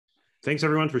Thanks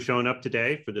everyone for showing up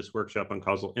today for this workshop on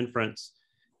causal inference.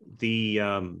 The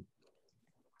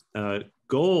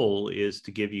goal is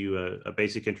to give you a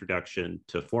basic introduction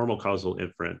to formal causal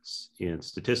inference in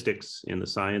statistics in the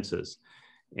sciences.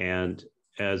 And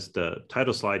as the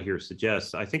title slide here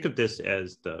suggests, I think of this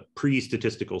as the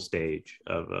pre-statistical stage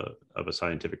of a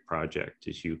scientific project.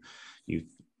 Is you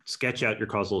sketch out your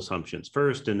causal assumptions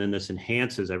first, and then this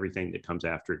enhances everything that comes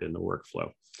after it in the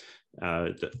workflow.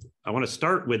 I want to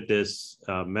start with this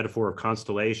metaphor of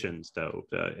constellations, though,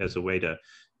 as a way to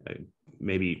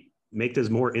maybe make this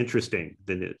more interesting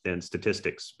than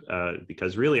statistics,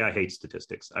 because really I hate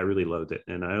statistics. I really loathe it,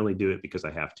 and I only do it because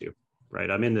I have to,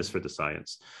 right? I'm in this for the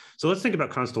science. So let's think about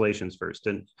constellations first.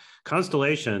 And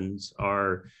constellations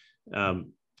are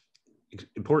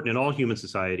important in all human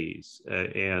societies,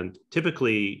 and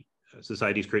typically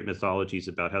societies create mythologies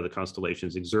about how the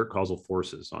constellations exert causal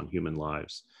forces on human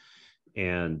lives.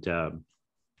 And now,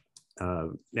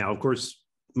 of course,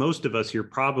 most of us here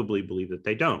probably believe that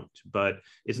they don't, but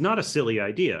it's not a silly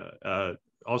idea.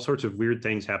 All sorts of weird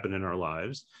things happen in our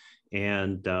lives.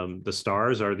 And the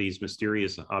stars are these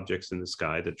mysterious objects in the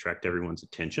sky that attract everyone's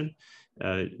attention.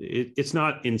 It's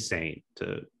not insane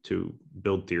to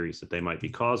build theories that they might be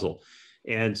causal.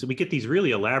 And so we get these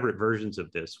really elaborate versions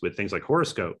of this with things like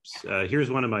horoscopes.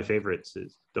 Here's one of my favorites,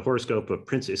 is the horoscope of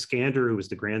Prince Iskander, who was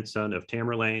the grandson of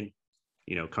Tamerlane,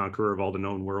 conqueror of all the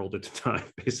known world at the time,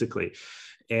 basically,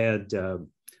 and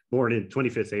born in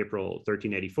 25th April,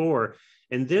 1384.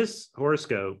 And this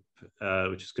horoscope,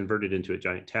 which is converted into a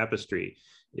giant tapestry,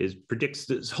 predicts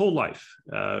his whole life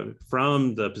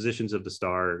from the positions of the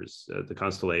stars, the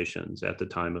constellations at the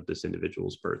time of this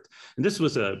individual's birth. And this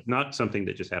was not something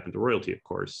that just happened to royalty, of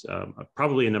course.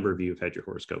 Probably a number of you have had your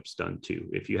horoscopes done too.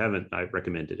 If you haven't, I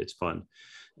recommend it. It's fun.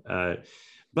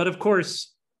 But of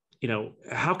course,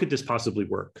 how could this possibly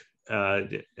work?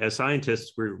 As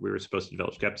scientists, we were supposed to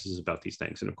develop skepticism about these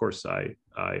things. And of course, I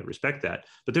respect that.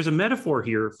 But there's a metaphor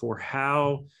here for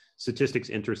how statistics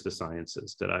enters the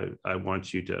sciences that I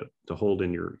want you to hold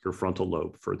in your frontal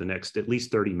lobe for the next at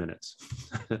least 30 minutes.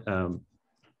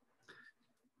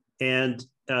 And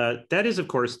that is, of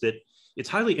course, that it's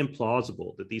highly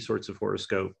implausible that these sorts of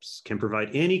horoscopes can provide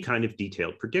any kind of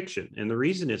detailed prediction. And the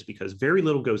reason is because very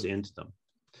little goes into them.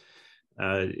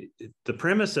 The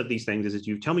premise of these things is that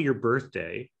you tell me your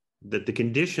birthday, that the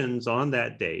conditions on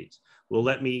that date will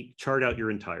let me chart out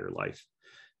your entire life.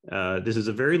 This is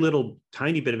a very little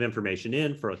tiny bit of information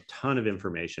in for a ton of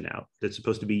information out that's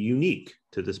supposed to be unique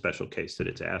to the special case that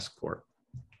it's asked for.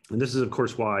 And this is, of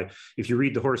course, why if you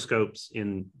read the horoscopes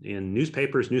in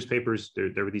newspapers,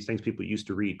 there were these things people used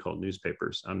to read called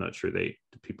newspapers. I'm not sure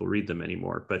people read them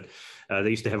anymore, but they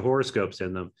used to have horoscopes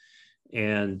in them.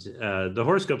 And the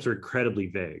horoscopes are incredibly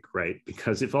vague, right?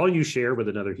 Because if all you share with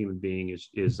another human being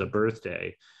is a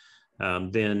birthday,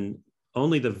 then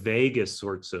only the vaguest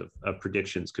sorts of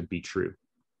predictions could be true.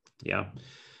 Yeah.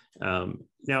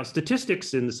 Now,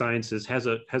 statistics in the sciences has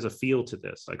a feel to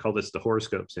this. I call this the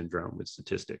horoscope syndrome with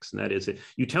statistics. And that is,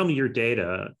 you tell me your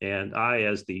data, and I,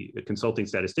 as the consulting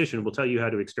statistician, will tell you how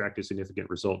to extract a significant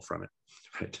result from it.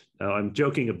 Right. Now, I'm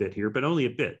joking a bit here, but only a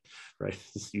bit, right?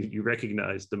 You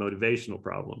recognize the motivational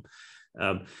problem.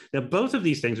 Now, both of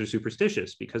these things are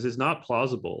superstitious because it's not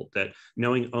plausible that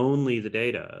knowing only the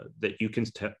data that you can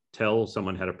tell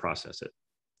someone how to process it.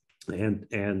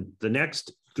 And the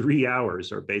next 3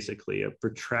 hours are basically a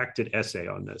protracted essay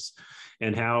on this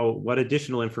and what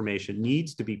additional information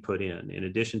needs to be put in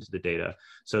addition to the data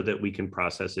so that we can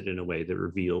process it in a way that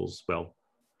reveals, well,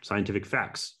 scientific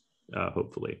facts,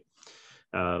 hopefully.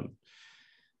 The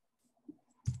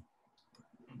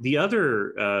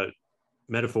other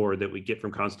metaphor that we get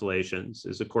from constellations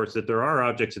is, of course, that there are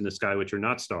objects in the sky which are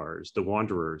not stars, the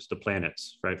wanderers, the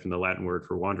planets, right, from the Latin word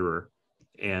for wanderer.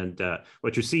 And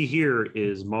what you see here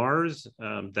is Mars.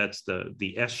 That's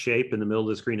the S shape in the middle of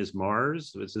the screen is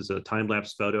Mars. This is a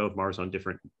time-lapse photo of Mars on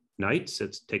different nights.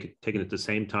 It's taken at the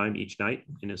same time each night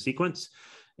in a sequence.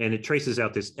 And it traces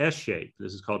out this S shape.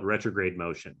 This is called retrograde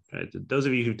motion. Right? Those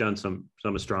of you who've done some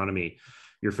astronomy,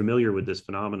 you're familiar with this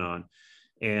phenomenon.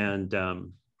 And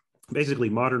basically,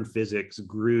 modern physics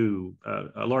grew,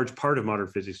 a large part of modern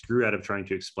physics grew out of trying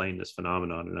to explain this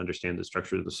phenomenon and understand the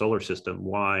structure of the solar system,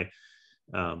 why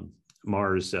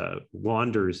Mars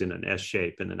wanders in an S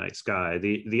shape in the night sky.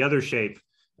 The other shape,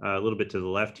 a little bit to the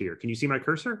left here. Can you see my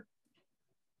cursor?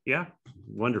 Yeah,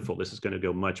 wonderful. This is going to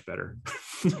go much better.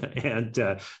 And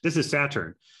this is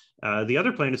Saturn. The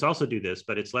other planets also do this,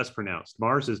 but it's less pronounced.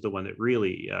 Mars is the one that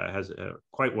really has a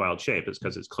quite wild shape. It's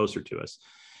because it's closer to us.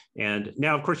 And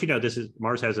now, of course,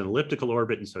 Mars has an elliptical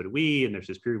orbit, and so do we. And there's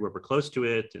this period where we're close to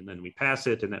it, and then we pass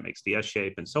it, and that makes the S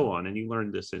shape, and so on. And you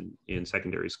learned this in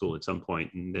secondary school at some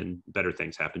point, and then better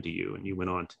things happened to you, and you went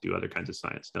on to do other kinds of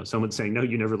science. Now, someone's saying, no,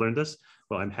 you never learned this.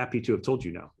 Well, I'm happy to have told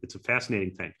you now. It's a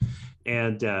fascinating thing.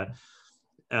 And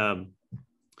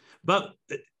but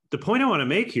the point I want to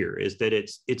make here is that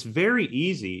it's very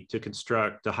easy to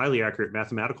construct a highly accurate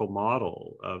mathematical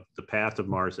model of the path of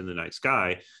Mars in the night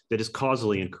sky that is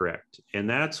causally incorrect. And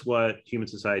that's what human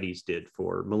societies did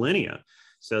for millennia.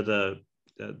 So the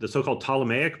so-called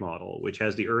Ptolemaic model, which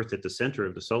has the Earth at the center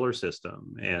of the solar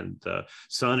system and the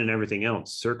sun and everything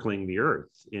else circling the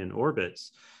Earth in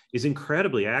orbits, is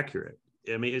incredibly accurate.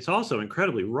 I mean, it's also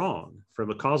incredibly wrong from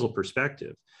a causal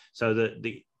perspective. So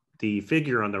the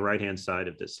figure on the right-hand side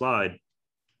of this slide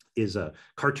is a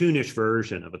cartoonish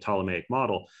version of a Ptolemaic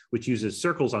model, which uses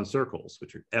circles on circles,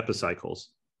 which are epicycles,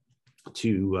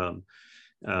 to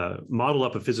model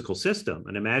up a physical system,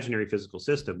 an imaginary physical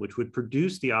system, which would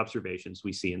produce the observations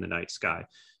we see in the night sky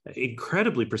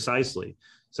incredibly precisely.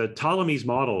 So Ptolemy's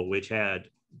model, which had,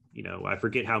 I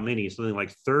forget how many, something like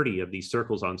 30 of these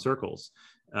circles on circles,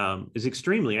 is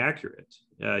extremely accurate.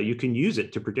 You can use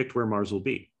it to predict where Mars will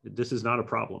be. This is not a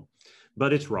problem,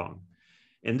 but it's wrong.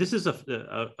 And this is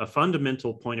a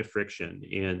fundamental point of friction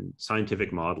in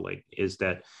scientific modeling, is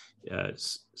that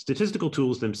statistical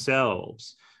tools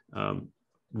themselves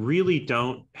really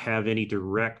don't have any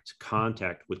direct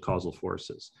contact with causal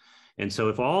forces. And so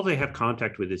if all they have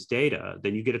contact with is data,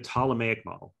 then you get a Ptolemaic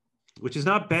model, which is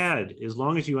not bad as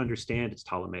long as you understand it's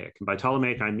Ptolemaic. And by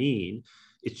Ptolemaic, I mean,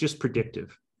 it's just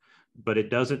predictive, but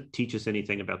it doesn't teach us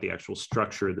anything about the actual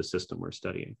structure of the system we're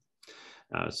studying.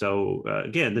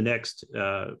 Again, the next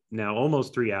now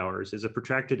almost 3 hours is a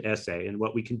protracted essay in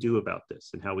what we can do about this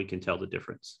and how we can tell the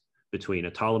difference between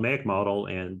a Ptolemaic model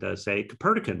and say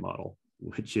Copernican model,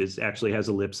 which actually has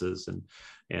ellipses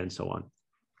and so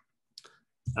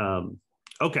on.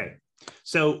 Okay,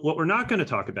 so what we're not going to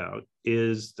talk about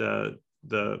is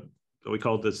what we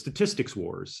call the statistics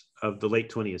wars of the late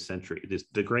 20th century.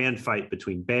 The grand fight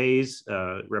between Bayes,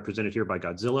 represented here by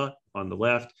Godzilla on the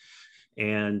left,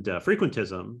 and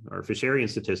frequentism, or Fisherian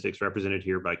statistics, represented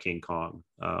here by King Kong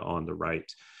on the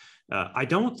right. I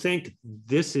don't think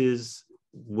this is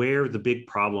where the big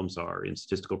problems are in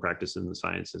statistical practice in the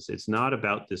sciences. It's not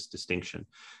about this distinction.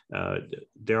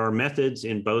 There are methods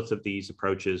in both of these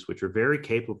approaches which are very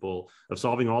capable of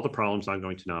solving all the problems I'm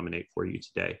going to nominate for you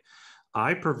today.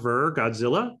 I prefer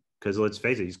Godzilla because, let's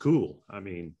face it, he's cool. I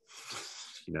mean,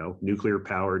 nuclear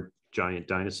powered giant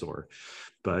dinosaur.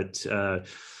 But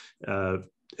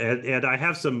and I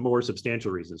have some more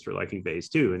substantial reasons for liking Bayes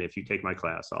too. And if you take my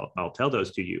class, I'll tell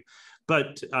those to you.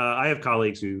 But I have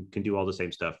colleagues who can do all the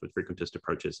same stuff with frequentist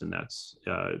approaches, and that's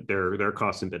there are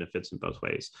costs and benefits in both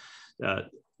ways.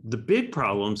 The big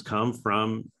problems come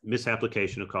from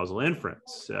misapplication of causal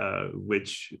inference,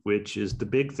 which is the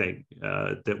big thing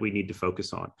that we need to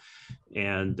focus on,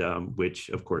 and which,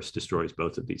 of course, destroys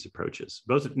both of these approaches.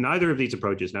 Neither of these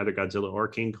approaches, neither Godzilla or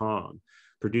King Kong,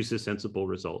 produces sensible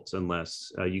results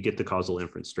unless you get the causal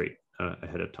inference straight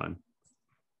ahead of time.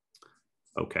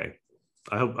 Okay.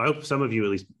 I hope some of you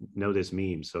at least know this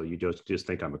meme, so you just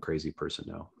think I'm a crazy person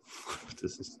now.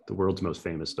 This is the world's most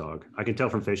famous dog. I can tell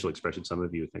from facial expression some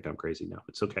of you think I'm crazy now.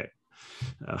 It's okay.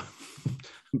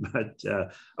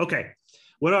 Okay,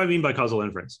 what do I mean by causal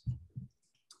inference?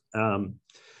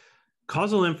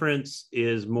 Causal inference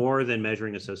is more than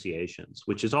measuring associations,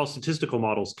 which is all statistical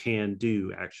models can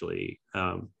do, actually.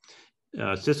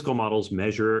 Statistical models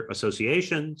measure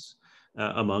associations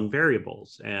among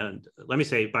variables. And let me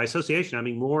say, by association, I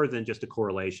mean more than just a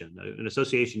correlation. An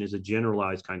association is a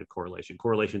generalized kind of correlation.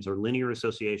 Correlations are linear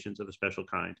associations of a special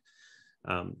kind.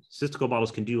 Statistical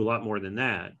models can do a lot more than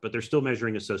that, but they're still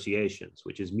measuring associations,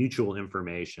 which is mutual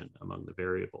information among the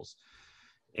variables.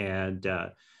 And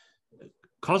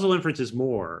causal inference is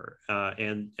more,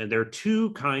 and there are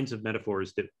two kinds of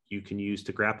metaphors that you can use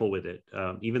to grapple with it,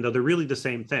 even though they're really the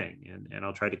same thing, and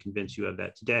I'll try to convince you of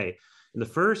that today. And the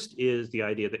first is the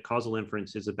idea that causal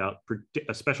inference is about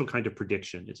a special kind of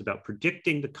prediction. It's about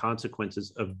predicting the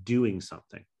consequences of doing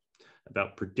something,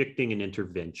 about predicting an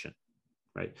intervention,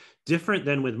 right? Different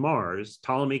than with Mars.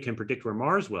 Ptolemy can predict where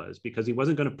Mars was because he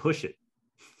wasn't going to push it,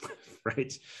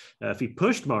 right? If he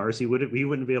pushed Mars, he wouldn't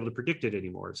be able to predict it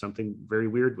anymore. Something very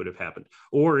weird would have happened.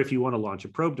 Or if you want to launch a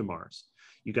probe to Mars,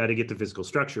 you got to get the physical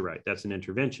structure right. That's an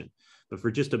intervention. But for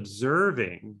just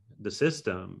observing the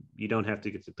system, you don't have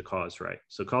to get the cause right.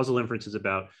 So causal inference is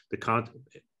about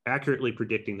accurately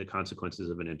predicting the consequences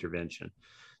of an intervention.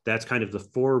 That's kind of the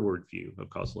forward view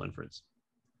of causal inference.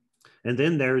 And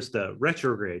then there's the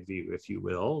retrograde view, if you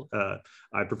will.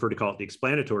 I prefer to call it the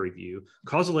explanatory view.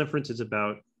 Causal inference is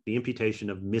about the imputation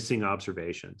of missing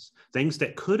observations, things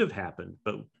that could have happened,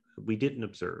 but we didn't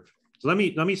observe. So let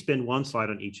me spend one slide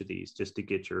on each of these just to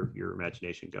get your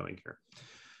imagination going here.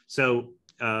 So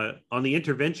on the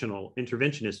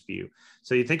interventionist view,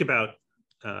 so you think about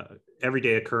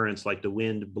everyday occurrence like the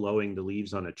wind blowing the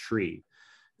leaves on a tree.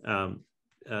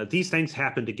 These things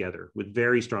happen together with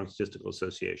very strong statistical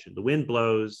association. The wind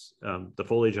blows, the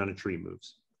foliage on a tree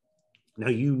moves. Now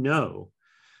you know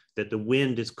that the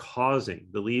wind is causing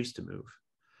the leaves to move.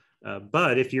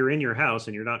 But if you're in your house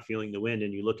and you're not feeling the wind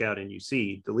and you look out and you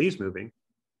see the leaves moving,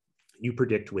 you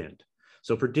predict wind.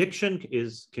 So prediction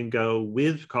can go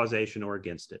with causation or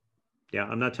against it. Yeah,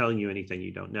 I'm not telling you anything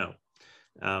you don't know.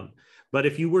 But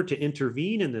if you were to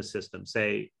intervene in this system,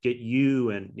 say, get you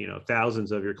and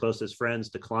thousands of your closest friends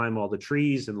to climb all the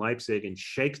trees in Leipzig and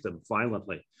shake them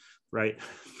violently, right?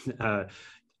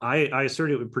 I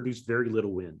assert it would produce very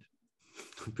little wind.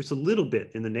 Just a little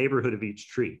bit in the neighborhood of each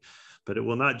tree, but it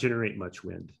will not generate much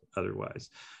wind otherwise.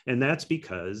 And that's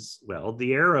because, well,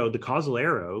 the causal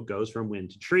arrow goes from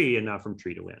wind to tree and not from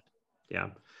tree to wind. Yeah.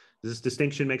 Does this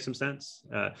distinction make some sense?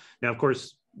 Now, of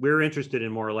course, we're interested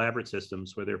in more elaborate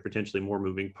systems where there are potentially more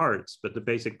moving parts, but the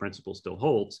basic principle still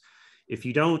holds. If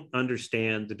you don't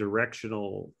understand the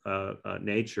directional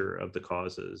nature of the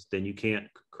causes, then you can't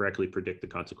correctly predict the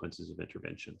consequences of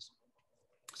interventions.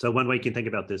 So one way you can think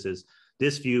about this is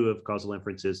this view of causal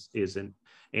inference is an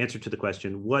answer to the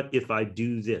question, what if I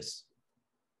do this?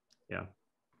 Yeah.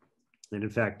 And in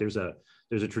fact, there's a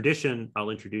tradition I'll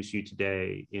introduce you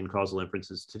today in causal inference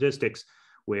and statistics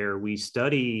where we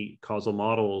study causal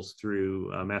models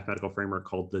through a mathematical framework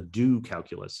called the do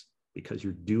calculus, because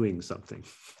you're doing something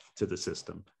to the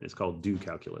system. It's called do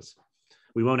calculus.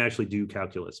 We won't actually do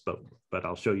calculus, but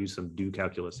I'll show you some do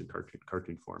calculus in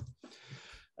cartoon form.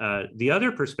 The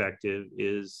other perspective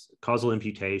is causal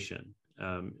imputation.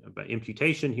 But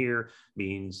imputation here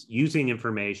means using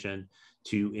information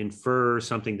to infer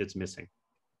something that's missing.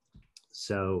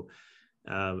 So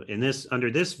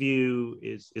under this view,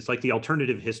 it's like the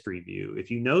alternative history view. If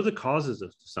you know the causes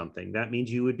of something, that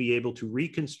means you would be able to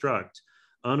reconstruct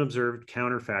unobserved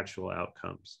counterfactual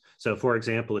outcomes. So for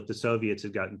example, if the Soviets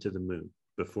had gotten to the moon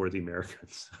before the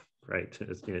Americans, right,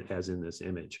 as in this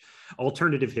image,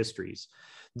 alternative histories.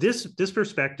 This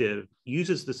perspective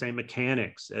uses the same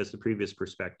mechanics as the previous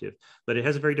perspective, but it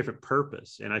has a very different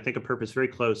purpose. And I think a purpose very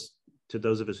close to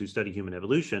those of us who study human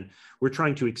evolution. We're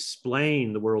trying to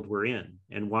explain the world we're in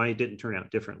and why it didn't turn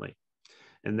out differently.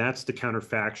 And that's the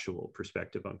counterfactual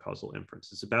perspective on causal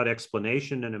inference. It's about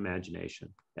explanation and imagination,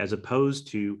 as opposed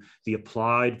to the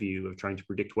applied view of trying to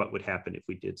predict what would happen if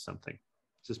we did something.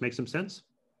 Does this make some sense?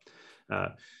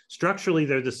 Structurally,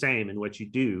 they're the same in what you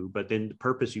do, but then the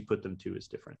purpose you put them to is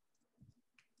different.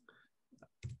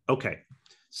 Okay,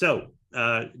 so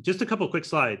just a couple of quick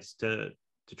slides to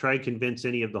try and convince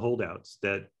any of the holdouts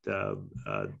that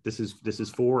this is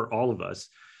for all of us.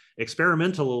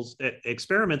 Experiments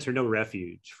are no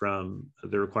refuge from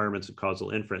the requirements of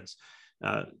causal inference.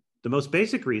 The most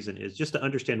basic reason is just to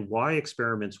understand why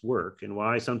experiments work and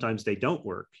why sometimes they don't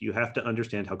work. You have to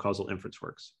understand how causal inference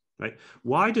works, right?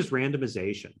 Why does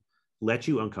randomization let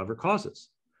you uncover causes?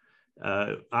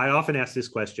 I often ask this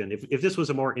question. If this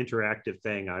was a more interactive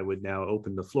thing, I would now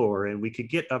open the floor and we could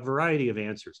get a variety of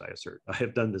answers, I assert. I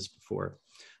have done this before.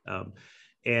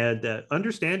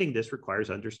 Understanding this requires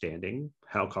understanding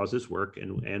how causes work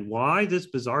and why this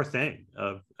bizarre thing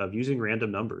of using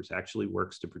random numbers actually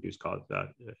works to produce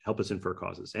help us infer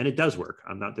causes. And it does work.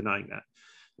 I'm not denying that.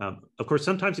 Of course,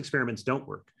 sometimes experiments don't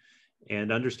work.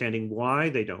 And understanding why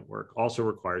they don't work also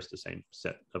requires the same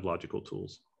set of logical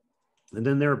tools. And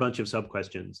then there are a bunch of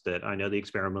sub-questions that I know the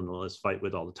experimentalists fight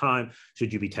with all the time.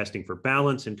 Should you be testing for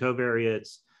balance and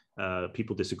covariates?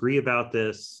 People disagree about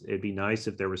this. It'd be nice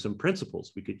if there were some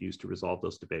principles we could use to resolve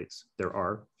those debates. There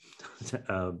are.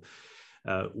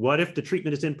 What if the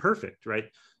treatment is imperfect, right?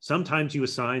 Sometimes you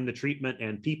assign the treatment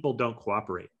and people don't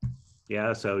cooperate.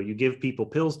 Yeah, so you give people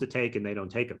pills to take and they don't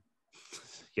take them.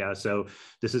 Yeah, so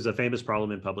this is a famous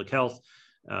problem in public health.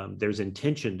 There's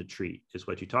intention to treat is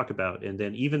what you talk about. And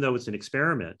then even though it's an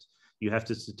experiment, you have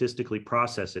to statistically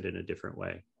process it in a different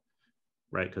way,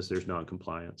 right? Because there's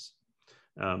non-compliance.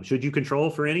 Should you control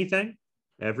for anything?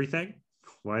 Everything?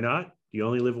 Why not? You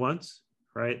only live once,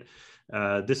 right?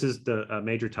 This is the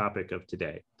major topic of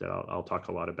today that I'll talk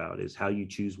a lot about is how you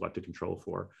choose what to control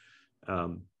for.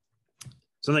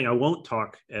 Something I won't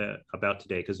talk about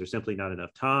today because there's simply not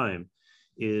enough time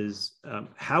is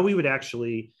how we would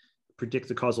actually predict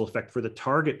the causal effect for the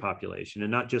target population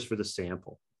and not just for the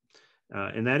sample.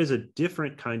 And that is a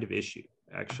different kind of issue,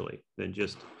 actually, than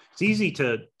just, it's easy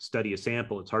to study a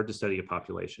sample. It's hard to study a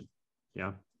population.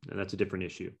 Yeah, and that's a different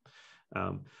issue.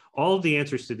 All of the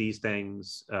answers to these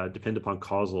things depend upon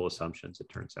causal assumptions, it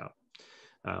turns out.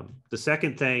 The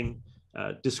second thing,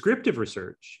 descriptive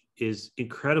research is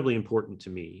incredibly important to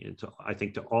me and I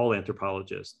think to all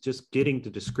anthropologists. Just getting the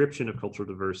description of cultural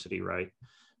diversity right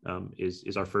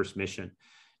is our first mission.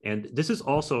 And this is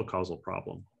also a causal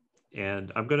problem.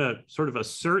 And I'm going to sort of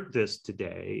assert this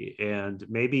today, and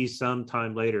maybe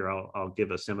sometime later I'll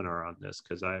give a seminar on this,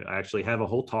 because I actually have a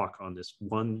whole talk on this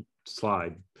one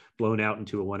slide blown out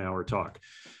into a 1-hour talk.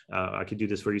 I could do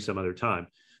this for you some other time.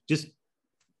 Just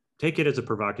take it as a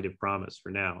provocative promise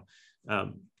for now.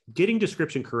 Getting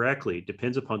description correctly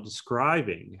depends upon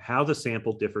describing how the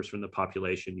sample differs from the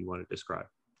population you want to describe.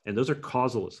 And those are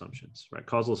causal assumptions, right?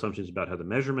 Causal assumptions about how the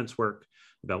measurements work,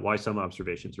 about why some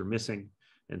observations are missing,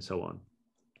 and so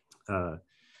on.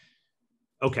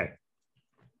 Okay.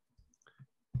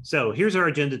 So here's our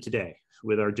agenda today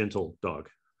with our gentle dog,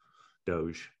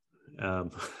 Doge. In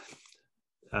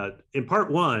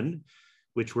part one,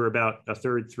 which we're about a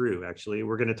third through, actually,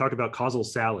 we're going to talk about causal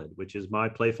salad, which is my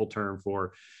playful term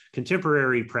for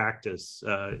contemporary practice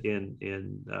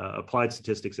in applied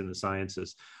statistics in the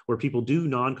sciences, where people do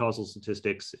non-causal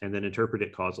statistics and then interpret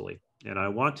it causally. And I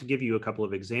want to give you a couple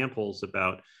of examples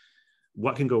about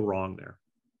what can go wrong there.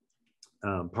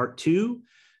 Part two,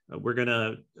 we're going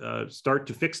to start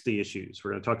to fix the issues.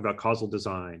 We're going to talk about causal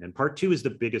design. And part two is the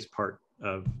biggest part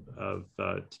of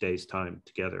today's time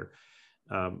together.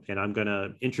 And I'm going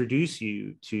to introduce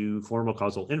you to formal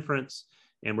causal inference.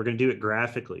 And we're going to do it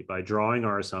graphically by drawing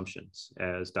our assumptions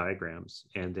as diagrams.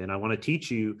 And then I want to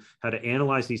teach you how to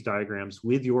analyze these diagrams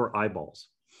with your eyeballs,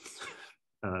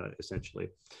 essentially.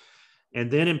 And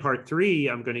then in part three,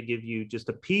 I'm going to give you just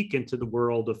a peek into the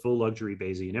world of full luxury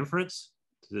Bayesian inference.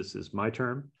 This is my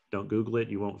term. Don't Google it.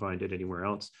 You won't find it anywhere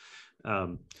else.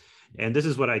 And this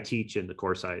is what I teach in the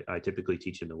course I typically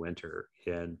teach in the winter.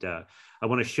 And I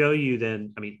want to show you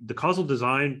then, I mean, the causal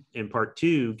design in part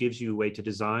two gives you a way to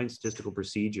design statistical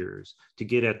procedures to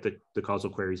get at the causal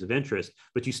queries of interest,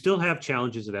 but you still have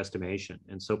challenges of estimation.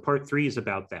 And so part three is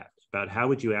about that, about how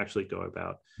would you actually go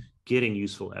about getting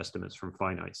useful estimates from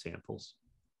finite samples.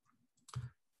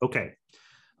 Okay,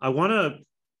 I want to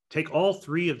take all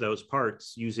three of those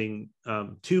parts using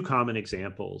two common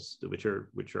examples, which are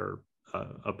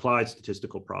applied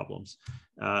statistical problems.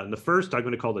 And the first I'm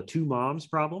going to call the two moms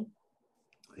problem.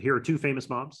 Here are two famous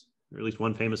moms, or at least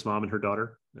one famous mom and her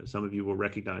daughter. Some of you will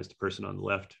recognize the person on the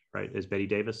left, right, as Betty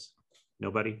Davis.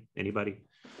 Nobody? Anybody?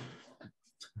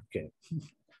 Okay,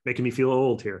 making me feel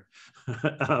old here.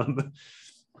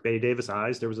 Betty Davis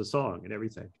eyes, there was a song and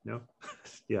everything. No?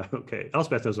 Yeah, okay.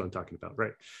 Elspeth knows what I'm talking about,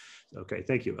 right? Okay,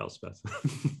 thank you, Elspeth.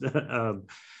 There's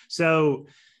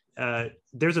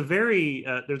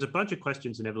a bunch of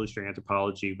questions in evolutionary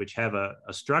anthropology which have a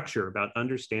structure about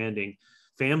understanding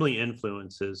family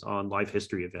influences on life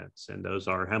history events. And those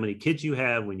are how many kids you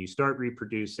have when you start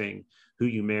reproducing, who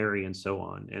you marry, and so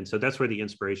on. And so that's where the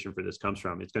inspiration for this comes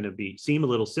from. It's going to seem a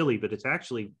little silly, but it's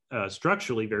actually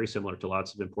structurally very similar to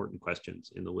lots of important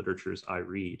questions in the literatures I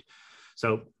read.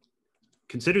 So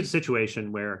consider the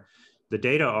situation where the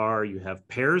data are, you have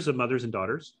pairs of mothers and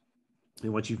daughters.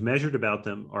 And what you've measured about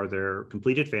them are their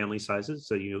completed family sizes.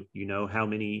 So you know how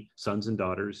many sons and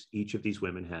daughters each of these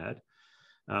women had.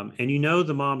 And you know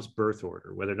the mom's birth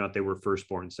order, whether or not they were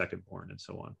firstborn, secondborn, and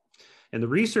so on. And the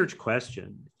research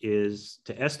question is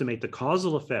to estimate the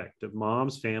causal effect of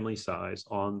mom's family size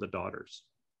on the daughters,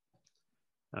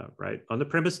 right? On the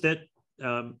premise that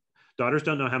daughters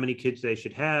don't know how many kids they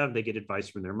should have. They get advice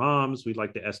from their moms. We'd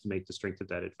like to estimate the strength of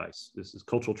that advice. This is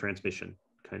cultural transmission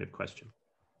kind of question.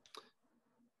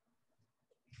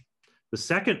 The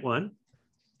second one,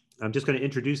 I'm just going to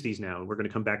introduce these now, and we're going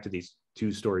to come back to these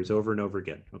two stories over and over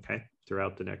again, okay,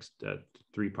 throughout the next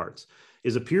three parts,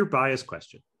 is a pure bias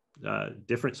question.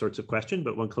 Different sorts of question,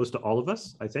 but one close to all of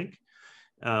us, I think.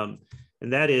 And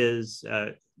that is,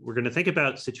 we're going to think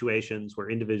about situations where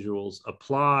individuals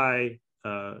apply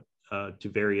to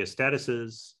various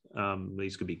statuses.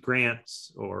 These could be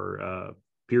grants or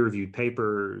peer-reviewed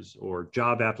papers or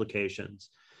job applications.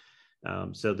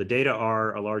 So the data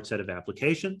are a large set of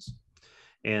applications,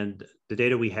 and the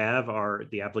data we have are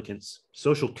the applicant's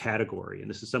social category. And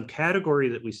this is some category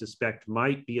that we suspect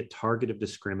might be a target of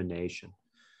discrimination.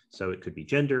 So it could be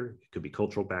gender, it could be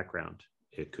cultural background,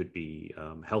 it could be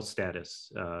health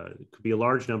status, it could be a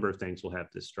large number of things will have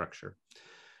this structure.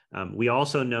 We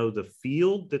also know the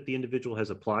field that the individual has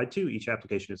applied to, each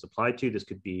application is applied to. This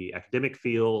could be academic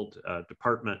field,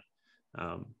 department,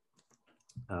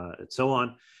 and so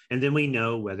on. And then we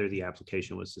know whether the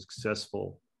application was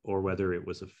successful or whether it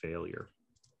was a failure.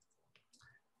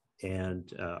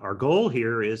 And our goal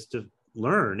here is to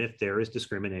learn if there is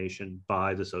discrimination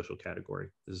by the social category.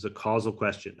 This is a causal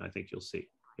question, I think you'll see.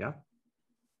 Yeah.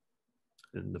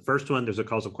 And the first one, there's a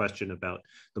causal question about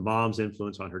the mom's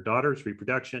influence on her daughter's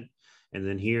reproduction. And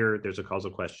then here, there's a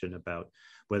causal question about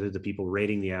whether the people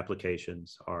rating the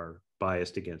applications are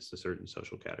biased against a certain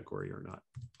social category or not.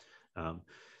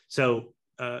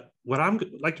 What I'd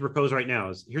like to propose right now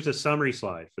is, here's a summary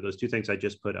slide for those two things I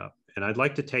just put up. And I'd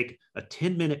like to take a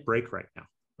 10-minute break right now.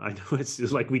 I know it's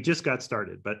like we just got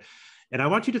started, and I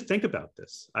want you to think about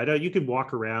this. I know you can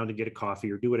walk around and get a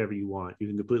coffee or do whatever you want. You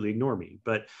can completely ignore me,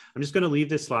 but I'm just going to leave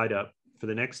this slide up for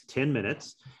the next 10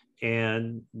 minutes.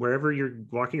 And wherever you're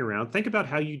walking around, think about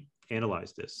how you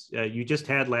analyze this. You just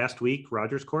had last week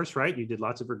Roger's course, right? You did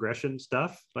lots of regression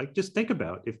stuff. Like, just think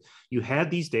about if you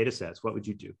had these data sets, what would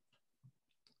you do?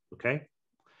 Okay.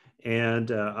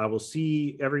 And I will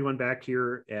see everyone back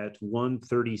here at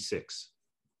 1:36.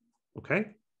 Okay,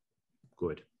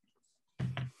 good.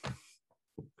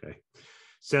 Okay,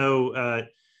 so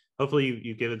hopefully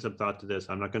you've given some thought to this.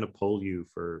 I'm not going to poll you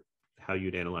for how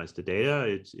you'd analyze the data.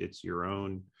 It's your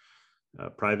own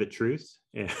private truth.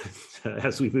 And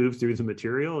as we move through the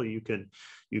material, you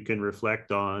can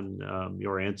reflect on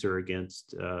your answer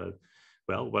against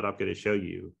well, what I'm going to show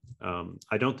you.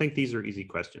 I don't think these are easy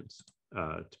questions,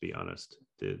 to be honest.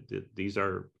 These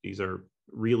are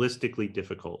realistically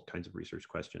difficult kinds of research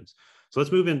questions. So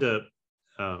let's move into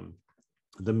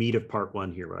the meat of part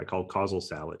one here, what I call causal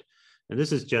salad. And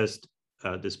this is just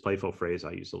this playful phrase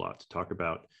I use a lot to talk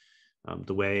about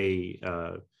the way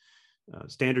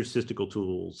standard statistical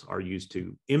tools are used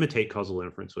to imitate causal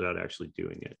inference without actually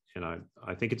doing it. And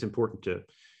I think it's important to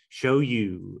show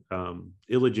you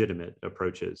illegitimate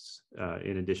approaches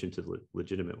in addition to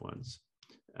legitimate ones.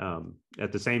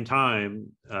 At the same time,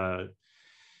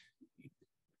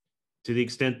 to the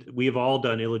extent we have all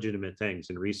done illegitimate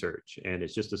things in research, and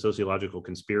it's just a sociological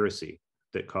conspiracy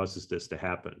that causes this to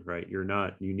happen, right? You're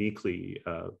not uniquely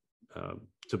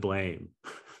to blame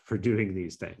for doing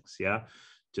these things, yeah?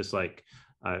 Just like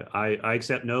I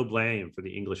accept no blame for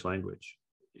the English language.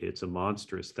 It's a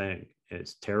monstrous thing.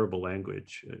 It's terrible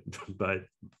language, but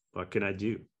what can I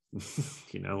do?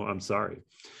 You know, I'm sorry.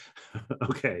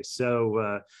 Okay,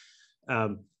 so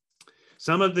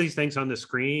some of these things on the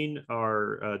screen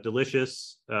are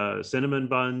delicious cinnamon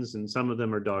buns, and some of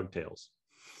them are dog tails.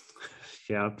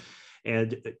 Yeah,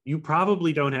 and you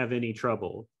probably don't have any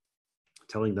trouble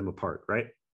telling them apart, right?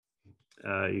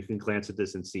 You can glance at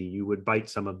this and see you would bite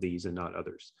some of these and not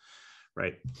others,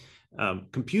 right?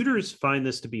 Computers find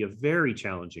this to be a very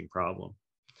challenging problem.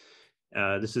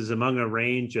 This is among a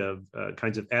range of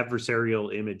kinds of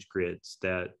adversarial image grids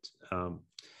that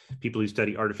people who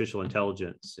study artificial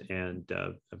intelligence and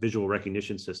visual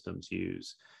recognition systems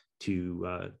use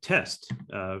to test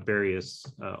various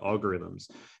algorithms.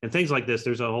 And things like this,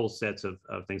 there's a whole sets of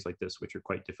things like this, which are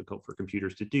quite difficult for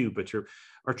computers to do, but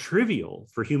are trivial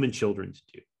for human children to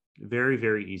do. Very,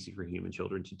 very easy for human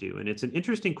children to do. And it's an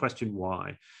interesting question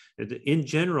why. In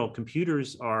general,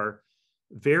 computers are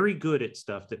very good at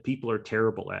stuff that people are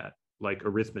terrible at, like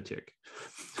arithmetic,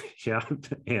 yeah,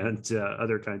 and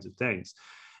other kinds of things.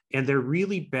 And they're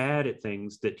really bad at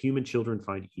things that human children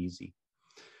find easy.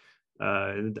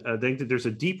 And I think that there's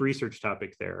a deep research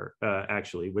topic there,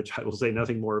 actually, which I will say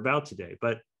nothing more about today.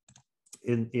 But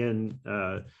in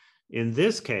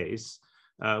this case,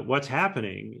 what's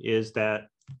happening is that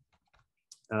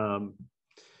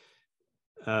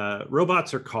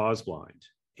robots are cause blind.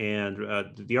 And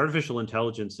the artificial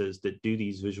intelligences that do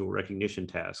these visual recognition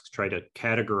tasks try to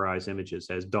categorize images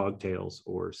as dog tails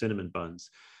or cinnamon buns.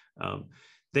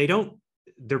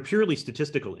 They're purely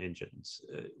statistical engines.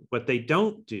 What they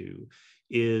don't do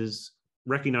is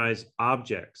recognize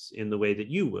objects in the way that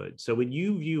you would. So when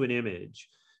you view an image,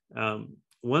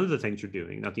 one of the things you're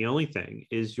doing, not the only thing,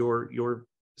 is you're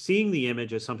seeing the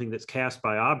image as something that's cast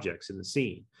by objects in the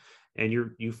scene. And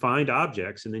you find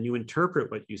objects and then you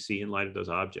interpret what you see in light of those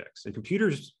objects. And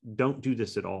computers don't do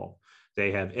this at all.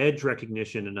 They have edge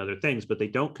recognition and other things, but they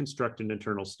don't construct an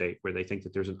internal state where they think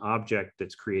that there's an object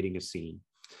that's creating a scene.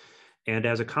 And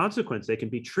as a consequence, they can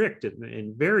be tricked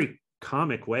in very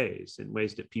comic ways, in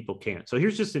ways that people can't. So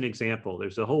here's just an example.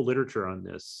 There's a whole literature on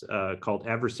this called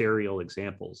adversarial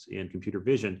examples in computer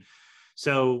vision.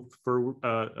 So for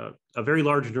a very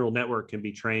large neural network can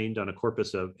be trained on a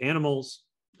corpus of animals,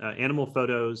 animal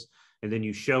photos, and then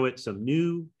you show it some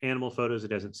new animal photos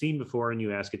it hasn't seen before, and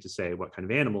you ask it to say, what kind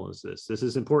of animal is this? This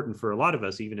is important for a lot of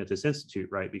us, even at this institute,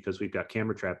 right? Because we've got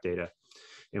camera trap data.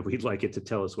 and we'd like it to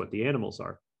tell us what the animals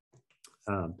are.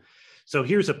 So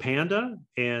here's a panda,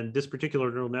 and this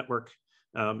particular neural network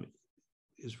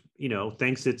is,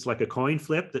 thinks it's like a coin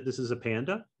flip that this is a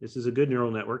panda. This is a good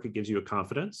neural network. It gives you a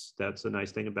confidence. That's a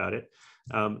nice thing about it.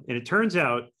 And it turns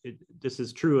out this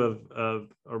is true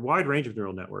of a wide range of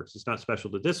neural networks. It's not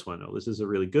special to this one. Oh, this is a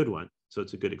really good one. So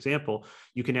it's a good example.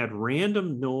 You can add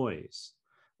random noise,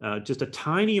 just a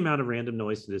tiny amount of random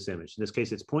noise to this image. In this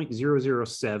case, it's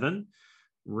 0.007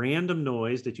 random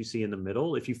noise that you see in the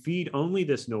middle. If you feed only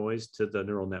this noise to the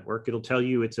neural network, it'll tell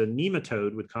you it's a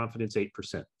nematode with confidence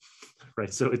 8%,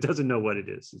 right? So it doesn't know what it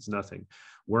is. It's nothing.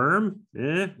 Worm,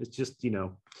 it's just,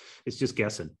 it's just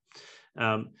guessing.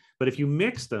 But if you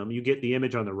mix them, you get the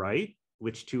image on the right,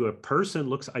 which to a person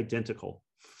looks identical.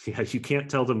 Yeah, you can't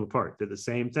tell them apart. They're the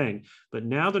same thing. But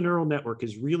now the neural network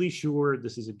is really sure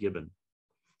this is a gibbon.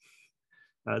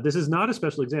 This is not a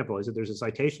special example. I said there's a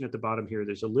citation at the bottom here.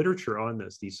 There's a literature on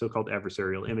this, these so-called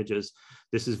adversarial images.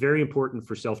 This is very important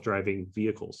for self-driving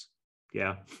vehicles.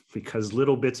 Yeah, because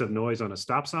little bits of noise on a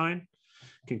stop sign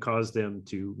can cause them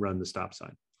to run the stop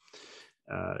sign.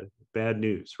 Bad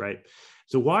news, right?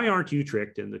 So why aren't you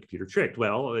tricked and the computer tricked?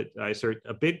 Well, I assert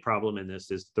a big problem in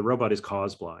this is the robot is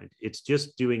cause blind. It's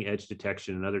just doing edge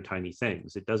detection and other tiny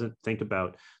things. It doesn't think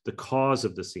about the cause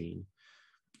of the scene.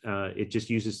 It just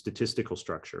uses statistical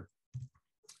structure.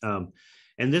 And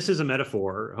this is a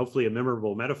metaphor, hopefully a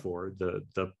memorable metaphor.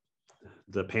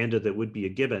 The panda that would be a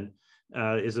gibbon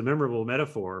is a memorable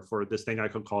metaphor for this thing I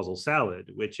call causal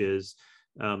salad, which is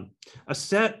a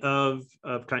set of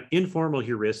kind of informal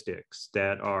heuristics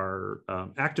that are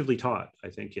actively taught, I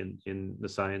think, in the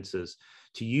sciences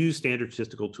to use standard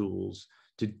statistical tools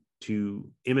to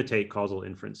imitate causal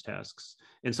inference tasks.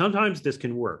 And sometimes this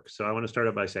can work. So I want to start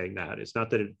out by saying that. It's not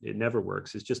that it never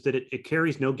works. It's just that it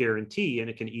carries no guarantee and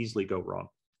it can easily go wrong.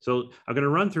 So I'm going to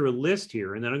run through a list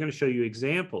here, and then I'm going to show you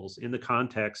examples in the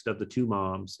context of the two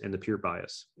moms and the pure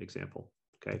bias example.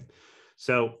 Okay.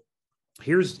 So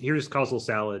here's causal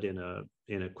salad in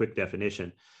a quick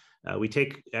definition. We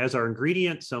take as our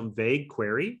ingredient some vague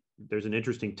query. There's an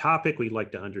interesting topic. We'd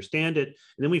like to understand it. And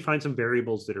then we find some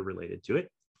variables that are related to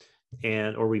it,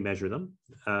 or we measure them.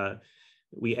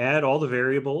 We add all the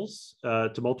variables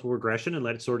to multiple regression and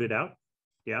let it sort it out.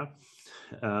 Yeah.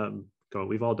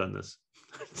 We've all done this.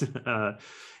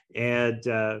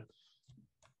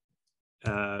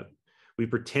 We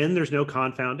pretend there's no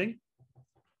confounding.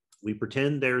 We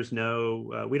pretend there's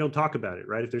no, we don't talk about it,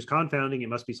 right? If there's confounding, it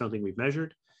must be something we've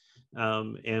measured.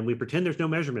 And we pretend there's no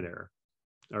measurement error.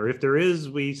 Or if there is,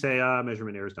 we say,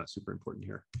 measurement error is not super important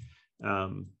here.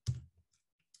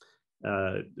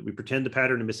 We pretend the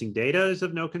pattern of missing data is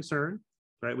of no concern,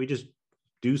 right? We just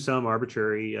do some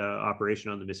arbitrary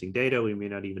operation on the missing data. We may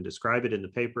not even describe it in the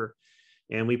paper.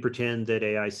 And we pretend that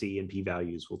AIC and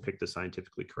p-values will pick the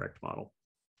scientifically correct model.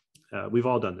 We've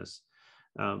all done this.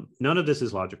 None of this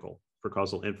is logical for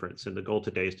causal inference, and the goal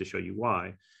today is to show you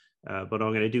why. But what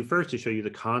I'm going to do first is show you the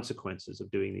consequences of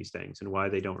doing these things and why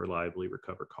they don't reliably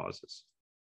recover causes.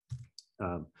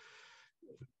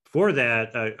 For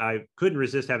that, I couldn't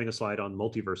resist having a slide on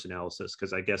multiverse analysis,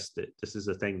 because I guess that this is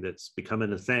a thing that's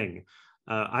becoming a thing.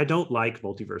 I don't like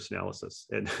multiverse analysis,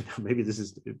 and maybe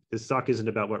this talk isn't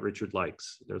about what Richard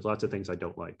likes. There's lots of things I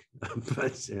don't like,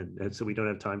 and so we don't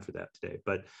have time for that today.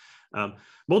 But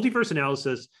multiverse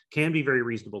analysis can be a very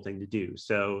reasonable thing to do.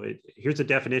 So here's a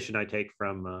definition I take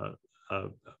from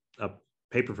a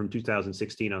paper from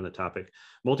 2016 on the topic.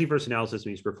 Multiverse analysis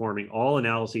means performing all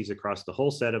analyses across the whole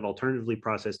set of alternatively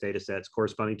processed data sets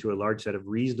corresponding to a large set of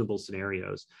reasonable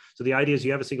scenarios. So the idea is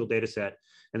you have a single data set,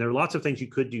 and there are lots of things you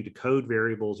could do to code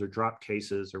variables or drop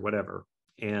cases or whatever.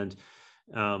 And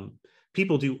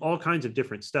people do all kinds of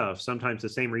different stuff. Sometimes the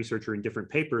same researcher in different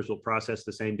papers will process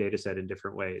the same data set in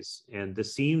different ways. And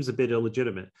this seems a bit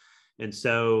illegitimate. And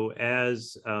so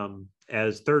as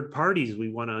third parties, we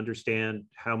want to understand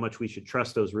how much we should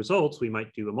trust those results. We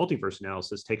might do a multiverse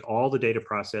analysis, take all the data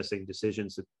processing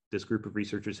decisions that this group of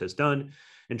researchers has done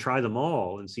and try them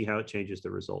all and see how it changes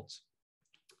the results.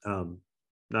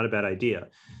 Not a bad idea.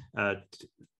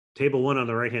 Table 1 on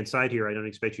the right-hand side here, I don't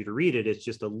expect you to read it. It's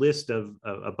just a list of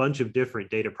a bunch of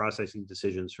different data processing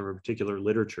decisions from a particular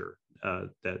literature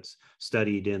that's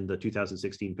studied in the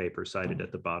 2016 paper cited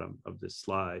at the bottom of this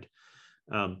slide.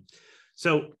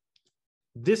 So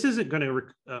this isn't going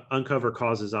to uncover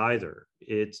causes either.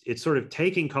 It's sort of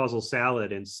taking causal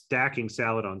salad and stacking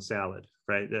salad on salad,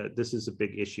 right? This is a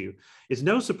big issue. It's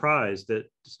no surprise that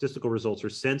statistical results are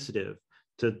sensitive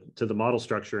to the model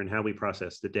structure and how we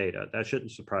process the data. That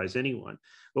shouldn't surprise anyone.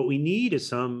 What we need is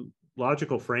some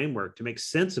logical framework to make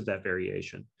sense of that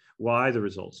variation, why the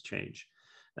results change.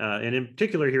 And in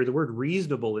particular here, the word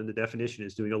reasonable in the definition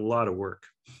is doing a lot of work,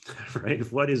 right?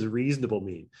 What does reasonable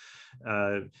mean?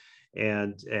 As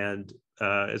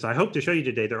I hope to show you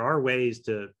today, there are ways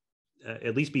to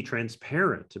at least be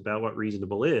transparent about what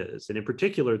reasonable is. And in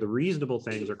particular, the reasonable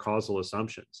things are causal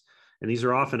assumptions. And these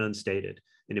are often unstated.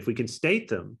 And if we can state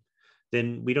them,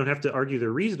 then we don't have to argue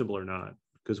they're reasonable or not,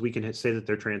 because we can say that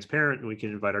they're transparent and we can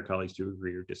invite our colleagues to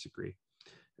agree or disagree.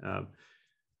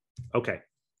 Okay.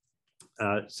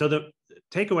 So the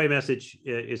takeaway message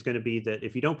is going to be that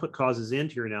if you don't put causes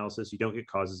into your analysis, you don't get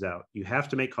causes out. You have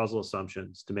to make causal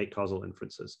assumptions to make causal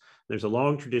inferences. There's a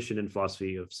long tradition in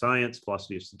philosophy of science,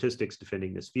 philosophy of statistics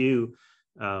defending this view.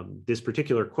 This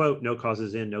particular quote, no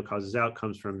causes in, no causes out,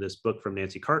 comes from this book from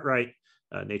Nancy Cartwright,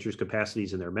 Nature's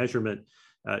Capacities and Their Measurement.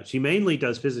 She mainly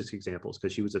does physics examples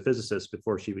because she was a physicist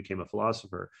before she became a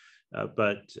philosopher.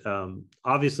 But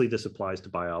obviously this applies to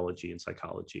biology and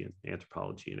psychology and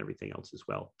anthropology and everything else as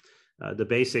well. The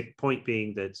basic point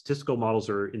being that statistical models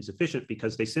are insufficient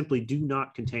because they simply do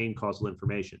not contain causal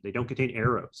information. They don't contain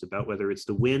arrows about whether it's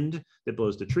the wind that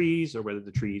blows the trees or whether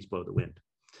the trees blow the wind.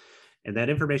 And that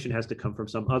information has to come from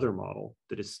some other model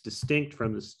that is distinct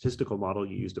from the statistical model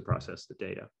you use to process the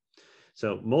data.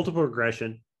 So multiple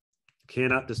regression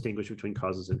cannot distinguish between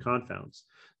causes and confounds.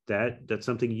 That's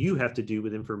something you have to do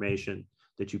with information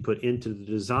that you put into the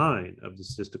design of the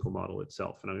statistical model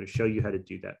itself. And I'm going to show you how to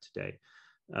do that today.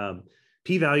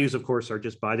 P-values, of course, are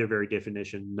just by their very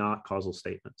definition, not causal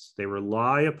statements. They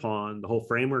rely upon the whole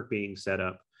framework being set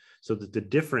up so that the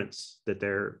difference that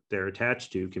they're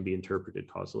attached to can be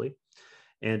interpreted causally.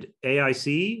 And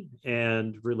AIC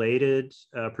and related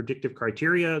predictive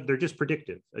criteria, they're just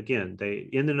predictive. Again, they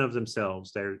in and of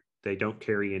themselves, they don't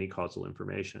carry any causal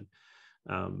information.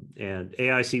 And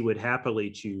AIC would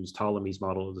happily choose Ptolemy's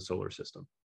model of the solar system.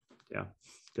 Yeah,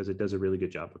 because it does a really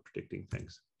good job of predicting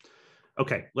things.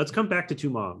 Okay, let's come back to two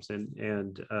moms,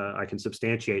 and I can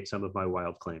substantiate some of my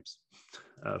wild claims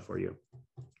for you.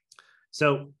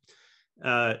 So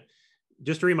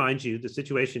just to remind you, the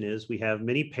situation is we have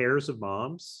many pairs of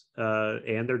moms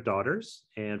and their daughters.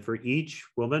 And for each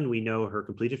woman, we know her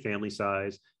completed family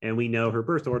size, and we know her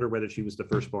birth order, whether she was the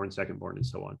firstborn, secondborn, and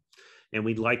so on. And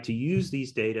we'd like to use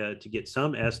these data to get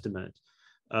some estimate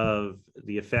of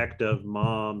the effect of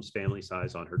mom's family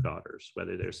size on her daughters,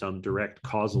 whether there's some direct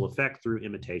causal effect through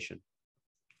imitation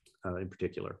in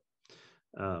particular.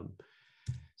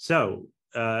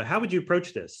 How would you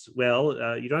approach this?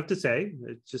 Well, you don't have to say,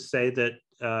 just say that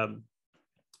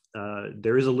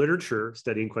there is a literature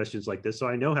studying questions like this, so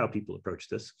I know how people approach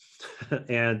this.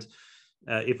 And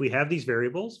if we have these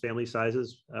variables, family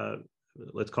sizes,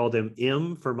 let's call them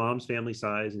M for mom's family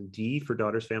size and D for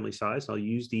daughter's family size. I'll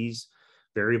use these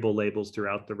variable labels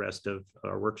throughout the rest of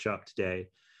our workshop today.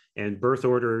 And birth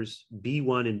orders,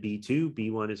 B1 and B2.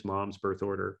 B1 is mom's birth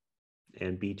order,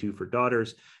 and B2 for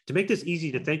daughters. To make this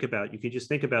easy to think about, you can just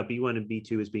think about B1 and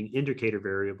B2 as being indicator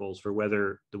variables for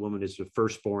whether the woman is the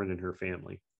firstborn in her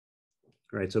family,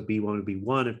 right? So B1 would be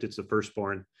 1 if it's the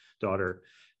firstborn daughter,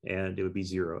 and it would be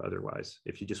 0 otherwise.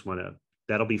 If you just want to,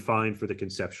 that'll be fine for the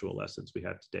conceptual lessons we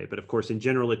have today. But of course, in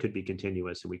general, it could be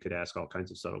continuous, and we could ask all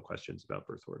kinds of subtle questions about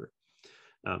birth order.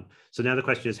 So now the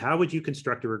question is, how would you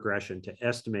construct a regression to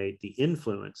estimate the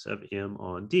influence of M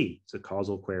on D? It's a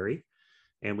causal query.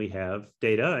 And we have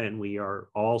data, and we are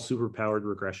all superpowered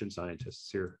regression scientists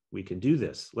here. We can do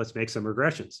this. Let's make some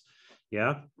regressions.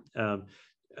 Yeah.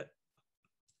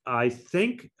 I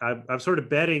think I'm sort of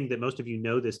betting that most of you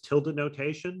know this tilde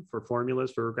notation for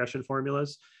formulas, for regression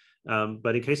formulas.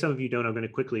 But in case some of you don't, I'm going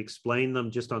to quickly explain them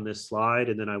just on this slide,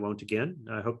 and then I won't again.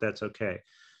 I hope that's okay.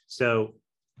 So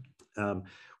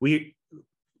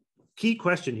key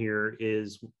question here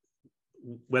is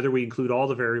whether we include all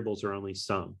the variables or only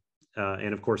some.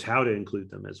 And of course, how to include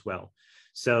them as well.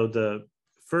 So the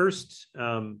first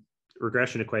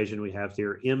regression equation we have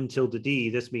here, M tilde D,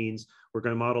 this means we're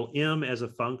going to model M as a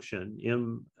function.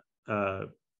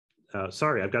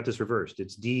 Sorry, I've got this reversed.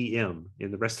 It's DM.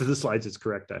 In the rest of the slides, it's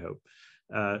correct, I hope.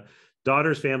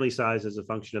 Daughter's family size as a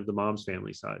function of the mom's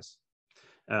family size.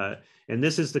 And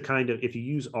this is the kind of, if you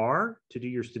use R to do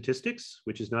your statistics,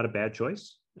 which is not a bad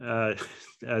choice,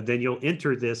 then you'll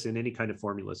enter this in any kind of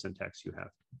formula syntax you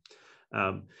have.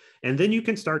 And then you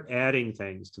can start adding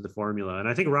things to the formula. And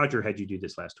I think Roger had you do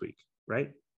this last week,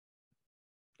 right?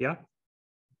 Yeah.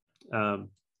 And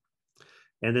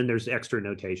then there's extra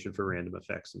notation for random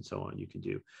effects and so on you can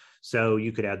do. So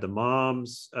you could add the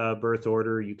mom's birth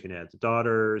order, you can add the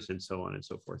daughters, and so on and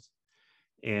so forth.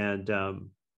 And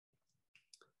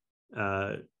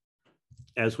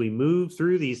as we move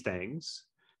through these things,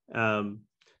 the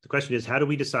question is, how do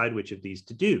we decide which of these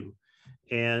to do?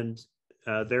 And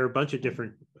there are a bunch of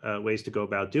different ways to go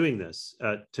about doing this.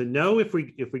 To know if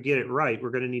we get it right,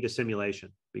 we're going to need a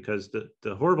simulation, because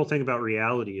the horrible thing about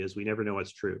reality is we never know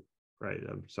what's true, right?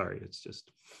 I'm sorry, it's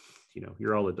just,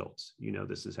 you're all adults.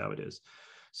 This is how it is.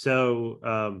 So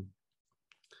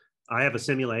I have a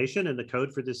simulation, and the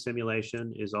code for this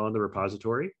simulation is on the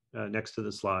repository next to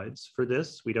the slides for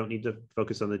this. We don't need to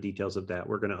focus on the details of that.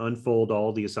 We're going to unfold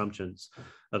all the assumptions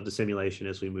of the simulation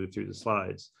as we move through the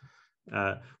slides.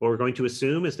 What we're going to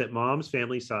assume is that mom's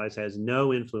family size has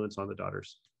no influence on the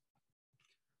daughters.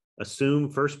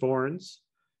 Assume firstborns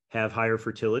have higher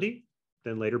fertility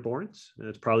than laterborns, and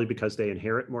it's probably because they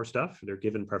inherit more stuff. They're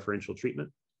given preferential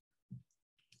treatment.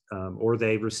 Or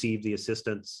they receive the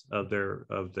assistance of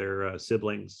their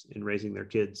siblings in raising their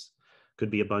kids.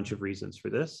 Could be a bunch of reasons for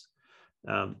this.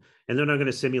 And then I'm going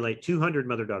to simulate 200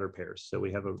 mother-daughter pairs. So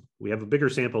we have a bigger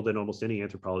sample than almost any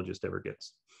anthropologist ever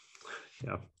gets.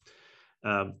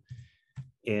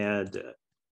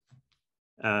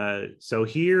 So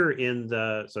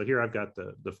here I've got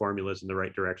the formulas in the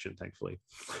right direction, thankfully.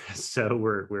 So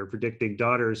we're predicting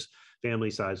daughters'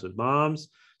 family size with moms.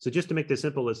 So just to make this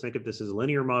simple, let's think of this as a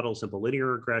linear model, simple linear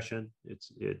regression.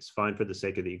 It's fine for the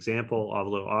sake of the example,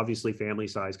 although obviously family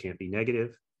size can't be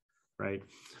negative, right?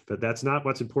 But that's not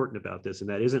what's important about this,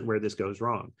 and that isn't where this goes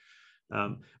wrong.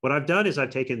 What I've done is I've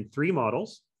taken 3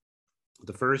 models.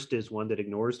 The first is one that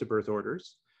ignores the birth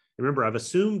orders. Remember, I've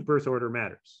assumed birth order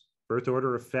matters. Birth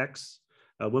order affects,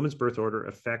 a woman's birth order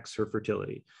affects her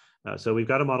fertility. So we've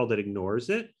got a model that ignores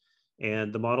it,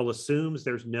 and the model assumes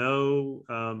there's no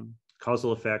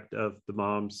causal effect of the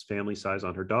mom's family size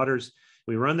on her daughters.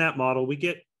 We run that model, we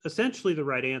get essentially the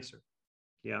right answer.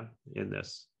 In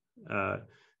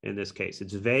this case,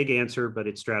 it's a vague answer, but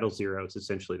it straddles 0. It's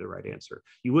essentially the right answer.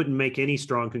 You wouldn't make any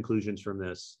strong conclusions from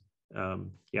this.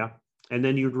 And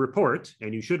then you'd report,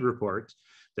 and you should report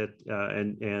that.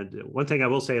 And one thing I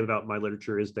will say about my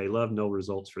literature is they love null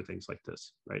results for things like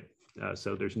this, right?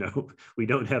 So we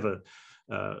don't have a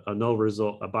null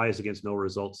result, a bias against null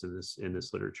results in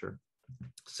this literature.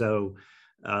 So,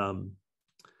 and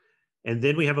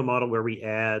then we have a model where we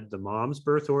add the mom's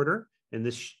birth order, and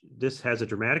this has a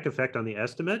dramatic effect on the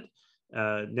estimate.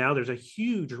 Now there's a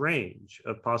huge range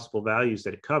of possible values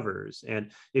that it covers.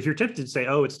 And if you're tempted to say,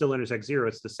 oh, it still intersects 0,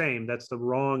 it's the same, that's the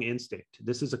wrong instinct.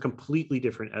 This is a completely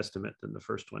different estimate than the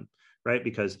first one, right?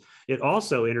 Because it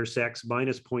also intersects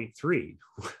minus 0.3,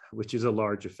 which is a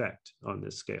large effect on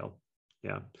this scale.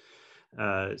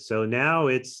 So now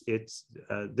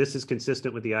this is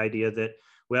consistent with the idea that,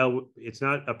 well, it's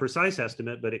not a precise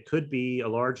estimate, but it could be a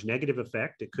large negative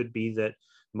effect. It could be that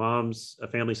mom's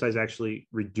family size actually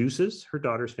reduces her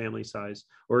daughter's family size,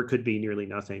 or it could be nearly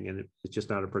nothing, and it's just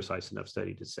not a precise enough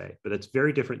study to say. But it's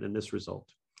very different than this result.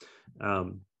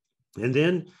 And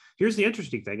then here's the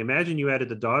interesting thing. Imagine you added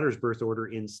the daughter's birth order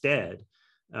instead.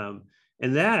 And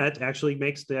that actually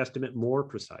makes the estimate more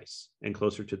precise and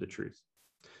closer to the truth.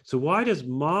 So why does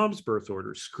mom's birth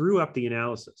order screw up the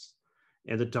analysis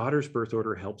and the daughter's birth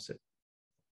order helps it?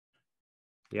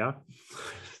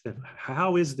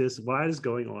 How is this? What is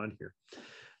going on here?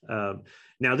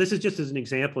 Now, this is just as an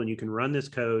example, and you can run this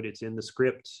code. It's in the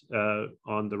script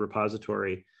on the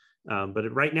repository.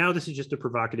 But right now, this is just a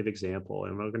provocative example.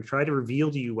 And I'm going to try to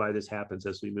reveal to you why this happens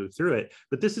as we move through it.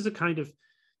 But this is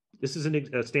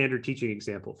a standard teaching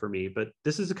example for me. But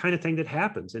this is the kind of thing that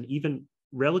happens. And even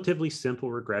relatively simple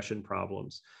regression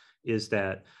problems is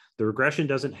that the regression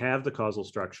doesn't have the causal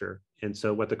structure. And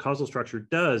so what the causal structure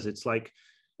does, it's like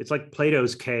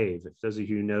Plato's cave. If those of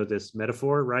you know this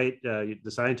metaphor, right? The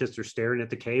scientists are staring at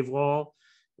the cave wall,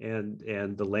 and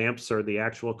the lamps are the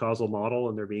actual causal model,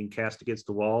 and they're being cast against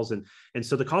the walls. And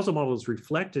so the causal model is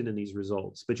reflected in these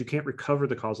results, but you can't recover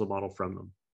the causal model from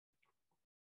them.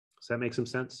 Does that make some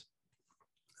sense?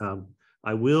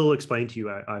 I will explain to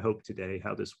you, I hope today,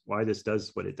 why this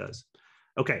does what it does.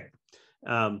 Okay.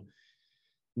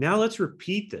 Now let's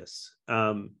repeat this.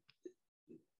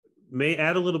 May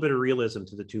add a little bit of realism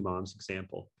to the 2 moms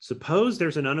example. Suppose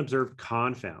there's an unobserved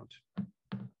confound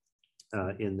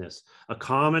in this, a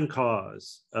common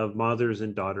cause of mothers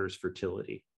and daughters'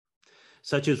 fertility,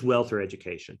 such as wealth or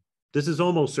education. This is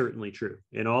almost certainly true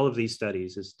in all of these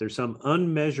studies. There's some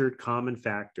unmeasured common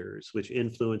factors which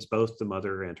influence both the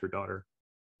mother and her daughter.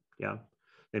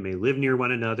 They may live near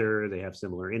one another, they have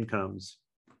similar incomes,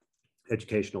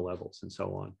 educational levels, and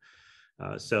so on.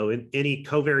 So any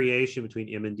covariation between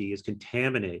M and D is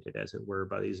contaminated, as it were,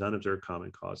 by these unobserved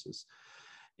common causes.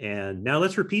 And now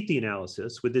let's repeat the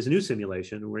analysis with this new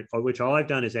simulation, which all I've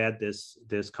done is add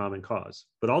this common cause,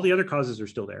 but all the other causes are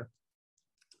still there.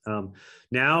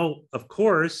 Now, of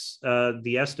course,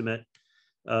 the estimate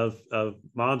of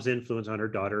mom's influence on her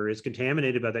daughter is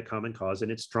contaminated by that common cause,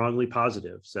 and it's strongly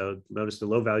positive. So notice the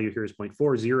low value here is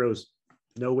 0.4, zeros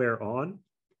nowhere on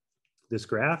this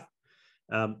graph.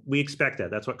 We expect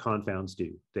that. That's what confounds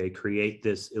do. They create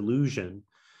this illusion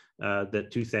that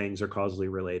two things are causally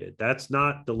related. That's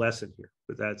not the lesson here,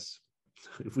 but that's,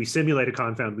 if we simulate a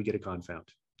confound, we get a confound.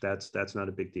 That's not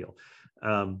a big deal.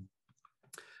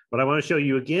 What I want to show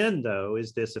you again, though,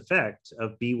 is this effect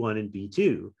of B1 and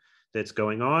B2 that's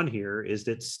going on here, is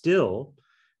that still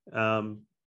B1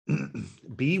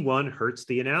 hurts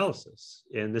the analysis.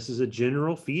 And this is a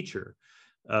general feature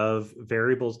of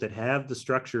variables that have the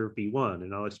structure of B1.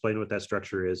 And I'll explain what that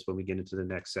structure is when we get into the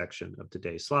next section of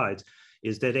today's slides,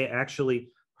 is that they actually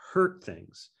hurt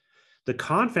things. The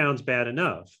confound's bad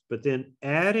enough, but then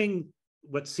adding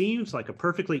what seems like a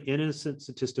perfectly innocent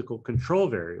statistical control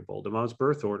variable, the mom's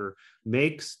birth order,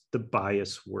 makes the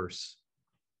bias worse,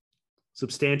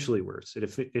 substantially worse.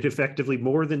 It effectively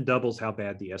more than doubles how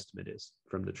bad the estimate is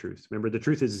from the truth. Remember, the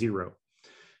truth is 0.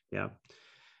 Yeah.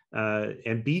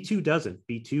 And B2 doesn't.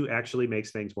 B2 actually makes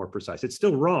things more precise. It's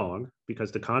still wrong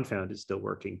because the confound is still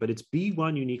working, but it's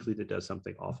B1 uniquely that does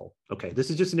something awful. Okay, this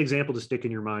is just an example to stick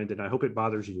in your mind, and I hope it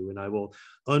bothers you, and I will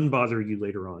unbother you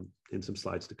later on in some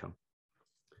slides to come.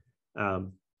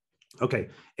 Okay,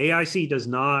 AIC does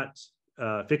not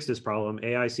fix this problem.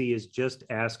 AIC is just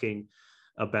asking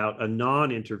about a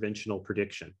non-interventional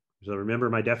prediction. So remember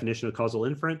my definition of causal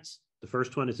inference? The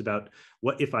first one is about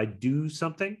what if I do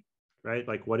something, right?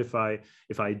 Like what if I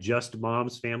adjust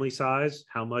mom's family size,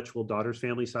 how much will daughter's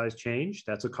family size change?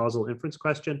 That's a causal inference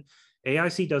question.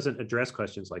 AIC doesn't address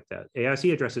questions like that.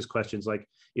 AIC addresses questions like,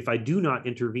 if I do not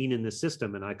intervene in the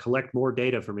system and I collect more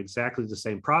data from exactly the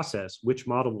same process, which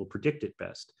model will predict it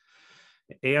best?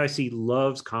 AIC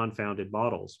loves confounded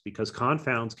models because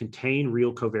confounds contain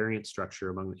real covariance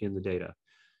structure in the data,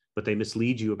 but they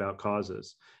mislead you about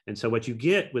causes. And so what you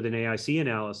get with an AIC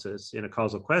analysis in a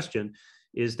causal question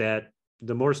is that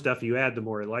the more stuff you add, the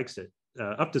more it likes it,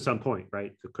 up to some point,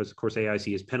 right? Because of course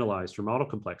AIC is penalized for model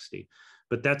complexity,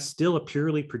 but that's still a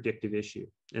purely predictive issue.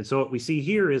 And so what we see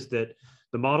here is that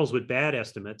the models with bad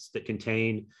estimates that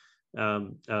contain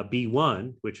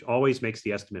B1, which always makes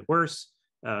the estimate worse,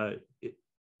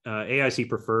 AIC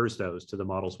prefers those to the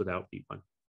models without B1.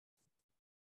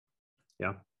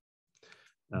 Yeah.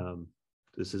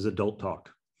 This is adult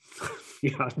talk.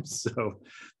 Yeah, so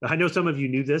I know some of you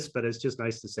knew this, but it's just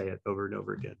nice to say it over and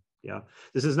over again. Yeah,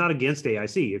 this is not against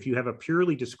AIC. If you have a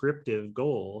purely descriptive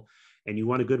goal and you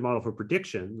want a good model for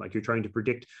prediction, like you're trying to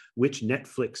predict which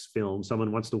Netflix film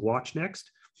someone wants to watch next,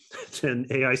 then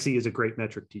AIC is a great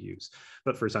metric to use.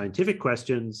 But for scientific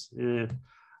questions,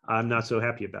 I'm not so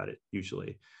happy about it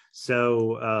usually.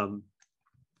 So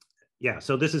yeah,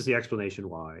 so this is the explanation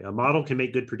why. A model can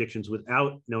make good predictions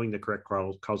without knowing the correct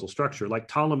causal structure, like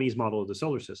Ptolemy's model of the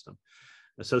solar system.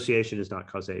 Association is not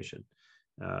causation.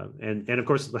 And of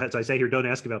course, as I say here, don't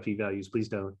ask about p-values, please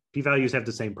don't. P-values have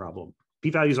the same problem.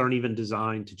 P-values aren't even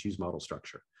designed to choose model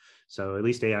structure. So at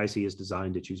least AIC is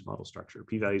designed to choose model structure.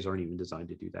 P-values aren't even designed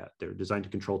to do that. They're designed to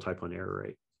control type 1 error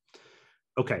rate.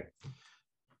 Okay,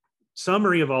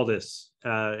 summary of all this,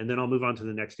 and then I'll move on to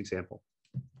the next example.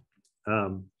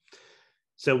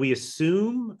 So we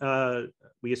assumed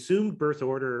birth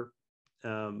order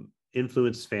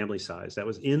influenced family size. That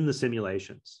was in the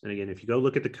simulations. And again, if you go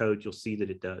look at the code, you'll see that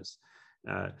it does.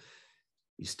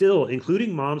 Still,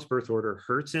 including mom's birth order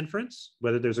hurts inference,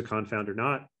 whether there's a confound or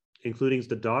not. Including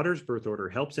the daughter's birth order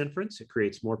helps inference. It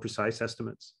creates more precise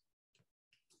estimates.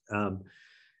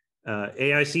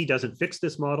 AIC doesn't fix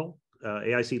this model.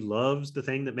 AIC loves the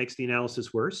thing that makes the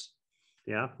analysis worse.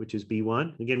 Yeah, which is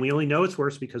B1. Again, we only know it's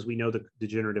worse because we know the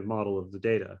degenerative model of the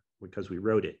data because we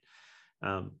wrote it.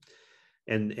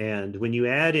 And when you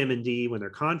add M and D, when they're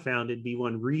confounded,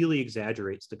 B1 really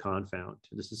exaggerates the confound.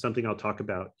 This is something I'll talk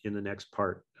about in the next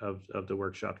part of the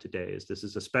workshop today, is this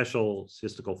is a special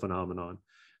statistical phenomenon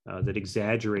that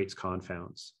exaggerates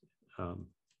confounds. But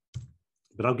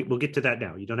we'll get to that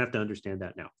now. You don't have to understand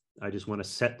that now. I just want to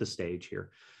set the stage here.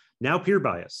 Now, peer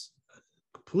bias.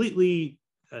 Completely,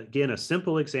 again, a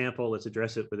simple example. Let's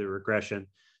address it with a regression.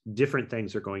 Different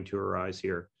things are going to arise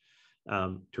here.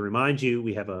 To remind you,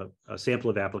 we have a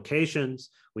sample of applications.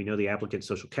 We know the applicant's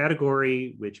social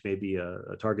category, which may be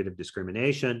a target of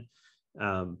discrimination.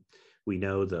 We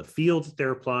know the field that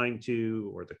they're applying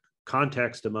to, or the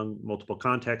context among multiple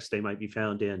contexts they might be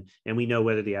found in, and we know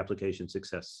whether the application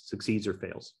succeeds or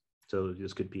fails. So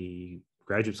this could be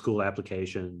graduate school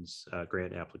applications,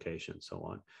 grant applications, so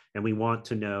on. And we want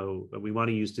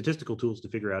to use statistical tools to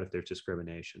figure out if there's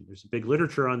discrimination. There's a big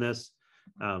literature on this.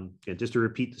 And just to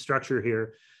repeat the structure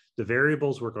here, the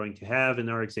variables we're going to have in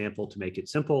our example to make it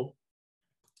simple.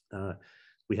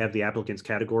 We have the applicant's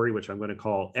category, which I'm going to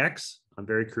call X. I'm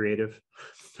very creative,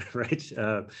 right?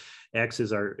 X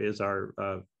is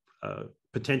our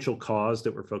potential cause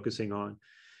that we're focusing on.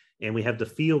 And we have the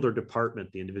field or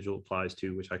department the individual applies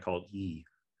to, which I call E.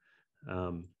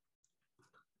 Then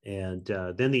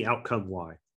the outcome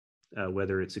Y,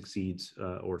 whether it succeeds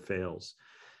or fails.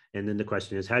 And then the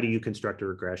question is, how do you construct a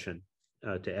regression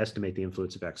to estimate the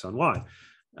influence of X on Y?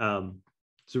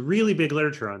 It's a really big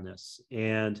literature on this.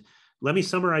 And let me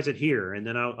summarize it here, and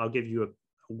then I'll give you a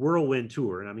whirlwind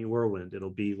tour. And I mean whirlwind, it'll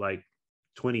be like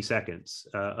 20 seconds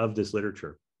of this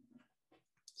literature.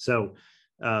 So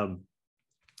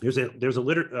there's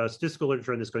a statistical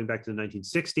literature on this going back to the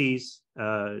 1960s.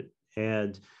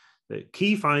 And the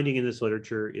key finding in this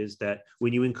literature is that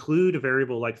when you include a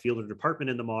variable like field or department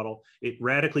in the model, it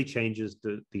radically changes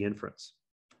the inference.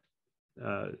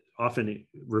 Often it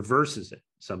reverses it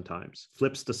sometimes,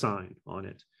 flips the sign on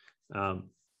it.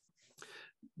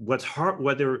 What's hard,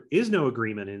 what there is no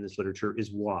agreement in this literature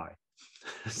is why.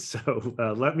 So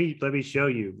let me show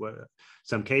you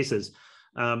some cases.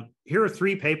 Here are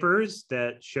 3 papers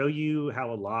that show you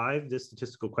how alive this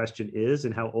statistical question is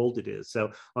and how old it is.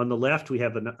 So on the left, we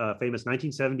have a famous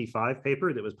 1975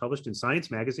 paper that was published in Science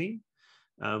magazine,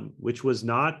 which was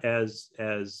not as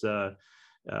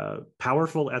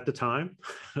powerful at the time,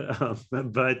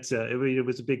 but it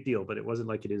was a big deal, but it wasn't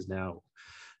like it is now.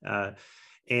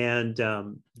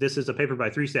 This is a paper by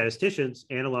 3 statisticians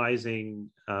analyzing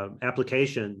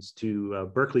applications to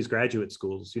Berkeley's graduate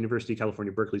schools, University of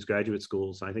California, Berkeley's graduate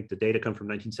schools. I think the data come from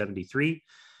 1973.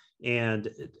 And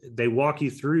they walk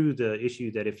you through the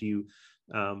issue that if you,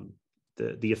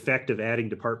 the effect of adding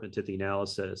department to the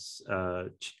analysis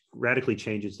radically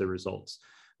changes the results.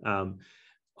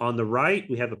 On the right,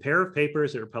 we have a pair of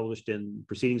papers that are published in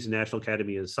Proceedings of the National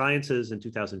Academy of Sciences in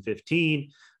 2015.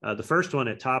 The first one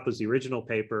at top was the original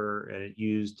paper, and it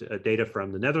used data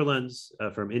from the Netherlands,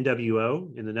 from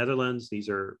NWO in the Netherlands. These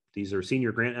are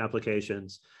senior grant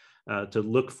applications to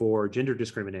look for gender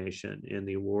discrimination in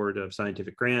the award of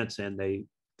scientific grants, and they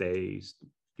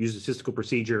use a statistical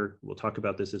procedure. We'll talk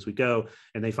about this as we go,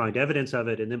 and they find evidence of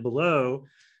it. And then below,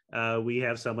 we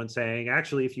have someone saying,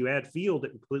 actually, if you add field,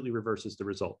 it completely reverses the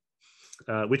result,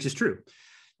 which is true.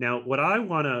 Now, where I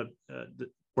want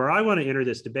to enter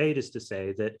this debate is to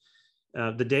say that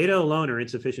the data alone are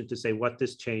insufficient to say what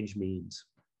this change means.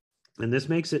 And this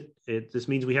makes this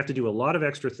means we have to do a lot of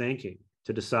extra thinking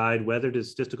to decide whether the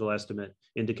statistical estimate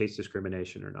indicates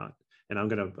discrimination or not. And I'm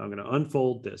going to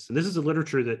unfold this. And this is a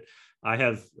literature that I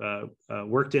have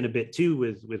worked in a bit too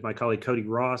with my colleague Cody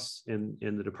Ross in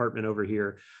the department over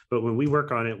here. But when we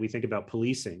work on it, we think about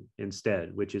policing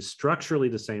instead, which is structurally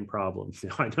the same problem.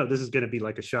 I know this is going to be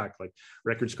like a shock, like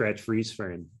record scratch freeze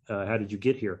frame. How did you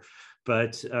get here?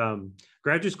 But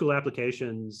graduate school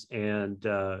applications and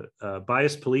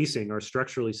biased policing are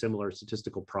structurally similar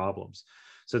statistical problems.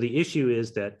 So the issue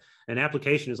is that an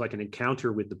application is like an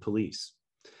encounter with the police.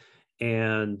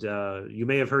 And you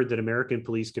may have heard that American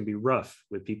police can be rough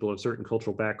with people of certain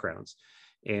cultural backgrounds.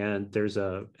 And there's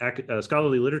a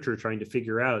scholarly literature trying to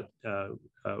figure out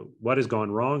what has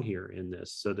gone wrong here in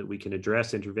this so that we can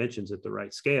address interventions at the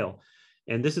right scale.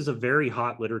 And this is a very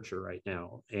hot literature right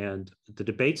now. And the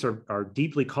debates are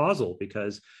deeply causal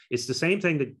because it's the same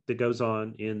thing that goes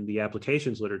on in the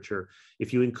applications literature.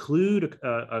 If you include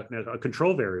a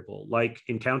control variable like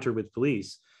encounter with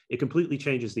police, it completely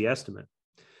changes the estimate.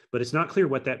 But it's not clear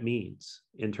what that means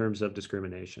in terms of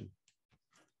discrimination.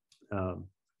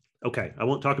 Okay, I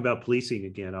won't talk about policing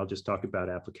again. I'll just talk about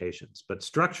applications. But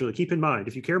structurally, keep in mind,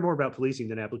 if you care more about policing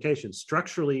than applications,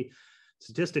 structurally,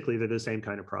 statistically, they're the same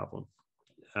kind of problem.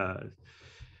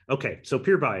 Okay, so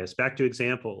peer bias, back to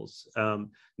examples.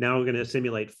 Now we're going to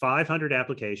simulate 500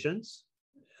 applications.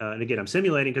 And again, I'm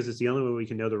simulating because it's the only way we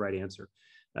can know the right answer.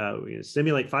 We're going to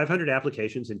simulate 500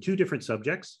 applications in 2 different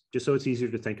subjects, just so it's easier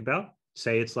to think about.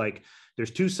 Say it's like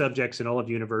there's 2 subjects in all of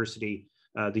university,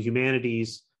 the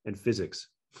humanities and physics,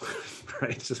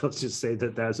 right? So let's just say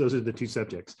that those are the 2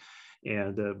 subjects.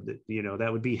 And, that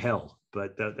would be hell,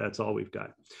 but that's all we've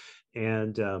got.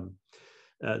 And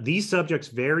these subjects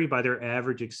vary by their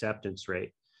average acceptance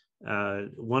rate.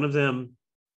 One of them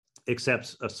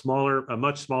accepts a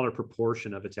much smaller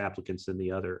proportion of its applicants than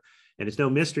the other. And it's no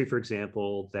mystery, for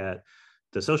example, that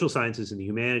the social sciences and the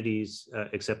humanities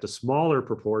accept a smaller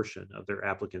proportion of their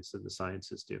applicants than the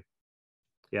sciences do.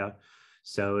 Yeah,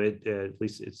 so at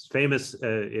least it's famous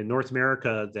in North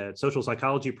America that social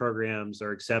psychology programs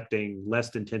are accepting less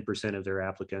than 10% of their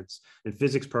applicants, and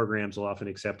physics programs will often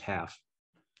accept half.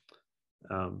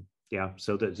 Yeah,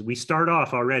 so that we start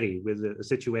off already with a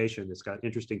situation that's got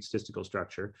interesting statistical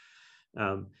structure.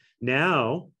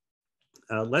 Now,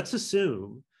 let's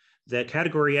assume that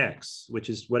category X, which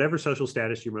is whatever social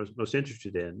status you're most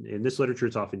interested in this literature,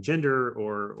 it's often gender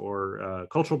or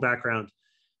cultural background.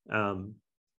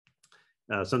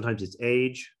 Sometimes it's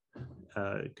age.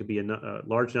 It could be a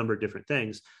large number of different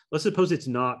things. Let's suppose it's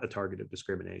not a target of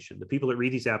discrimination. The people that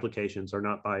read these applications are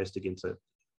not biased against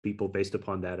people based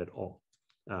upon that at all.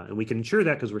 And we can ensure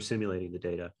that because we're simulating the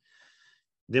data.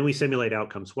 Then we simulate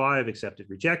outcomes Y of accepted,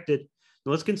 rejected.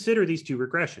 Now let's consider these two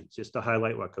regressions just to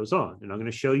highlight what goes on. And I'm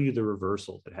going to show you the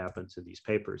reversal that happens in these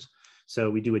papers. So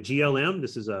we do a GLM.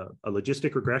 This is a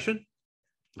logistic regression.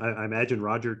 I imagine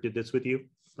Roger did this with you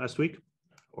last week,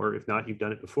 or if not, you've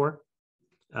done it before.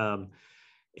 The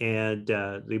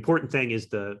important thing is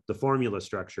the formula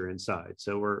structure inside.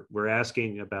 So we're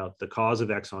asking about the cause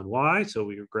of X on Y. So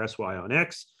we regress Y on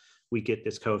X. We get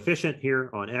this coefficient here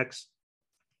on X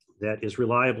that is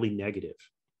reliably negative.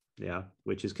 Yeah,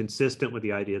 which is consistent with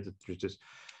the idea that there's just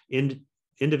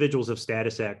individuals of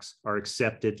status X are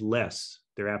accepted less.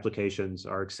 Their applications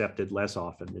are accepted less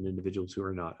often than individuals who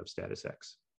are not of status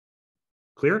X.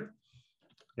 Clear?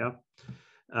 Yeah.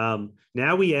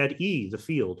 Now we add E, the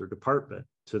field or department,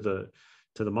 to the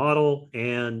model,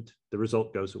 and the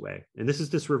result goes away. And this is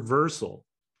this reversal.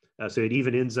 So it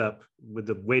even ends up with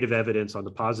the weight of evidence on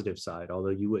the positive side, although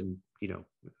you wouldn't,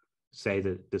 say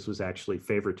that this was actually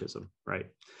favoritism, right?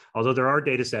 Although there are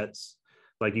data sets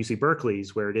like UC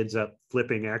Berkeley's where it ends up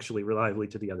flipping actually reliably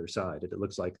to the other side. It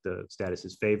looks like the status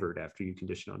is favored after you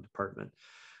condition on department.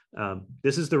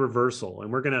 This is the reversal.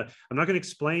 And I'm not gonna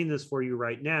explain this for you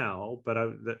right now, but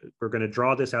we're gonna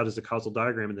draw this out as a causal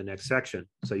diagram in the next section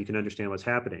so you can understand what's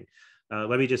happening.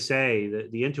 Let me just say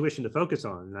that the intuition to focus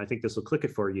on, and I think this will click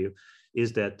it for you,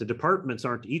 is that the departments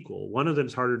aren't equal. One of them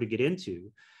is harder to get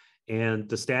into, and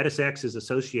the status X is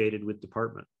associated with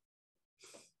department.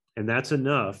 And that's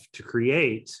enough to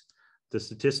create the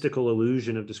statistical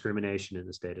illusion of discrimination in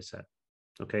this data set.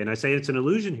 Okay, and I say it's an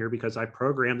illusion here because I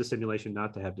programmed the simulation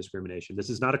not to have discrimination. This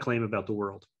is not a claim about the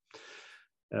world.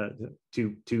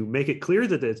 To make it clear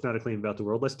that it's not a claim about the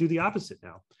world, let's do the opposite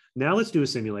now. Now let's do a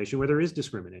simulation where there is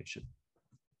discrimination.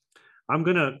 I'm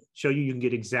gonna show you can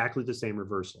get exactly the same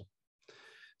reversal.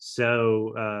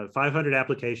 So 500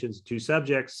 applications, 2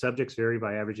 subjects. Subjects vary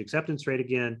by average acceptance rate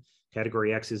again.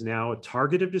 Category X is now a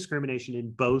target of discrimination in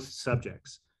both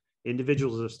subjects.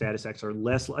 Individuals of status X are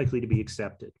less likely to be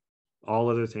accepted, all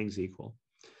other things equal.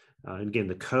 And again,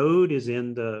 the code is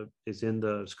in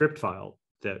the script file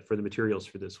for the materials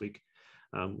for this week.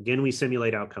 Again, we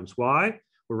simulate outcomes Y.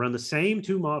 We run the same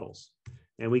 2 models,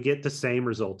 and we get the same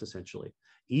result essentially,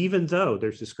 even though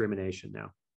there's discrimination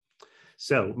now.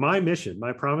 So my mission,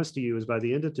 my promise to you is by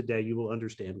the end of today, you will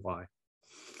understand why.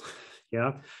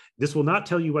 Yeah, this will not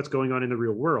tell you what's going on in the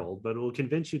real world, but it will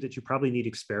convince you that you probably need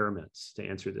experiments to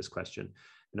answer this question.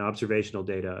 And observational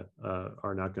data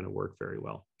are not going to work very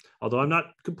well. Although I'm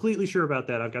not completely sure about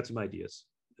that, I've got some ideas.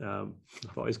 I've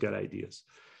always got ideas.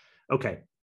 Okay,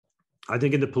 I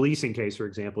think in the policing case, for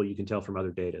example, you can tell from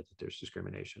other data that there's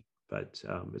discrimination, but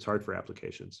it's hard for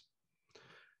applications.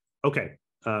 Okay.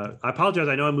 I apologize.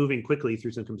 I know I'm moving quickly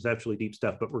through some conceptually deep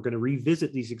stuff, but we're going to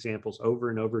revisit these examples over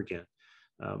and over again.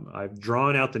 I've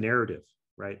drawn out the narrative,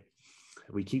 right?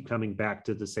 We keep coming back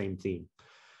to the same theme.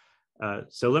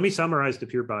 So let me summarize the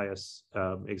pure bias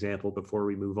example before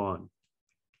we move on.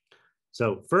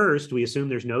 So first, we assume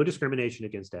there's no discrimination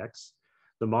against X.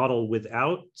 The model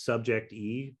without subject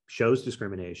E shows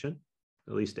discrimination,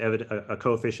 at least a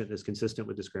coefficient that's consistent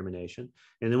with discrimination.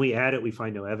 And then we add it, we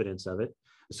find no evidence of it.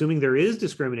 Assuming there is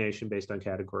discrimination based on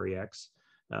category X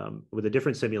with a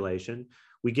different simulation,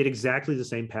 we get exactly the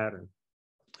same pattern.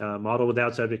 Model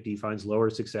without subject E finds lower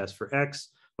success for X.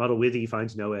 Model with E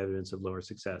finds no evidence of lower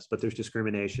success, but there's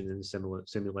discrimination in the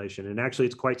simulation. And actually,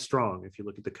 it's quite strong if you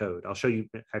look at the code. I'll show you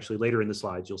actually later in the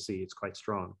slides, you'll see it's quite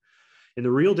strong. In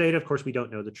the real data, of course, we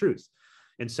don't know the truth.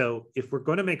 And so if we're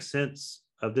going to make sense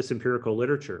of this empirical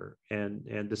literature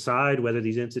and decide whether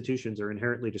these institutions are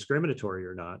inherently discriminatory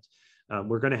or not,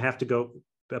 we're going to have to go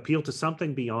appeal to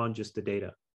something beyond just the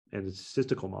data and the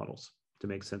statistical models to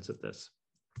make sense of this.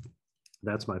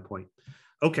 That's my point.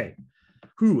 Okay,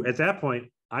 at that point,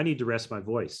 I need to rest my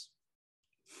voice.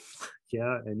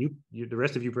 Yeah, and the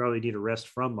rest of you probably need a rest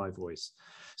from my voice.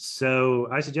 So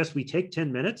I suggest we take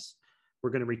 10 minutes. We're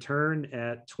going to return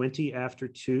at 20 after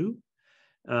 2.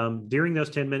 During those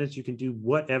 10 minutes, you can do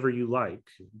whatever you like.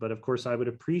 But of course, I would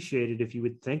appreciate it if you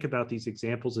would think about these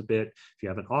examples a bit. If you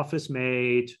have an office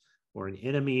mate or an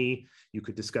enemy, you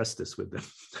could discuss this with them.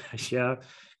 Yeah.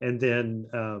 And then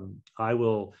I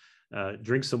will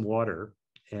drink some water,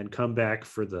 and come back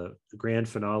for the grand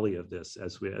finale of this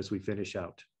as we finish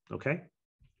out. Okay?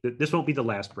 This won't be the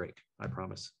last break, I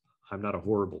promise. I'm not a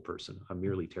horrible person. I'm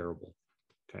merely terrible.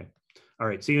 Okay? All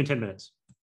right, see you in 10 minutes.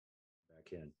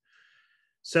 Back in.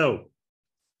 So,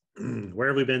 where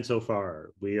have we been so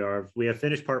far? We have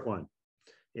finished part one.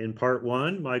 In part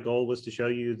one, my goal was to show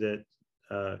you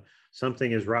that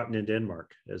something is rotten in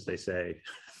Denmark, as they say.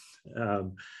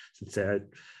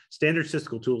 Standard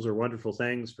statistical tools are wonderful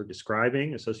things for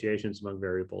describing associations among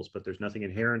variables, but there's nothing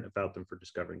inherent about them for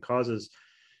discovering causes.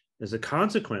 As a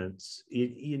consequence,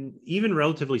 in even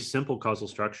relatively simple causal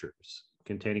structures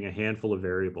containing a handful of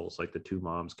variables, like the two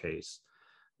moms case,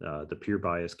 the pure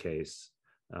bias case,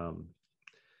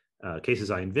 cases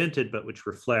I invented, but which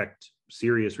reflect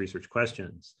serious research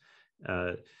questions,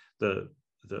 the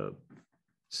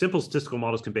simple statistical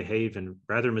models can behave in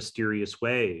rather mysterious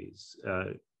ways,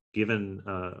 given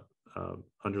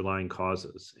underlying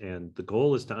causes. And the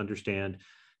goal is to understand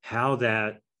how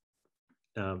that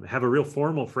have a real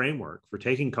formal framework for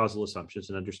taking causal assumptions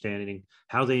and understanding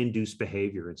how they induce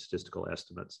behavior in statistical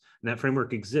estimates. And that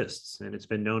framework exists, and it's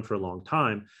been known for a long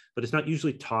time, but it's not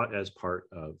usually taught as part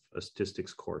of a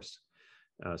statistics course.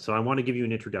 So I want to give you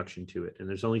an introduction to it. And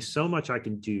there's only so much I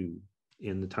can do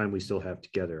in the time we still have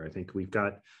together. I think we've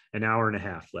got an hour and a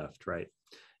half left, right?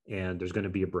 And there's going to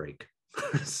be a break.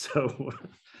 so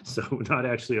not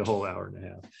actually a whole hour and a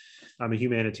half. I'm a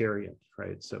humanitarian,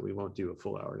 right? So we won't do a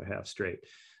full hour and a half straight.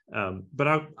 But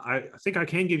I think I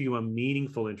can give you a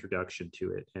meaningful introduction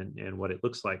to it and what it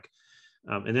looks like.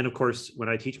 And then, of course, when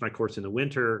I teach my course in the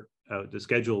winter, the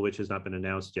schedule, which has not been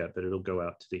announced yet, but it'll go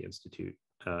out to the Institute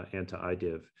and to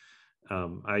IDIV.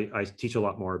 I teach a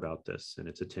lot more about this, and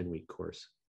it's a 10-week course.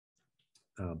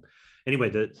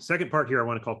 Anyway, the second part here I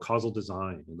want to call causal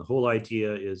design. And the whole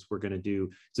idea is we're going to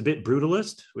do, it's a bit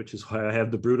brutalist, which is why I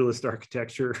have the brutalist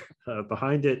architecture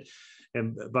behind it.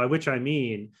 And by which I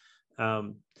mean,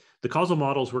 the causal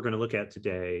models we're going to look at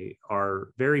today are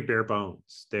very bare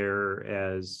bones. They're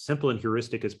as simple and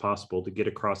heuristic as possible to get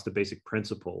across the basic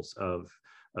principles of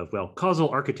well, causal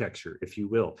architecture, if you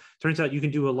will. Turns out you can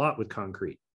do a lot with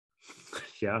concrete.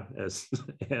 Yeah,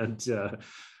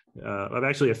 I'm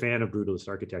actually a fan of brutalist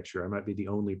architecture. I might be the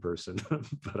only person,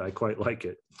 but I quite like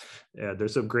it.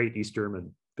 There's some great East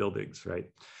German buildings, right?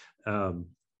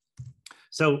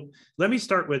 So let me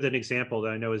start with an example that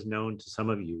I know is known to some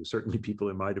of you, certainly people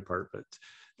in my department.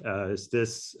 Is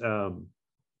this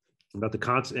about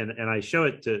the and I show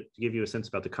it to give you a sense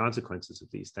about the consequences of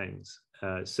these things.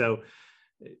 So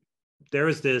there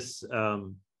is this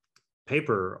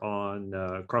paper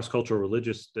on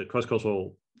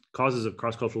cross-cultural causes of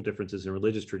cross-cultural differences in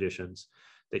religious traditions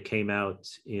that came out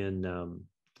in,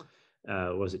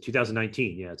 was it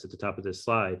 2019? Yeah, it's at the top of this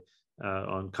slide.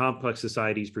 On complex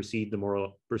societies proceed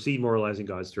moralizing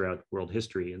gods throughout world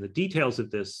history. And the details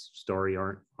of this story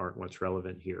aren't what's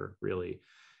relevant here, really.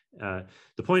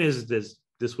 The point is this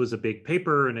was a big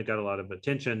paper and it got a lot of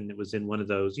attention. It was in one of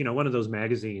those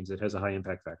magazines that has a high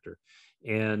impact factor.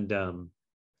 And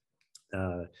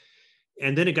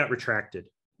then it got retracted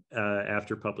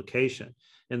after publication.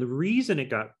 And the reason it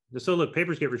got, so look,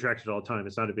 papers get retracted all the time.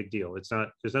 It's not a big deal.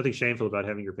 There's nothing shameful about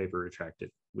having your paper retracted.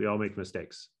 We all make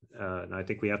mistakes. And I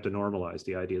think we have to normalize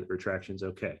the idea that retraction's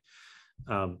okay.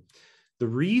 The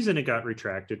reason it got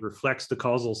retracted reflects the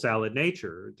causal salad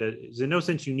nature that is in no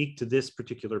sense unique to this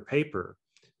particular paper,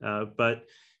 but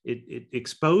it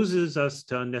exposes us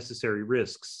to unnecessary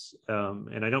risks.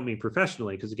 And I don't mean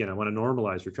professionally, because again, I want to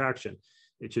normalize retraction.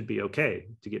 It should be okay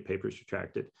to get papers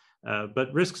retracted.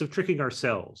 But risks of tricking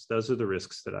ourselves, those are the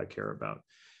risks that I care about.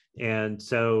 And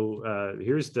so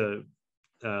here's the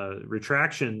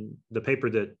retraction, the paper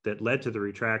that led to the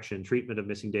retraction, treatment of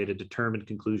missing data, determined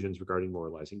conclusions regarding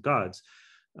moralizing gods.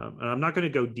 And I'm not going to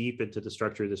go deep into the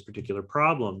structure of this particular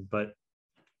problem, but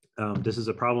this is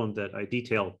a problem that I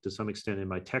detail to some extent in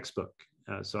my textbook.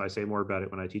 So I say more about it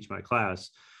when I teach my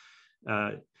class.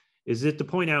 Is it to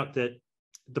point out that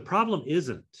the problem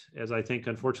isn't, as I think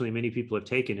unfortunately many people have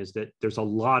taken, is that there's a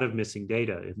lot of missing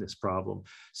data in this problem.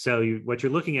 So what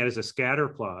you're looking at is a scatter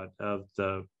plot of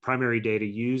the primary data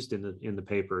used in the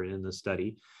paper and in the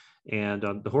study. And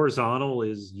the horizontal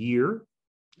is year,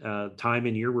 time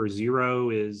in year, where 0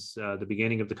 is the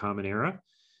beginning of the Common Era.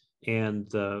 And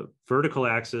the vertical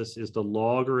axis is the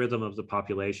logarithm of the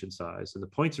population size. And the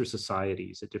points are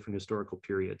societies at different historical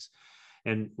periods.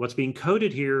 And what's being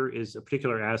coded here is a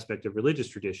particular aspect of religious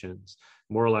traditions,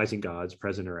 moralizing gods,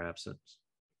 present or absent.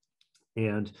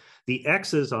 And the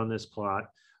X's on this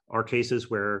plot are cases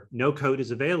where no code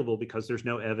is available because there's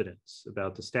no evidence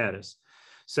about the status.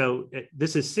 So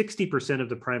this is 60% of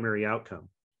the primary outcome.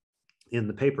 in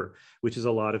the paper, which is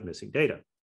a lot of missing data.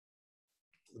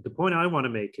 The point I want to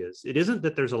make is it isn't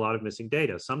that there's a lot of missing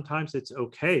data. Sometimes it's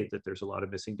okay that there's a lot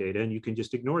of missing data and you can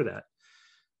just ignore that.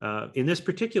 In this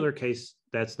particular case,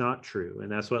 that's not true,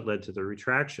 and that's what led to the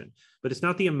retraction. But it's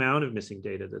not the amount of missing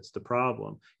data that's the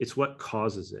problem. It's what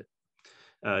causes it.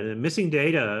 Missing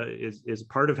data is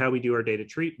part of how we do our data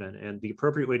treatment, and the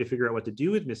appropriate way to figure out what to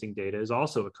do with missing data is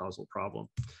also a causal problem.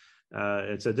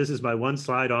 And so this is my one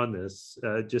slide on this,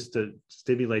 just to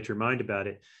stimulate your mind about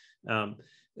it.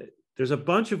 There's a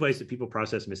bunch of ways that people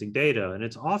process missing data, and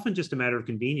it's often just a matter of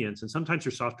convenience. And sometimes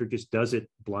your software just does it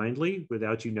blindly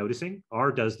without you noticing.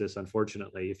 R does this,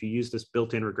 unfortunately. If you use this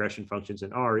built-in regression functions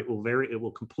in R, it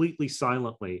will completely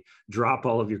silently drop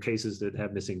all of your cases that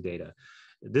have missing data.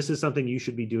 This is something you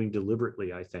should be doing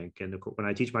deliberately, I think. And when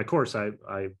I teach my course, I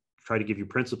try to give you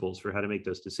principles for how to make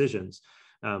those decisions.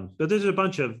 But there's a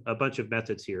bunch of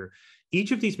methods here.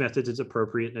 Each of these methods is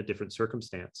appropriate in a different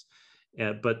circumstance.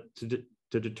 But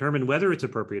to determine whether it's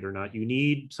appropriate or not, you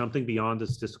need something beyond the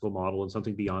statistical model and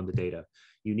something beyond the data.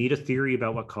 You need a theory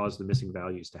about what caused the missing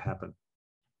values to happen.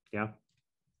 Yeah?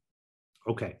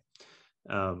 Okay.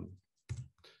 We'll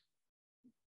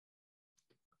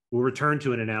return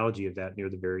to an analogy of that near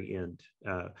the very end.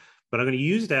 But I'm going to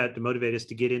use that to motivate us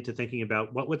to get into thinking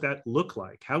about what would that look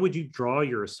like? How would you draw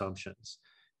your assumptions?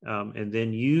 And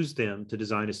then use them to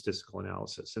design a statistical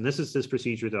analysis. And this is this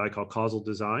procedure that I call causal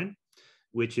design,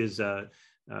 which is a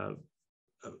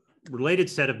related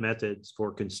set of methods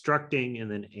for constructing and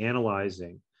then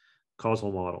analyzing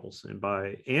causal models. And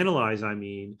by analyze, I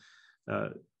mean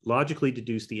logically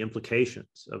deduce the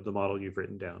implications of the model you've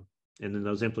written down. And then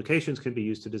those implications can be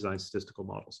used to design statistical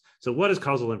models. So what does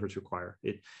causal inference require?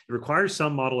 It requires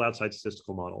some model outside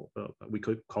statistical model. We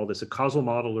could call this a causal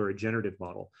model or a generative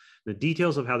model. The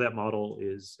details of how that model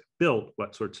is built,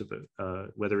 what sorts of,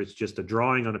 whether it's just a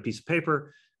drawing on a piece of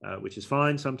paper, which is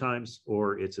fine sometimes,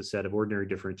 or it's a set of ordinary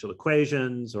differential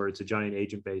equations, or it's a giant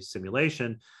agent-based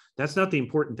simulation. That's not the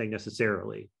important thing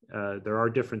necessarily. There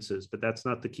are differences, but that's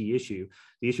not the key issue.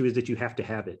 The issue is that you have to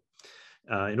have it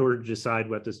in order to decide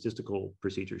what the statistical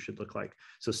procedure should look like.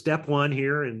 So step one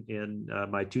here in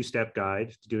my two-step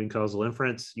guide to doing causal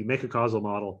inference, you make a causal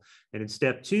model. And in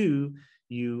step two,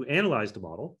 you analyze the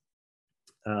model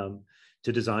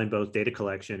to design both data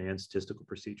collection and statistical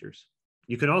procedures.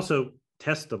 You can also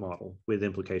test the model with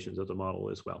implications of the model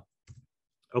as well.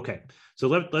 Okay, so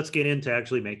let's get into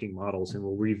actually making models, and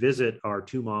we'll revisit our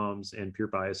two moms and pure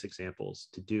bias examples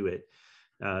to do it.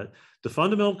 The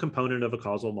fundamental component of a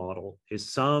causal model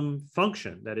is some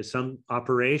function, that is some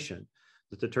operation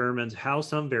that determines how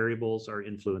some variables are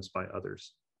influenced by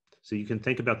others. So you can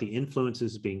think about the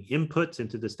influences being inputs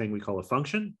into this thing we call a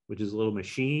function, which is a little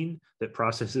machine that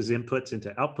processes inputs into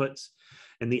outputs.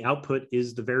 And the output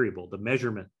is the variable, the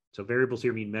measurement. So variables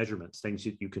here mean measurements, things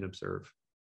that you can observe.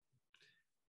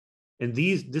 And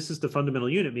this is the fundamental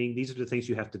unit, meaning these are the things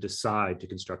you have to decide to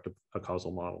construct a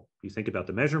causal model. You think about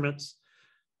the measurements,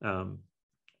 and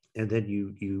then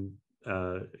you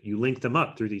link them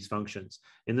up through these functions.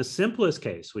 In the simplest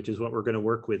case, which is what we're going to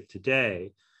work with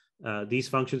today, these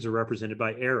functions are represented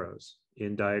by arrows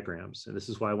in diagrams. And this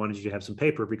is why I wanted you to have some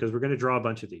paper, because we're going to draw a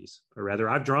bunch of these, or rather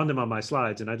I've drawn them on my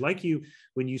slides. And I'd like you,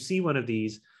 when you see one of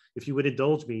these, if you would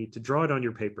indulge me, to draw it on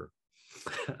your paper.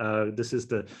 This is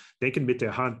the Denken mit der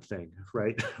Hand thing,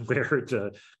 right? Where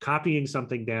copying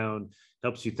something down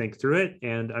helps you think through it.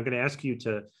 And I'm going to ask you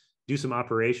to do some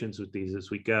operations with these as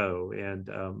we go. And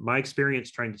my experience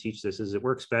trying to teach this is it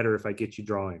works better if I get you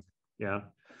drawing. Yeah.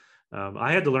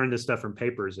 I had to learn this stuff from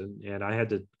papers, and I had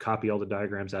to copy all the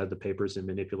diagrams out of the papers and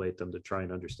manipulate them to try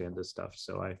and understand this stuff.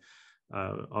 So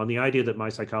on the idea that my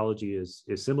psychology is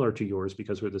similar to yours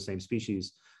because we're the same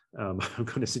species, I'm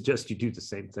going to suggest you do the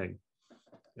same thing.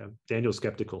 Yeah, Daniel's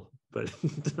skeptical, but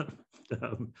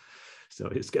so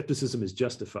his skepticism is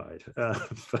justified.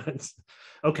 But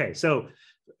okay, so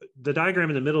the diagram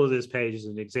in the middle of this page is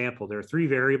an example. There are three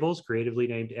variables creatively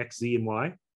named X, Z, and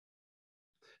Y.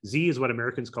 Z is what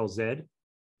Americans call Z,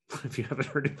 if you haven't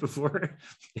heard it before.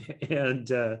 And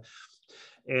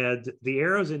the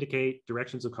arrows indicate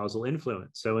directions of causal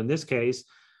influence. So in this case,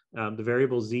 the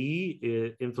variable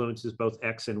Z influences both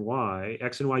X and Y.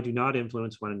 X and Y do not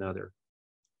influence one another.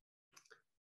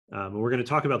 And we're going to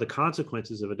talk about the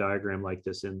consequences of a diagram like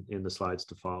this in the slides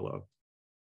to follow.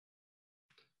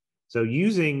 So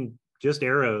using just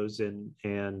arrows and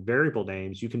variable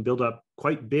names, you can build up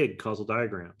quite big causal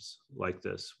diagrams like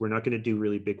this. We're not going to do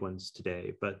really big ones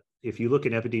today, but if you look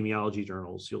in epidemiology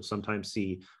journals, you'll sometimes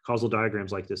see causal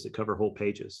diagrams like this that cover whole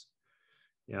pages.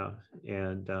 Yeah,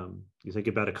 and you think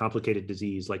about a complicated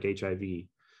disease like HIV.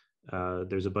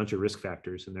 there's a bunch of risk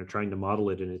factors, and they're trying to model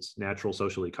it in its natural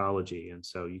social ecology. And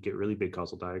so you get really big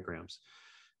causal diagrams.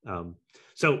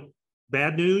 So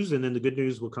bad news, and then the good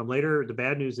news will come later. The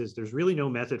bad news is there's really no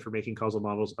method for making causal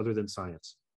models other than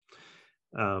science.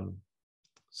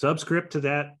 Subscript to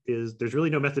that is there's really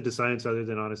no method to science other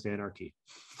than honest anarchy.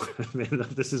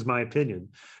 This is my opinion,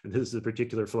 and this is a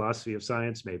particular philosophy of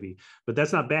science maybe, but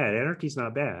that's not bad. Anarchy's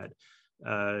not bad.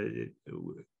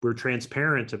 We're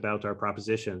transparent about our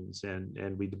propositions,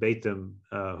 and we debate them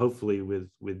hopefully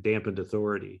with dampened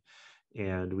authority,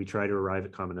 and we try to arrive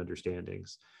at common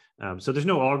understandings. So there's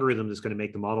no algorithm that's going to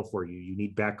make the model for you. You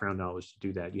need background knowledge to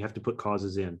do that. You have to put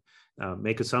causes in,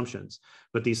 make assumptions,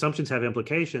 but the assumptions have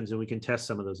implications, and we can test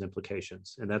some of those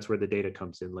implications, and that's where the data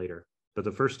comes in later. But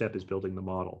the first step is building the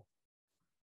model.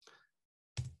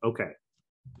 Okay.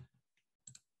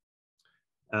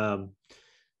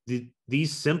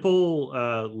 These simple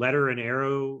letter and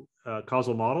arrow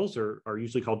causal models are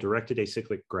usually called directed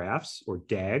acyclic graphs, or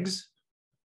DAGs.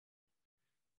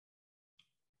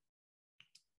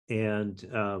 And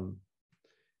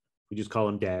we just call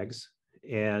them DAGs.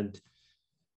 And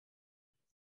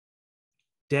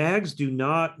DAGs do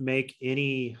not make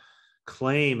any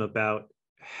claim about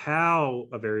how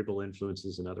a variable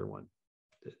influences another one.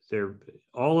 The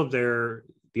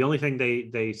only thing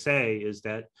they say is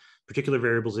that particular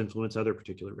variables influence other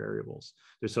particular variables.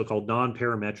 They're so-called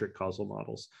non-parametric causal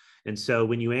models. And so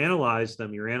when you analyze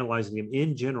them, you're analyzing them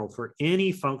in general for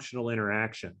any functional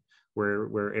interaction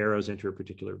where arrows enter a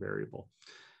particular variable.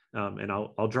 And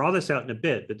I'll draw this out in a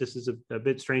bit, but this is a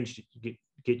bit strange to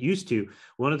get used to.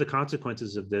 One of the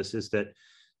consequences of this is that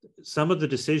some of the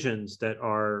decisions that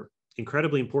are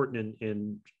incredibly important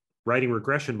in writing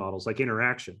regression models, like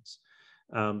interactions,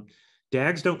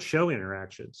 DAGs don't show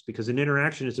interactions because an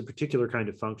interaction is a particular kind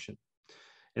of function.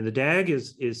 And the DAG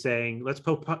is saying, let's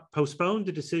postpone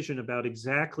the decision about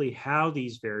exactly how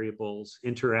these variables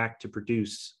interact to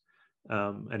produce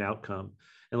an outcome.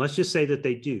 And let's just say that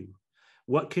they do.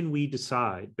 What can we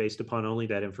decide based upon only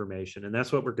that information? And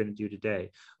that's what we're going to do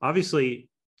today. Obviously,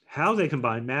 how they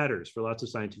combine matters for lots of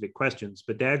scientific questions,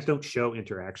 but DAGs don't show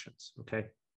interactions, okay?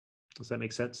 Does that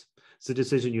make sense? It's a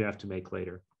decision you have to make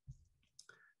later.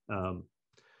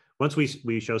 Once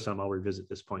we show some, I'll revisit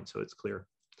this point so it's clear.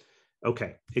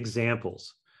 Okay,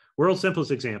 examples. World's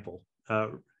simplest example.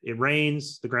 It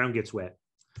rains, the ground gets wet.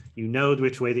 You know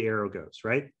which way the arrow goes,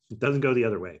 right? It doesn't go the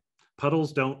other way.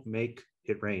 Puddles don't make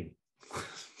it rain.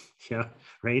 Yeah,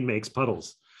 rain makes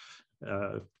puddles.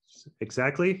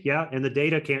 Exactly, yeah, and the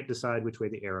data can't decide which way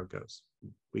the arrow goes.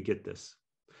 We get this.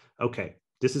 Okay,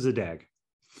 this is a DAG.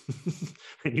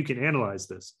 And you can analyze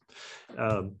this.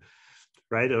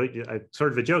 Right?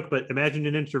 Sort of a joke, but imagine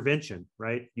an intervention,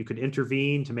 right? You could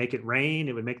intervene to make it rain.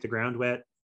 It would make the ground wet.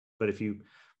 But if you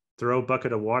throw a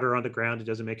bucket of water on the ground, it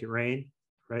doesn't make it rain,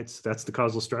 right? So that's the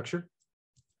causal structure.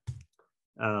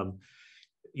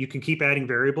 You can keep adding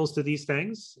variables to these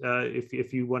things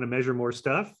if you want to measure more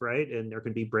stuff, right? And there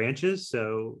can be branches.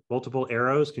 So multiple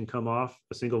arrows can come off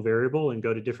a single variable and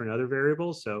go to different other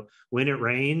variables. So when it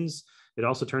rains, it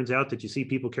also turns out that you see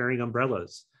people carrying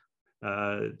umbrellas.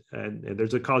 And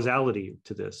there's a causality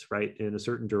to this, right, in a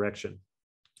certain direction.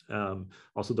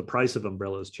 Also, the price of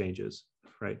umbrellas changes,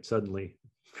 right, suddenly,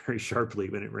 very sharply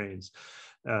when it rains.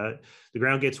 The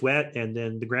ground gets wet, and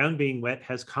then the ground being wet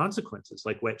has consequences,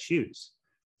 like wet shoes,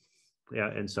 yeah,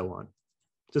 and so on.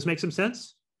 Does this make some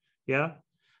sense? Yeah.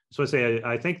 So I say,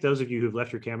 I think those of you who've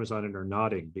left your cameras on and are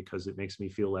nodding because it makes me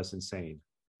feel less insane.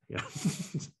 Yeah.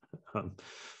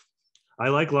 I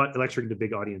like lecturing to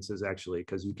big audiences, actually,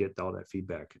 because you get all that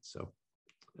feedback. So,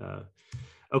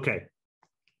 okay,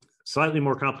 slightly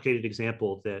more complicated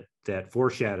example that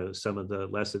foreshadows some of the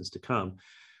lessons to come.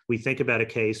 We think about a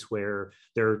case where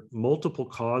there are multiple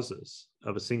causes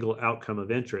of a single outcome of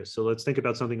interest. So let's think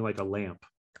about something like a lamp.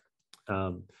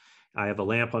 I have a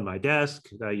lamp on my desk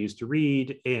that I use to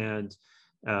read, and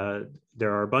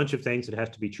there are a bunch of things that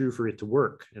have to be true for it to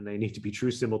work, and they need to be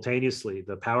true simultaneously.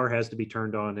 The power has to be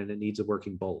turned on, and it needs a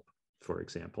working bulb, for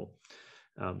example.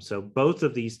 So both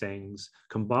of these things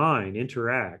combine,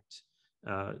 interact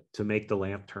to make the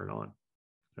lamp turn on,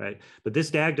 right? But this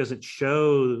DAG doesn't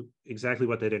show exactly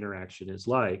what that interaction is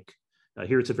like.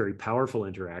 Here it's a very powerful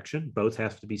interaction. Both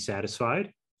have to be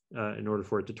satisfied in order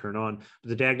for it to turn on, but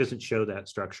the DAG doesn't show that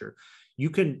structure. You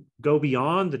can go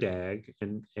beyond the DAG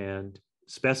and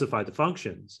specify the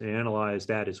functions and analyze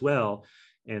that as well.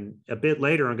 And a bit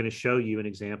later, I'm going to show you an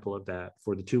example of that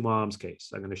for the two moms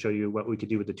case. I'm going to show you what we could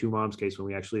do with the two moms case when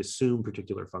we actually assume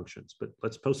particular functions. But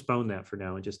let's postpone that for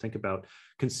now and just think about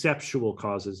conceptual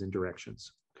causes and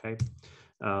directions, okay?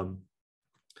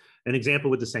 An example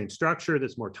with the same structure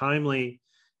that's more timely.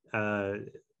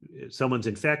 Someone's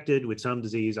infected with some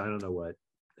disease, I don't know what,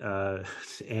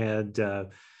 and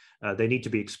they need to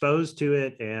be exposed to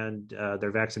it, and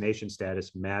their vaccination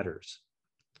status matters.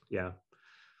 Yeah.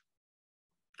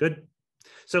 Good.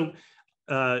 So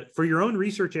for your own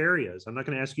research areas, I'm not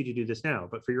going to ask you to do this now,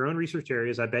 but for your own research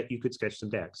areas, I bet you could sketch some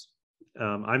DAGs.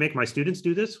 I make my students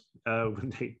do this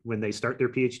when they start their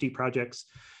PhD projects,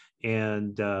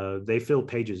 and they fill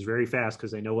pages very fast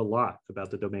because they know a lot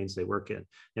about the domains they work in.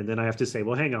 And then I have to say,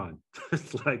 well, hang on,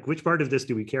 like, which part of this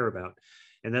do we care about?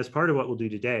 And that's part of what we'll do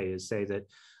today, is say that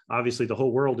obviously the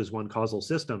whole world is one causal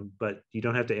system, but you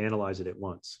don't have to analyze it at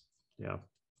once. Yeah.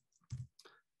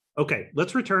 Okay,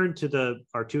 let's return to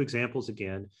our two examples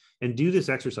again and do this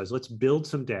exercise. Let's build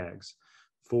some DAGs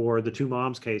for the two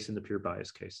moms case and the pure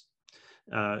bias case.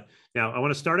 Now, I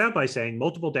want to start out by saying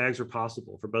multiple DAGs are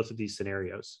possible for both of these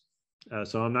scenarios.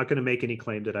 So I'm not going to make any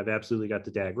claim that I've absolutely got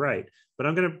the DAG right, but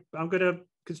I'm going to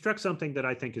construct something that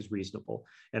I think is reasonable,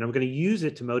 and I'm going to use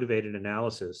it to motivate an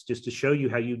analysis just to show you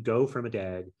how you go from a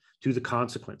DAG to the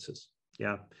consequences.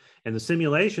 Yeah, and the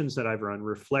simulations that I've run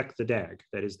reflect the DAG.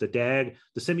 That is, the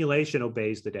simulation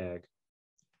obeys the DAG.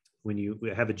 When you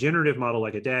have a generative model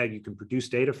like a DAG, you can produce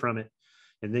data from it,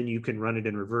 and then you can run it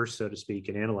in reverse, so to speak,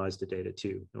 and analyze the data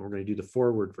too. And we're going to do the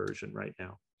forward version right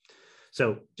now.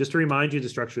 So just to remind you the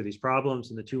structure of these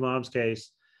problems, in the two moms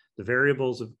case, the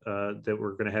variables that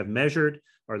we're going to have measured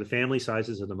are the family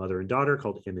sizes of the mother and daughter,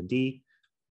 called M and D,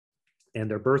 and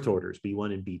their birth orders,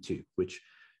 B1 and B2, which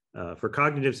for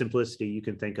cognitive simplicity, you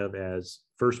can think of as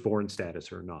firstborn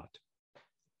status or not.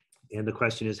 And the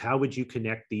question is, how would you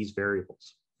connect these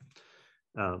variables?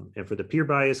 And for the pure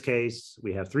bias case,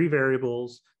 we have three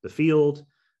variables: the field,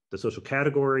 the social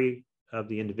category of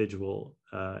the individual,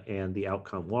 and the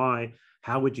outcome Y.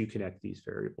 How would you connect these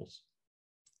variables?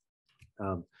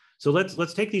 So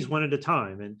let's take these one at a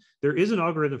time. And there is an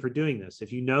algorithm for doing this.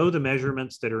 If you know the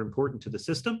measurements that are important to the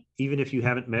system, even if you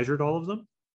haven't measured all of them,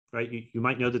 right? You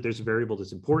might know that there's a variable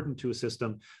that's important to a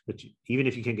system, but even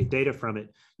if you can get data from it,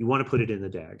 you want to put it in the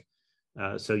DAG.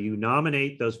 So you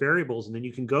nominate those variables, and then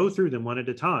you can go through them one at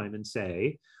a time and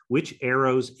say, which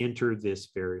arrows enter this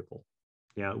variable?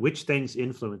 Yeah, which things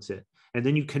influence it? And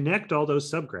then you connect all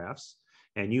those subgraphs,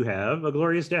 and you have a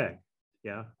glorious DAG.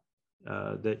 Yeah,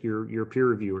 that your peer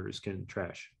reviewers can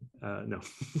trash. No,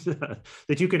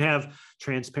 that you can have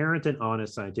transparent and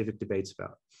honest scientific debates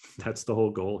about. That's the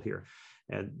whole goal here.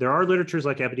 And there are literatures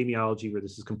like epidemiology where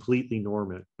this is completely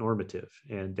normative,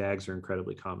 and DAGs are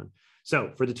incredibly common.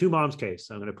 So for the two moms case,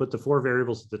 I'm going to put the four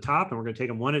variables at the top, and we're going to take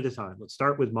them one at a time. Let's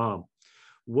start with mom.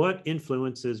 What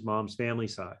influences mom's family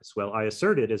size? Well, I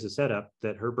asserted as a setup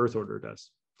that her birth order does.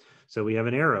 So we have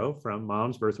an arrow from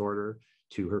mom's birth order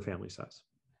to her family size.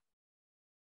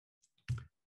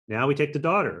 Now we take the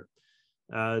daughter.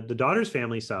 The daughter's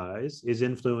family size is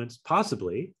influenced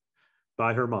possibly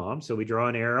by her mom. So we draw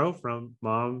an arrow from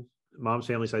mom's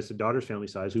family size to daughter's family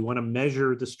size. We want to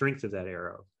measure the strength of that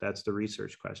arrow. That's the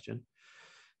research question.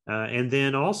 And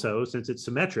then also, since it's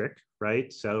symmetric,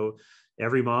 right? So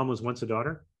every mom was once a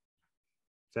daughter.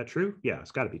 Is that true? Yeah,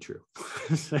 it's got to be true.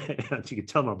 You can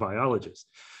tell I'm a biologist.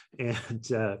 And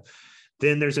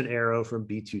then there's an arrow from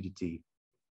B2 to D.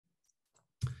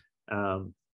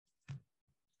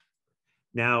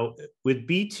 Now, with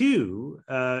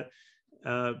B2,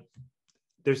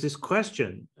 there's this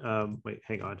question. Wait,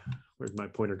 hang on. Where'd my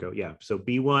pointer go? Yeah, so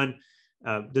B1,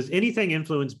 does anything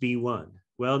influence B1?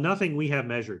 Well, nothing we have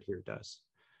measured here does.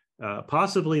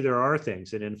 Possibly there are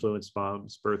things that influence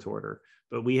mom's birth order,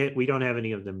 but we don't have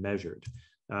any of them measured.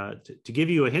 To give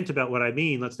you a hint about what I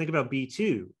mean, let's think about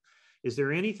B2. Is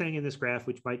there anything in this graph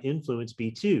which might influence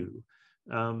B2?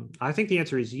 I think the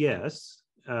answer is yes.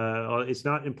 It's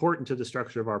not important to the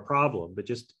structure of our problem, but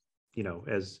just,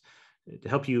 as to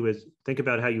help you think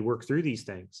about how you work through these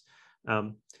things.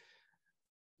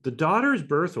 The daughter's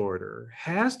birth order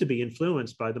has to be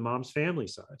influenced by the mom's family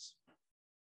size.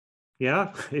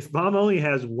 Yeah, if mom only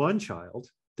has one child,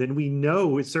 then we know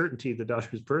with certainty the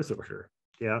daughter's birth order.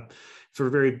 Yeah, for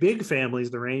very big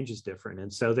families, the range is different.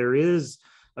 And so there is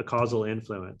a causal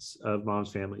influence of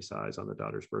mom's family size on the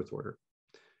daughter's birth order.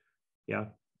 Yeah.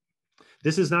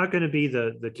 This is not going to be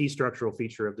the key structural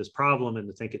feature of this problem and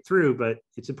to think it through, but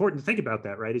it's important to think about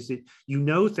that, right? Is that you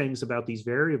know things about these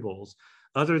variables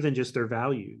other than just their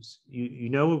values. You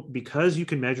know, because you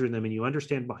can measure them and you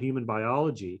understand human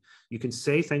biology, you can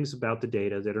say things about the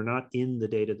data that are not in the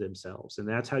data themselves. And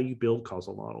that's how you build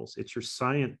causal models. It's your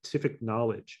scientific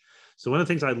knowledge. So one of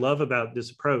the things I love about this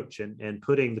approach and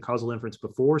putting the causal inference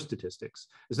before statistics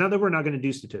is not that we're not going to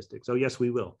do statistics. Oh, yes,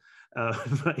 we will.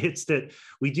 But it's that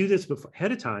we do this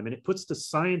ahead of time, and it puts the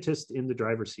scientist in the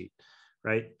driver's seat,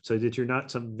 right? So that you're not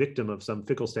some victim of some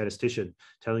fickle statistician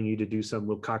telling you to do some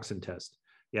Wilcoxon test.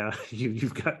 Yeah, you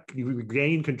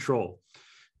gain control.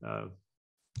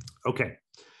 Okay,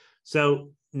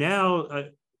 so now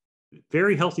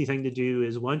very healthy thing to do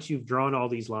is once you've drawn all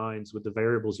these lines with the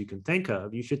variables you can think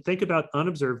of, you should think about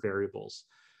unobserved variables.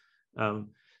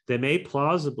 They may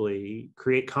plausibly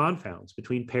create confounds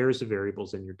between pairs of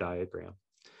variables in your diagram.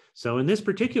 So in this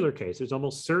particular case, there's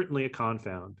almost certainly a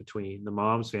confound between the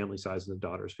mom's family size and the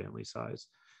daughter's family size.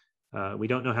 We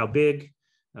don't know how big,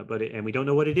 and we don't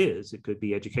know what it is. It could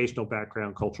be educational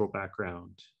background, cultural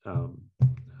background,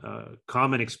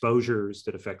 common exposures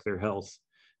that affect their health.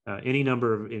 Any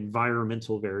number of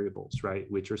environmental variables, right,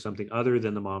 which are something other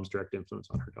than the mom's direct influence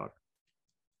on her daughter.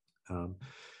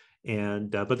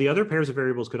 But the other pairs of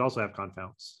variables could also have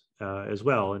confounds as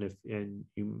well, and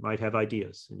you might have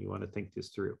ideas and you want to think this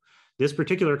through. This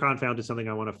particular confound is something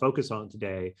I want to focus on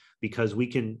today because we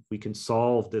can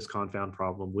solve this confound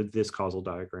problem with this causal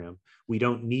diagram. We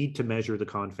don't need to measure the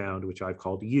confound, which I've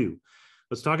called U.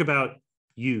 Let's talk about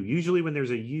U. Usually when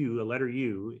there's a U, a letter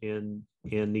U in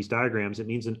these diagrams, it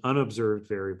means an unobserved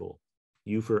variable,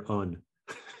 U for un.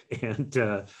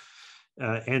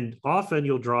 And often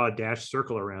you'll draw a dashed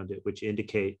circle around it, which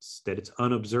indicates that it's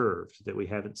unobserved, that we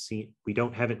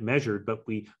haven't measured, but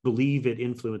we believe it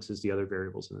influences the other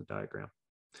variables in the diagram.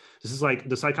 This is like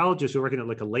the psychologists are working at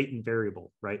like a latent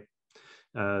variable, right?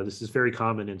 This is very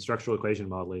common in structural equation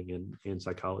modeling in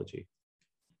psychology.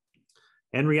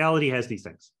 And reality has these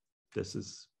things. This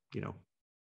is,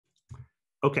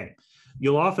 okay.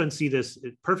 You'll often see this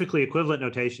perfectly equivalent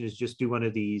notation is just do one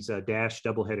of these dash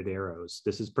double-headed arrows.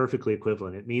 This is perfectly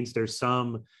equivalent. It means there's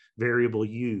some variable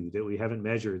U that we haven't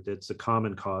measured that's a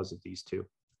common cause of these two.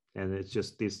 And it's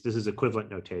just this is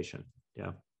equivalent notation.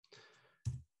 Yeah.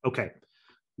 Okay.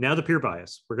 Now the peer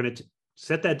bias. We're going to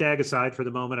set that DAG aside for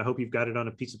the moment. I hope you've got it on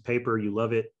a piece of paper. You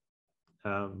love it.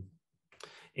 Now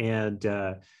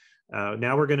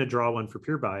we're going to draw one for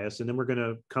peer bias, and then we're going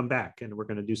to come back and we're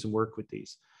going to do some work with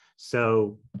these.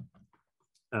 So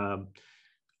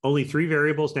only 3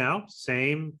 variables now,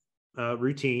 same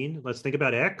routine. Let's think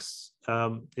about X.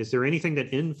 Is there anything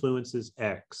that influences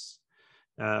X?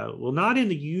 Well, not in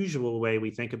the usual way we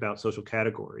think about social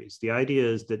categories. The idea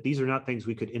is that these are not things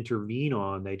we could intervene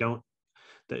on.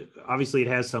 Obviously it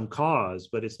has some cause,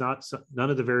 but it's not, none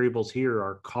of the variables here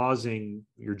are causing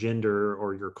your gender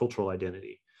or your cultural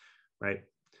identity, right?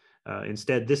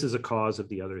 Instead, this is a cause of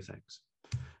the other things.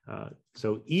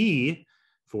 So E,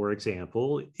 for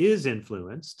example, is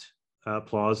influenced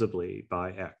plausibly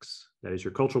by X. That is,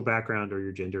 your cultural background or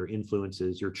your gender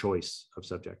influences your choice of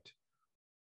subject.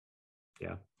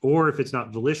 Yeah. Or if it's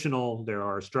not volitional, there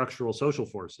are structural social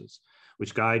forces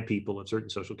which guide people of certain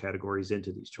social categories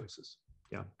into these choices.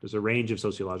 Yeah. There's a range of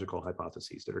sociological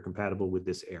hypotheses that are compatible with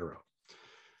this arrow.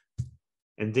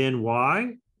 And then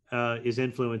Y is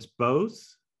influenced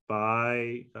both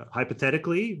by,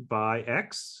 hypothetically, by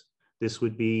X. This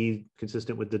would be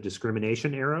consistent with the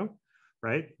discrimination arrow,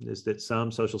 right? Is that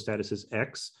some social statuses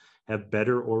X have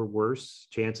better or worse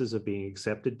chances of being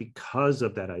accepted because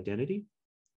of that identity.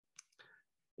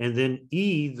 And then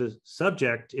E, the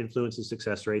subject, influences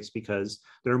success rates because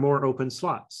there are more open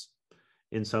slots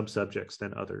in some subjects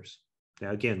than others.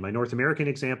 Now, again, my North American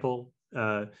example,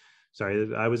 I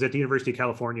was at the University of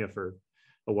California for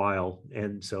a while.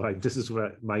 And so this is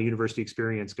what my university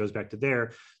experience goes back to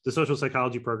there. The social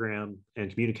psychology program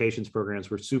and communications programs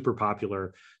were super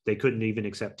popular. They couldn't even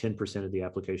accept 10% of the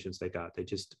applications they got.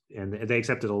 And they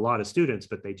accepted a lot of students,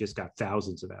 but they just got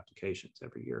thousands of applications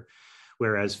every year.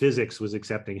 Whereas physics was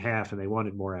accepting half and they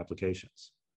wanted more applications.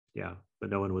 Yeah,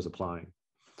 but no one was applying.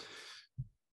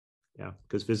 Yeah,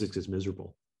 because physics is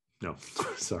miserable. No,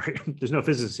 sorry. There's no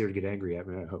physicists here to get angry at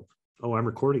me, I hope. Oh, I'm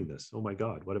recording this. Oh my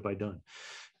God, what have I done?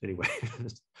 Anyway,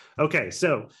 okay,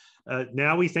 so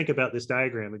now we think about this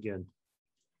diagram again.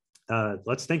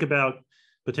 Let's think about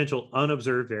potential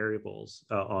unobserved variables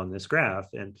on this graph.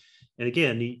 And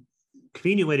again, the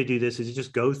convenient way to do this is to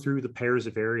just go through the pairs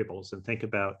of variables and think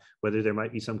about whether there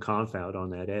might be some confound on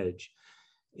that edge.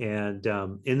 And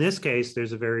in this case,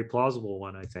 there's a very plausible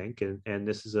one, I think, and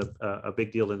this is a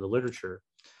big deal in the literature.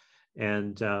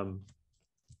 And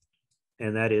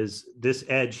that is this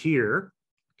edge here.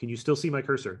 Can you still see my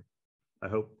cursor? I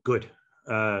hope. Good.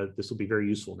 This will be very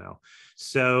useful now.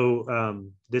 So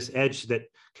this edge that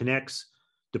connects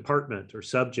department or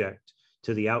subject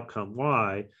to the outcome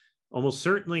Y almost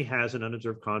certainly has an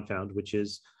unobserved confound, which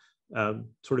is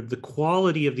sort of the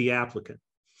quality of the applicant,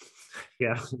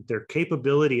 yeah, their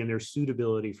capability and their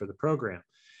suitability for the program.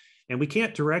 And we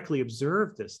can't directly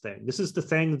observe this thing. This is the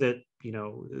thing that, you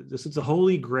know, this is the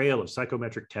holy grail of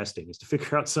psychometric testing, is to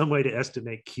figure out some way to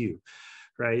estimate Q,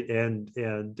 right? And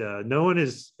no one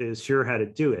is sure how to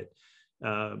do it.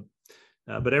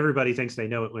 But everybody thinks they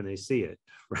know it when they see it,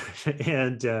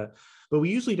 right? But we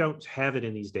usually don't have it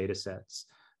in these data sets.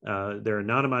 They're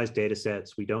anonymized data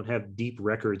sets. We don't have deep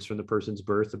records from the person's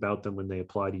birth about them when they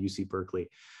apply to UC Berkeley,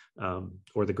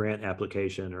 or the grant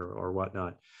application or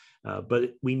whatnot.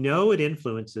 But we know it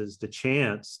influences the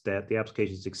chance that the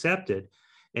application is accepted,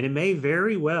 and it may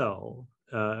very well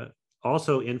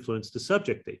also influence the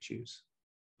subject they choose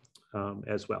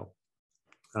as well.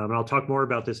 And I'll talk more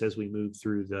about this as we move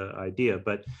through the idea.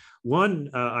 But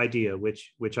one idea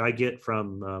which I get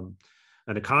from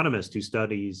an economist who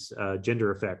studies gender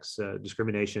effects,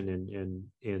 discrimination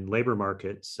in labor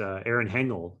markets, Erin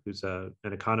Hengel, who's an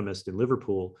economist in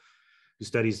Liverpool who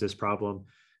studies this problem.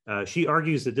 She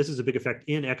argues that this is a big effect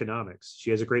in economics.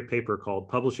 She has a great paper called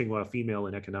Publishing While Female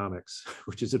in Economics,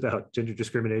 which is about gender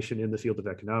discrimination in the field of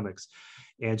economics.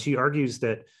 And she argues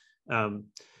that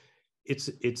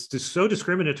it's just so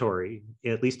discriminatory,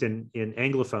 at least in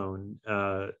Anglophone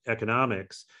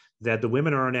economics, that the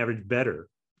women are on average better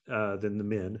than the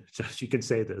men. So she can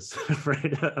say this,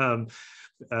 right?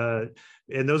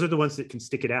 And those are the ones that can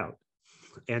stick it out.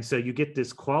 And so you get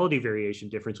this quality variation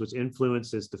difference, which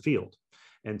influences the field.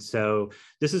 And so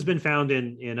this has been found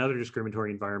in other discriminatory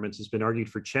environments. It's been argued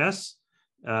for chess,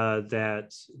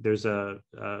 that there's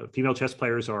female chess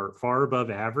players are far above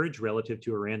average relative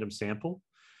to a random sample.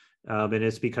 And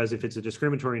it's because if it's a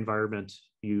discriminatory environment,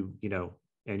 you know,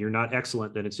 and you're not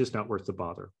excellent, then it's just not worth the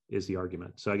bother, is the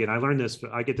argument. So again,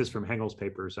 I get this from Hengel's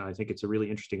papers, and I think it's a really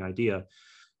interesting idea.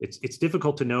 It's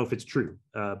difficult to know if it's true,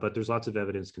 but there's lots of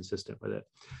evidence consistent with it.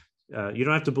 You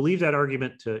don't have to believe that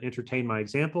argument to entertain my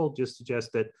example, just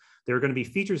suggest that there are going to be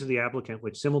features of the applicant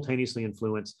which simultaneously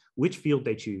influence which field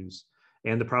they choose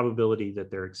and the probability that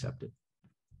they're accepted.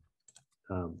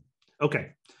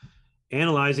 Okay,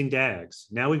 analyzing DAGs.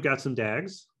 Now we've got some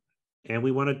DAGs, and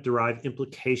we want to derive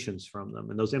implications from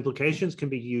them. And those implications can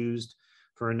be used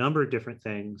for a number of different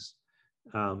things,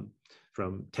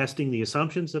 from testing the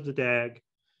assumptions of the DAG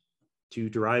to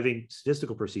deriving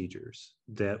statistical procedures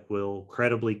that will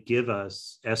credibly give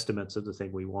us estimates of the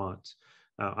thing we want.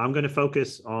 I'm going to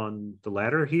focus on the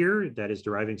latter here, that is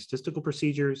deriving statistical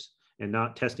procedures and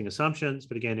not testing assumptions.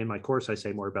 But again, in my course, I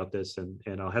say more about this, and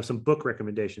I'll have some book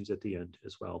recommendations at the end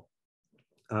as well.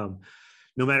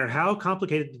 No matter how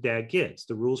complicated the DAG gets,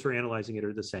 the rules for analyzing it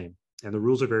are the same. And the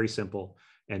rules are very simple.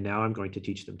 And now I'm going to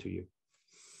teach them to you.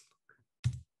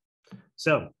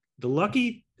 So the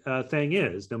lucky thing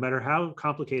is, no matter how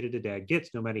complicated a DAG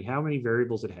gets, no matter how many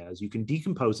variables it has, you can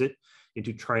decompose it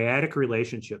into triadic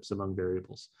relationships among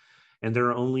variables. And there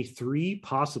are only 3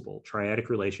 possible triadic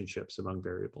relationships among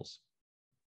variables.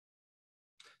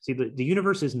 See, the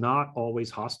universe is not always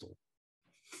hostile.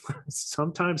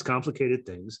 Sometimes complicated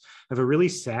things have a really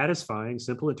satisfying,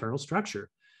 simple internal structure.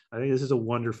 I think this is a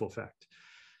wonderful fact.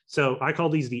 So I call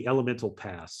these the elemental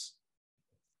paths.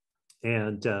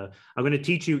 And I'm going to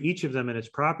teach you each of them and its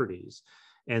properties.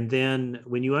 And then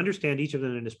when you understand each of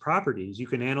them and its properties, you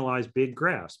can analyze big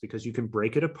graphs, because you can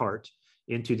break it apart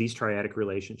into these triadic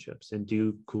relationships and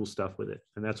do cool stuff with it.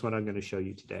 And that's what I'm going to show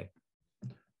you today.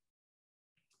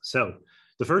 So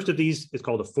the first of these is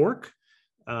called a fork.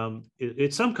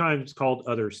 It's sometimes called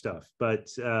other stuff, but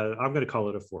I'm going to call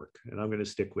it a fork, and I'm going to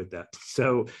stick with that.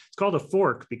 So it's called a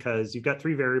fork because you've got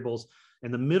 3 variables,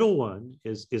 and the middle one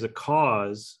is a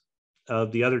cause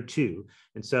of the other 2.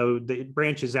 And so it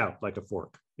branches out like a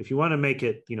fork. If you want to make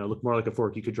it, you know, look more like a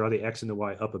fork, you could draw the X and the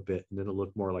Y up a bit, and then it'll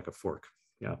look more like a fork.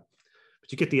 Yeah.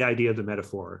 But you get the idea of the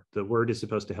metaphor. The word is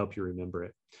supposed to help you remember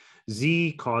it.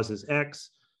 Z causes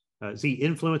X. Z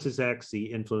influences X,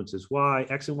 Z influences Y.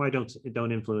 X and Y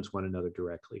don't influence one another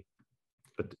directly.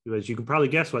 But as you can probably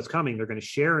guess what's coming, they're going to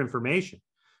share information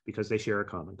because they share a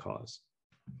common cause.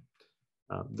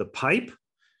 The pipe,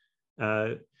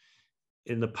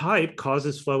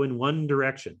 causes flow in one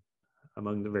direction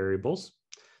among the variables.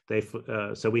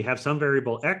 So we have some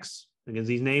variable X. Again,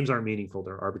 these names aren't meaningful,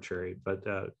 they're arbitrary, but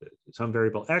some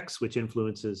variable X, which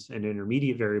influences an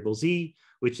intermediate variable Z,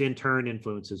 which in turn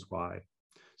influences Y.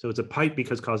 So it's a pipe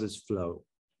because causes flow.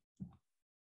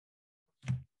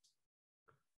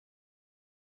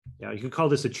 Yeah, you can call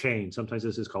this a chain. Sometimes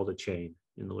this is called a chain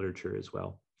in the literature as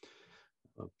well.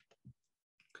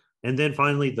 And then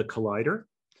finally, the collider.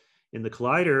 In the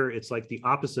collider, it's like the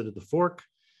opposite of the fork.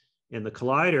 In the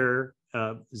collider,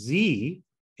 Z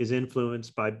is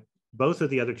influenced by both of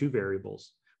the other two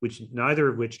variables, which neither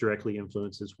of which directly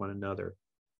influences one another.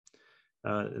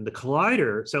 And the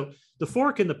collider, so the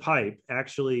fork and the pipe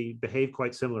actually behave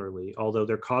quite similarly, although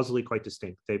they're causally quite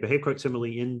distinct. They behave quite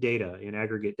similarly in data, in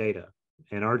aggregate data.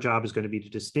 And our job is going to be to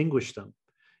distinguish them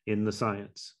in the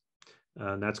science.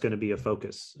 And that's going to be a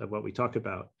focus of what we talk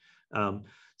about.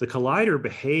 The collider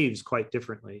behaves quite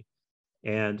differently.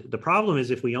 And the problem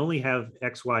is if we only have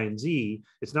X, Y, and Z,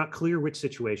 it's not clear which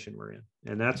situation we're in.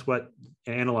 And that's what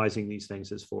analyzing these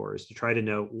things is for, is to try to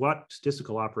know what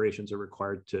statistical operations are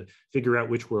required to figure out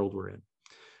which world we're in.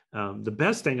 The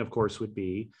best thing, of course, would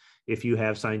be if you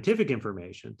have scientific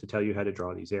information to tell you how to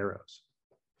draw these arrows.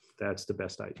 That's the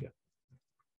best idea.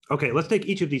 Okay, let's take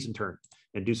each of these in turn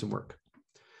and do some work.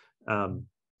 All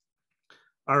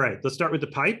right, let's start with the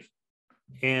pipe.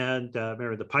 And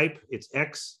remember the pipe, it's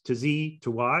X to Z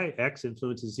to Y. X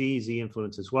influences Z, Z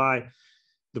influences Y.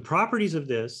 The properties of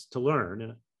this to learn,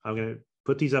 and I'm going to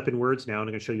put these up in words now, and I'm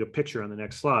going to show you a picture on the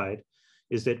next slide,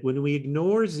 is that when we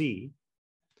ignore Z,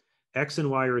 X and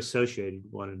Y are associated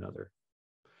with one another.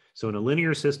 So in a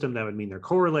linear system, that would mean they're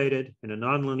correlated. In a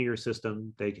nonlinear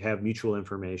system, they have mutual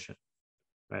information,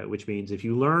 right? Which means if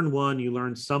you learn one, you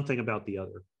learn something about the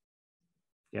other.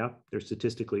 Yeah, they're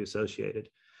statistically associated.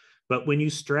 But when you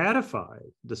stratify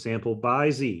the sample by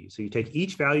Z, so you take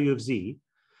each value of Z,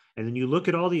 and then you look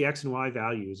at all the X and Y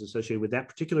values associated with that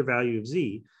particular value of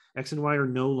Z, X and Y are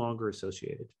no longer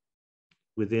associated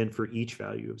for each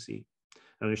value of Z.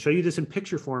 I'm going to show you this in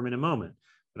picture form in a moment,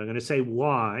 but I'm going to say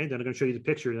Y, then I'm going to show you the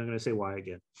picture, and I'm going to say Y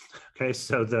again. Okay,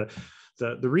 so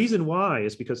the reason why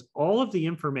is because all of the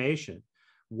information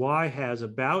Y has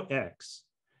about X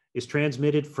is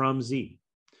transmitted from Z.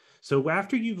 So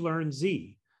after you've learned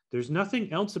Z, there's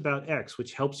nothing else about X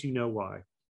which helps you know Y.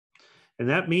 And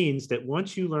that means that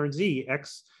once you learn Z,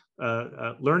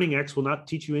 learning X will not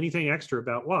teach you anything extra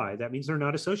about Y. That means they're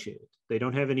not associated. They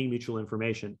don't have any mutual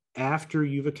information after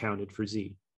you've accounted for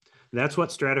Z. And that's what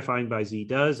stratifying by Z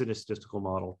does in a statistical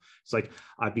model. It's like,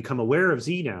 I've become aware of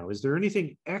Z now. Is there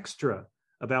anything extra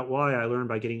about Y I learned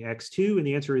by getting X2? And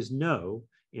the answer is no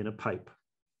in a pipe.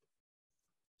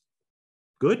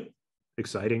 Good?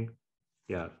 Exciting?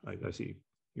 Yeah, I see.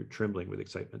 You're trembling with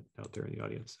excitement out there in the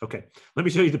audience. Okay, let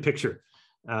me show you the picture.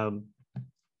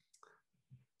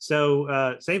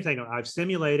 Same thing, I've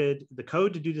simulated, the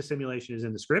code to do the simulation is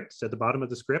in the script. It's at the bottom of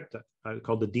the script,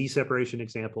 called the D-separation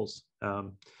examples.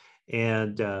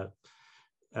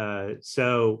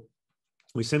 So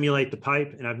we simulate the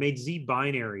pipe, and I've made Z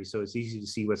binary, so it's easy to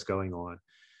see what's going on.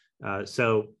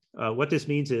 What this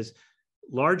means is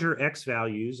larger X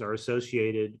values are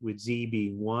associated with Z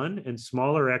being 1, and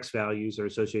smaller X values are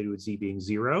associated with Z being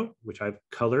 0, which I've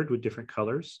colored with different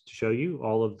colors to show you.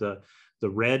 All of the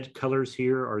red colors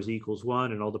here are Z equals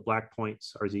 1, and all the black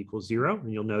points are Z equals 0.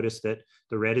 And you'll notice that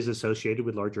the red is associated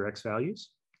with larger X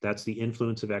values. That's the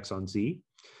influence of X on Z.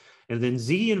 And then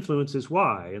Z influences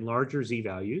Y, and larger Z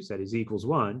values, that is Z equals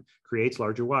 1, creates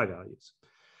larger Y values.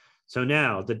 So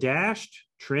now the dashed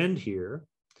trend here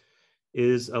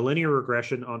is a linear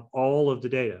regression on all of the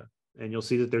data. And you'll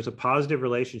see that there's a positive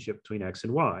relationship between X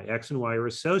and Y. X and Y are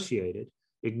associated,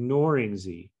 ignoring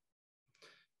Z.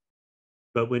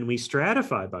 But when we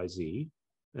stratify by Z,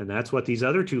 and that's what these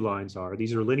other two lines are,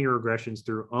 these are linear regressions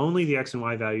through only the X and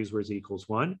Y values where Z equals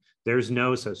 1, there's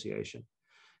no association.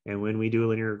 And when we do a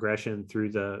linear regression through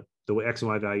the X and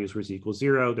Y values where Z equals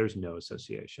 0, there's no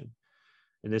association.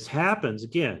 And this happens,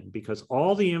 again, because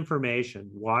all the information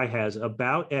Y has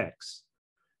about X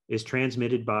is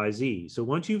transmitted by Z. So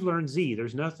once you've learned Z,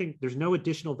 there's no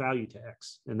additional value to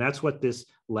X. And that's what this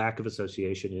lack of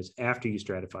association is after you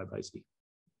stratify by Z.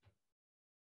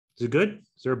 Is it good?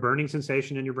 Is there a burning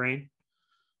sensation in your brain?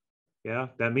 Yeah,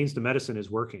 that means the medicine is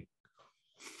working.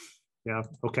 Yeah,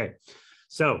 okay.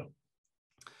 So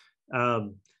now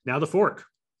the fork.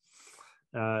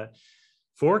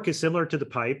 Fork is similar to the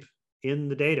pipe in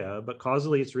the data, but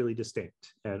causally it's really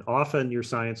distinct. And often your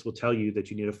science will tell you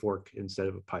that you need a fork instead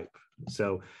of a pipe.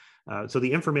 So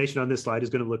the information on this slide is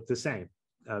going to look the same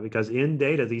because in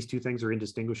data, these two things are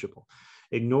indistinguishable.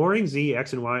 Ignoring Z,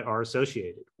 X, and Y are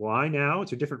associated. Why now?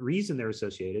 It's a different reason they're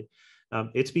associated.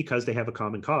 It's because they have a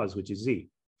common cause, which is Z.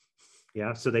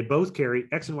 Yeah, so they both carry,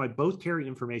 X and Y both carry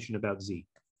information about Z.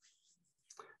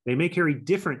 They may carry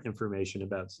different information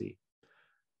about Z,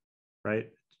 right?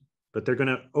 But they're going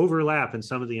to overlap in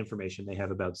some of the information they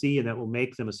have about Z, and that will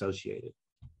make them associated.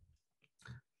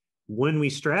 When we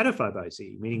stratify by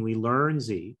Z, meaning we learn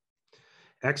Z,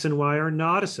 X and Y are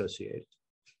not associated.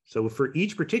 So for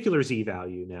each particular Z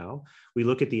value now, we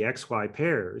look at the XY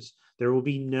pairs, there will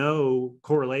be no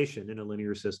correlation in a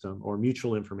linear system or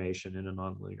mutual information in a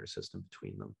nonlinear system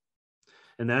between them.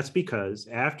 And that's because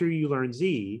after you learn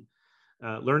Z,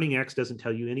 learning X doesn't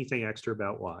tell you anything extra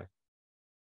about Y.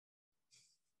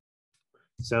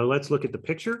 So let's look at the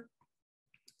picture.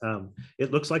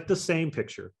 It looks like the same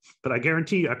picture, but I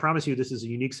guarantee you, I promise you, this is a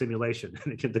unique simulation.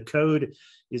 The code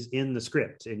is in the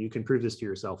script, and you can prove this to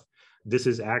yourself. This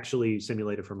is actually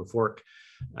simulated from a fork.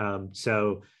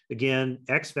 So again,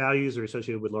 X values are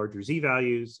associated with larger Z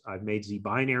values. I've made Z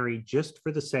binary just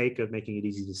for the sake of making it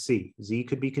easy to see. Z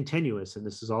could be continuous, and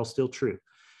this is all still true.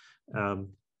 And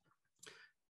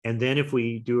then if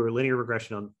we do a linear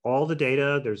regression on all the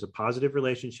data, there's a positive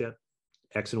relationship.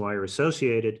 X and Y are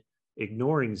associated,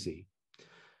 ignoring Z.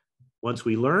 Once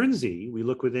we learn Z, we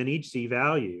look within each Z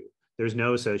value. There's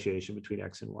no association between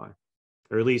X and Y,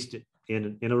 or at least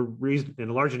in a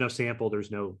large enough sample,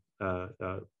 there's no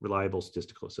reliable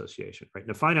statistical association, right? In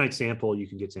a finite sample, you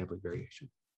can get sampling variation.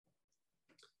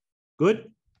 Good?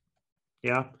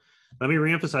 Yeah. Let me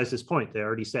reemphasize this point that I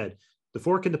already said. The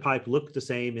fork and the pipe look the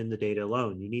same in the data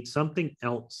alone. You need something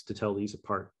else to tell these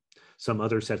apart. Some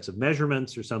other sets of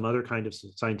measurements or some other kind of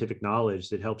scientific knowledge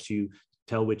that helps you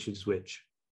tell which is which.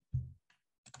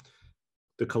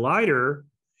 The collider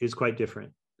is quite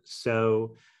different.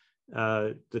 So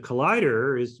the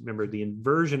collider is, remember, the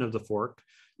inversion of the fork.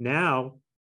 Now,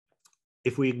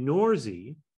 if we ignore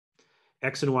Z,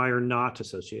 X and Y are not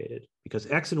associated because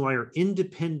X and Y are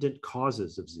independent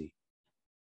causes of Z.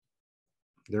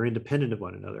 They're independent of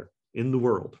one another in the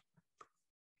world.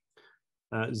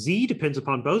 Z depends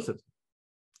upon both of them.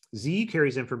 Z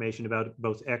carries information about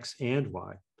both X and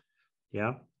Y,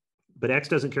 yeah? But X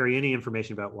doesn't carry any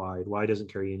information about Y, and Y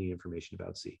doesn't carry any information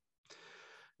about Z.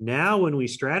 Now, when we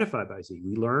stratify by Z,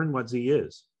 we learn what Z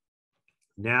is.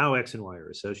 Now X and Y are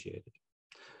associated.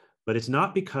 But it's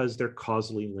not because they're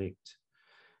causally linked.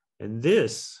 And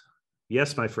this,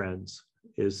 yes, my friends,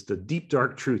 is the deep,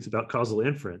 dark truth about causal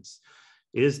inference,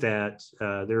 is that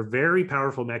there are very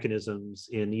powerful mechanisms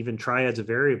in even triads of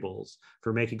variables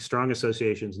for making strong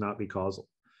associations not be causal,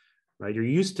 right? You're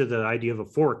used to the idea of a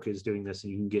fork is doing this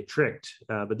and you can get tricked,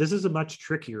 but this is a much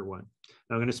trickier one.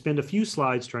 Now, I'm going to spend a few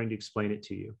slides trying to explain it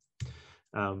to you.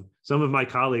 Some of my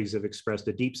colleagues have expressed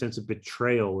a deep sense of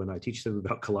betrayal when I teach them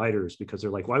about colliders because they're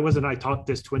like, why wasn't I taught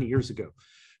this 20 years ago?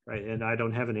 Right? And I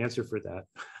don't have an answer for that.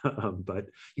 But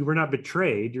you were not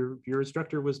betrayed. Your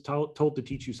instructor was told to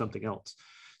teach you something else.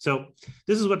 So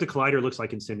this is what the collider looks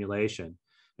like in simulation.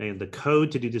 And the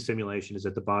code to do the simulation is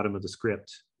at the bottom of the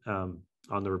script on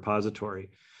the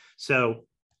repository. So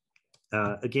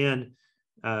again,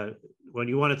 what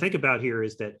you want to think about here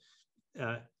is that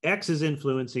X is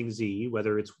influencing Z,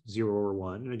 whether it's 0 or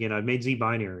 1. And again, I've made Z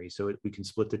binary so we can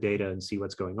split the data and see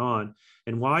what's going on.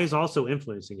 And Y is also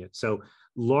influencing it. So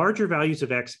larger values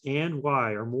of X and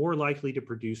Y are more likely to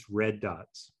produce red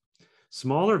dots.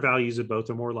 Smaller values of both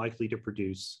are more likely to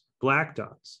produce black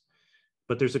dots.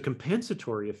 But there's a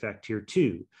compensatory effect here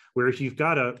too, where if you've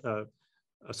got a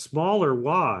smaller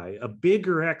Y, a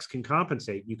bigger X can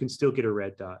compensate, you can still get a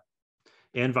red dot.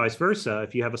 And vice versa,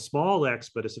 if you have a small X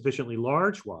but a sufficiently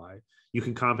large Y, you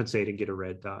can compensate and get a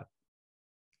red dot.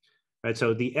 Right,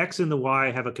 so the X and the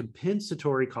Y have a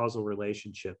compensatory causal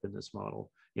relationship in this model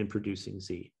in producing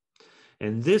Z.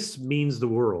 And this means the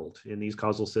world in these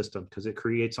causal systems because it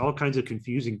creates all kinds of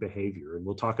confusing behavior, and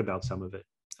we'll talk about some of it.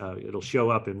 It'll show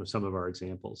up in some of our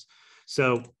examples.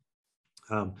 So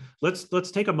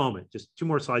let's take a moment, just 2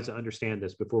 more slides to understand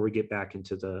this before we get back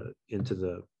into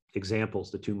the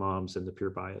examples, the 2 moms and the pure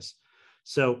bias.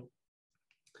 So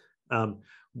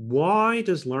why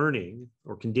does learning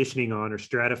or conditioning on or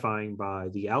stratifying by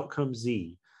the outcome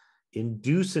Z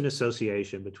induce an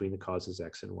association between the causes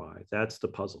X and Y? That's the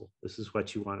puzzle. This is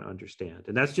what you want to understand.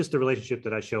 And that's just the relationship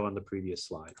that I show on the previous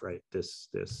slide, right? This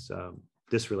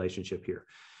relationship here.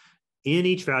 In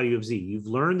each value of Z, you've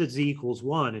learned that Z equals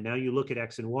 1, and now you look at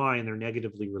X and Y and they're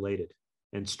negatively related,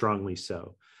 and strongly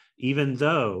so, even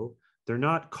though they're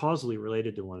not causally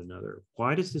related to one another.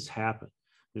 Why does this happen?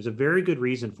 There's a very good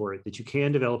reason for it that you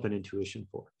can develop an intuition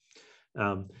for.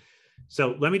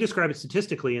 So let me describe it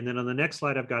statistically, and then on the next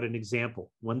slide, I've got an example,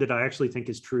 one that I actually think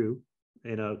is true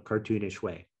in a cartoonish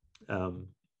way.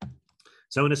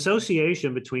 So an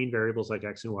association between variables like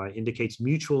X and Y indicates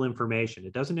mutual information.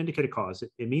 It doesn't indicate a cause.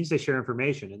 It means they share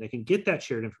information, and they can get that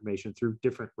shared information through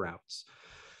different routes.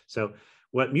 So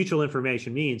what mutual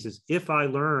information means is if I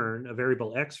learn a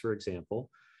variable X, for example,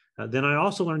 then I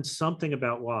also learn something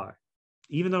about Y.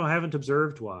 Even though I haven't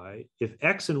observed Y, if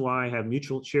X and Y have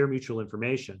share mutual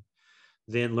information,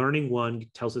 then learning one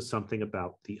tells us something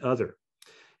about the other.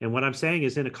 And what I'm saying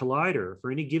is in a collider,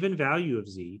 for any given value of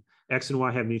Z, X and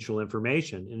Y have mutual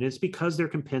information, and it's because they're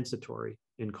compensatory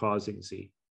in causing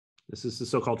Z. This is the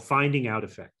so-called finding out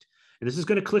effect. And this is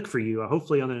going to click for you,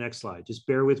 hopefully on the next slide. Just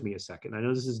bear with me a second. I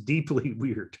know this is deeply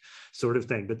weird sort of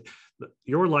thing, but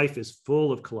your life is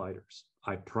full of colliders.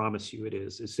 I promise you it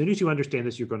is. As soon as you understand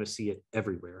this, you're going to see it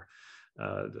everywhere.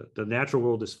 The natural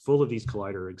world is full of these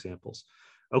collider examples.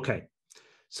 Okay,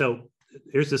 so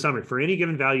here's the summary. For any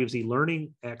given value of z,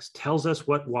 learning x tells us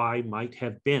what y might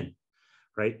have been,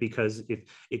 right? Because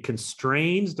it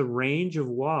constrains the range of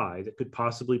y that could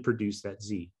possibly produce that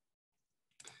z.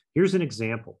 Here's an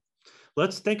example.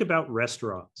 Let's think about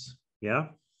restaurants, yeah?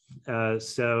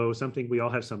 So something we all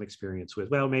have some experience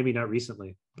with. Well, maybe not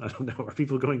recently. I don't know. Are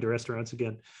people going to restaurants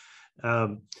again?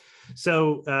 The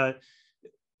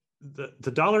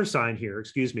dollar sign here,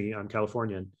 excuse me, I'm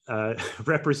Californian,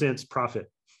 represents profit,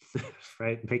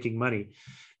 right? Making money.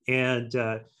 And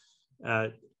I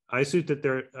assert that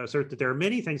there are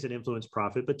many things that influence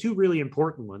profit, but two really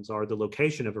important ones are the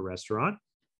location of a restaurant.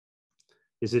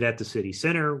 Is it at the city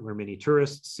center where many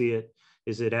tourists see it?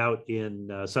 Is it out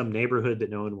in some neighborhood that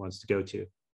no one wants to go to?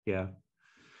 Yeah.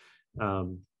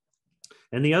 And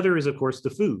the other is, of course,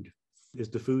 the food. Is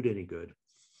the food any good?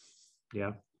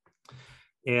 Yeah.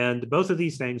 And both of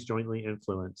these things jointly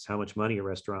influence how much money a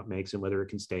restaurant makes and whether it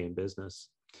can stay in business.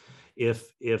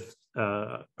 If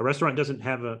a restaurant doesn't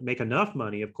make enough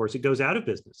money, of course, it goes out of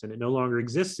business and it no longer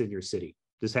exists in your city.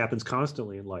 This happens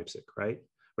constantly in Leipzig, right?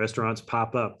 Restaurants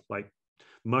pop up like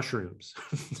mushrooms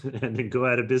and then go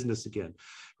out of business again,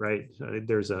 right?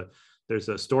 There's a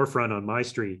storefront on my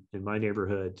street in my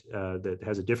neighborhood that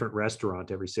has a different restaurant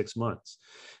every 6 months.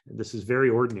 And this is very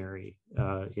ordinary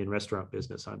in restaurant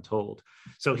business, I'm told.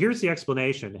 So here's the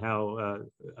explanation how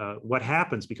what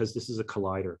happens because this is a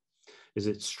collider, is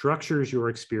it structures your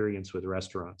experience with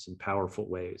restaurants in powerful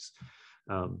ways.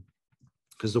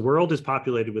 Because the world is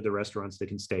populated with the restaurants that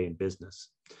can stay in business.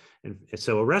 And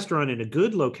so a restaurant in a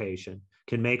good location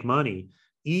can make money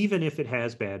even if it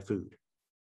has bad food.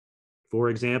 For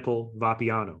example,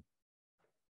 Vapiano.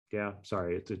 Yeah,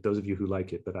 sorry, it's those of you who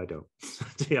like it, but I don't.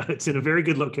 Yeah, it's in a very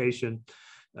good location,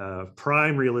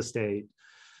 prime real estate.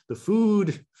 The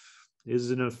food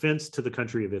is an offense to the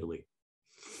country of Italy.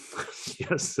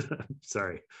 Yes,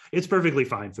 sorry. It's perfectly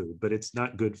fine food, but it's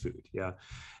not good food. Yeah.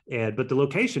 But the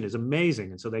location is amazing.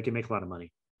 And so they can make a lot of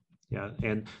money. Yeah.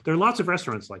 And there are lots of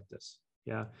restaurants like this.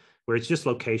 Yeah. Where it's just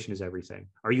location is everything.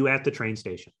 Are you at the train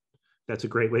station? That's a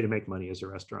great way to make money as a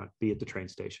restaurant, be at the train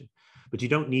station. But you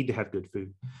don't need to have good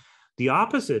food. The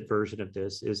opposite version of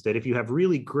this is that if you have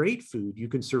really great food, you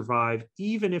can survive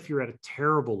even if you're at a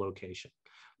terrible location,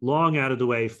 long out of the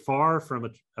way, far from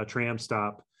a tram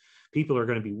stop. People are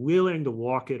going to be willing to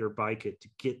walk it or bike it to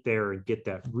get there and get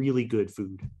that really good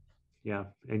food. Yeah.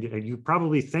 And you're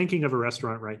probably thinking of a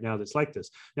restaurant right now that's like this.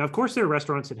 Now, of course, there are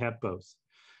restaurants that have both.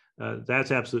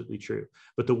 That's absolutely true.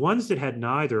 But the ones that had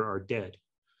neither are dead.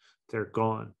 They're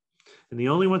gone. And the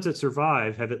only ones that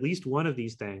survive have at least one of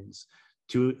these things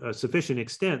to a sufficient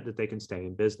extent that they can stay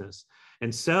in business.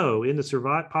 And so in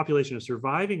the population of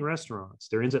surviving restaurants,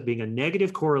 there ends up being a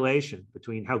negative correlation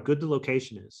between how good the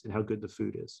location is and how good the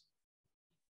food is.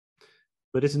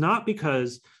 But it's not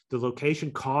because the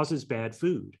location causes bad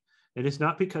food. And it's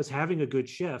not because having a good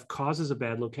chef causes a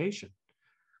bad location.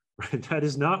 Right? That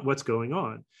is not what's going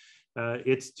on.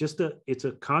 It's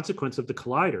a consequence of the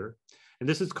collider. And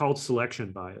this is called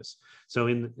selection bias. So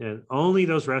in only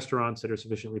those restaurants that are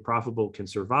sufficiently profitable can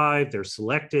survive. They're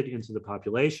selected into the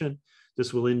population.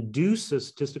 This will induce a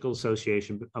statistical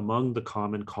association among the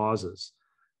common causes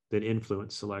that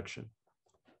influence selection.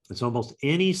 It's almost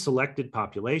any selected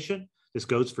population. This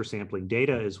goes for sampling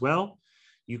data as well.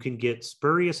 You can get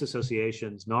spurious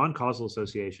associations, non-causal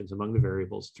associations among the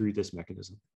variables through this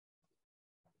mechanism.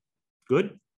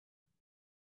 Good?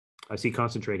 I see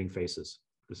concentrating faces.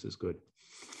 This is good.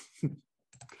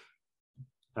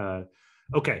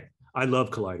 Okay, I love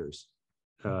colliders.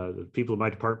 The people in my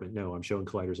department know I'm showing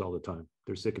colliders all the time.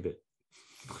 They're sick of it.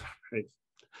 Right?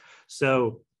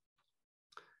 So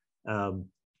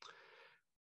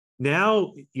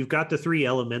now you've got the three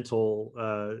elemental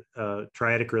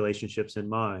triadic relationships in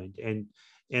mind. And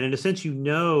in a sense, you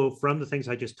know from the things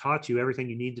I just taught you everything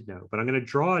you need to know. But I'm going to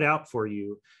draw it out for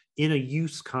you in a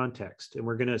use context. And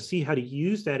we're going to see how to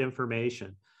use that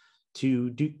information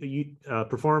to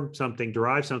perform something,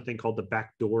 derive something called the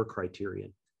backdoor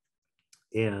criterion.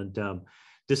 And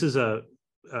this is a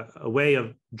way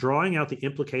of drawing out the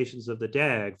implications of the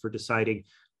DAG for deciding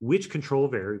which control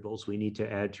variables we need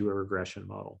to add to a regression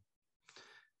model.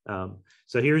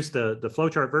 So here's the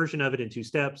flowchart version of it in 2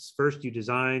 steps. First, you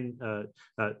design,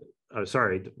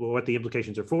 what the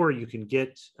implications are for. You can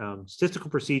get statistical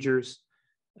procedures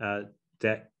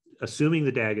that, assuming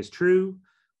the DAG is true,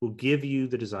 will give you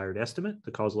the desired estimate,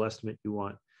 the causal estimate you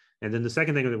want. And then the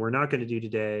second thing that we're not going to do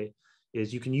today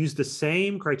is you can use the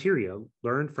same criteria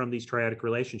learned from these triadic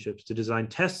relationships to design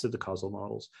tests of the causal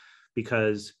models.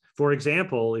 Because, for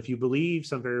example, if you believe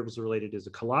some variables are related as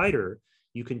a collider,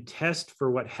 you can test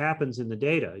for what happens in the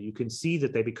data. You can see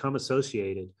that they become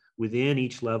associated within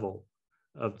each level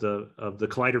of the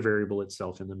collider variable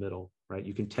itself in the middle, right?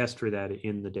 You can test for that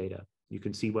in the data. You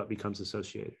can see what becomes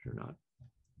associated or not.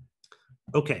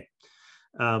 Okay,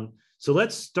 so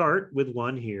let's start with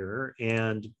one here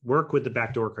and work with the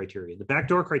backdoor criterion. The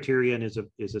backdoor criterion is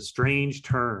a strange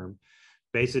term,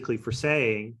 basically for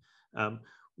saying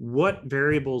what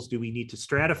variables do we need to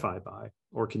stratify by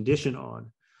or condition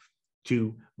on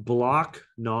to block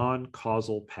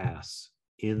non-causal paths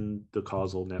in the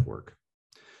causal network.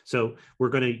 So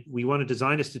we want to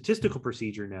design a statistical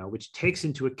procedure now which takes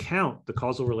into account the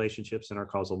causal relationships in our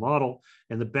causal model,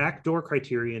 and the backdoor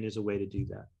criterion is a way to do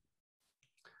that.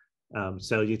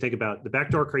 So you think about the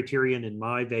backdoor criterion in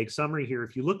my vague summary here.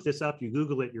 If you look this up, you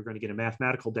Google it, you're going to get a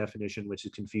mathematical definition, which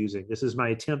is confusing. This is my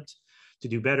attempt to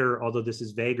do better, although this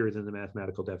is vaguer than the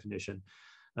mathematical definition.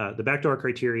 The backdoor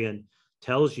criterion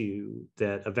tells you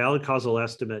that a valid causal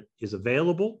estimate is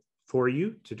available for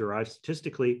you to derive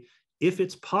statistically if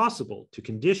it's possible to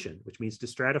condition, which means to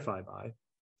stratify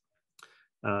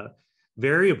by,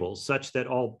 variables such that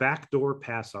all backdoor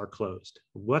paths are closed.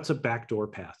 What's a backdoor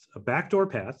path? A backdoor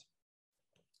path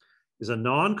is a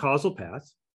non-causal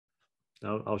path.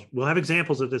 Now, we'll have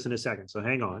examples of this in a second, so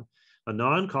hang on. A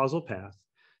non-causal path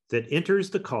that enters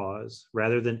the cause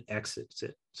rather than exits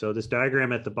it. So this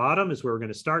diagram at the bottom is where we're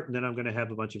going to start, and then I'm going to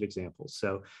have a bunch of examples.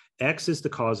 So X is the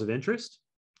cause of interest.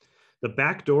 The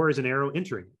back door is an arrow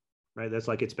entering, right? That's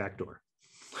like its back door.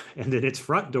 And then its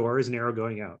front door is an arrow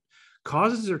going out.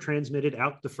 Causes are transmitted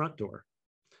out the front door.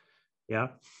 Yeah.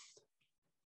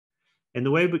 And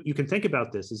the way you can think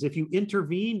about this is if you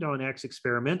intervened on X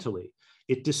experimentally,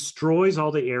 it destroys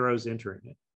all the arrows entering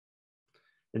it.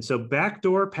 And so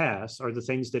backdoor paths are the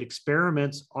things that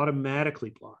experiments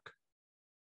automatically block.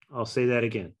 I'll say that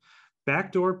again.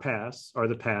 Backdoor paths are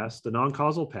the paths, the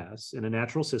non-causal paths in a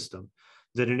natural system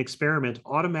that an experiment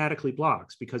automatically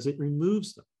blocks because it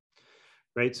removes them,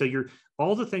 right? So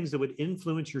all the things that would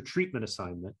influence your treatment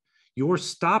assignment, you're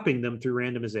stopping them through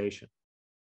randomization.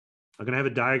 I'm going to have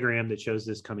a diagram that shows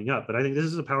this coming up, but I think this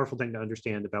is a powerful thing to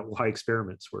understand about why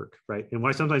experiments work, right? And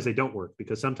why sometimes they don't work,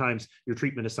 because sometimes your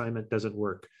treatment assignment doesn't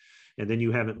work, and then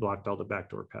you haven't blocked all the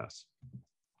backdoor paths.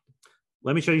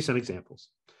 Let me show you some examples.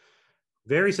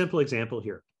 Very simple example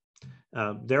here.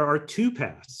 There are two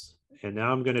paths, and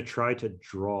now I'm going to try to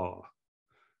draw.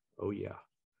 Oh yeah,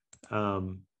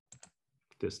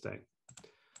 this thing.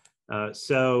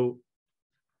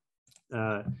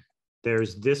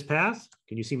 There's this path.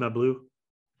 Can you see my blue?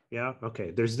 Yeah, okay.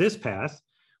 There's this path,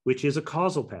 which is a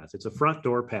causal path. It's a front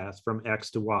door path from X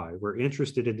to Y. We're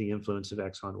interested in the influence of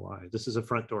X on Y. This is a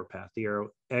front door path. The arrow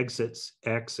exits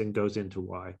X and goes into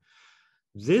Y.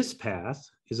 This path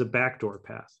is a backdoor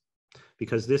path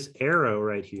because this arrow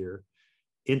right here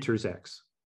enters X.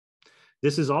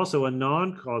 This is also a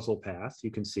non-causal path, you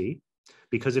can see,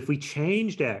 because if we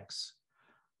changed X,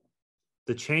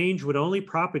 the change would only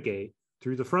propagate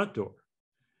through the front door.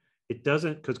 It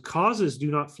doesn't, because causes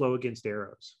do not flow against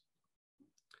arrows.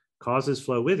 Causes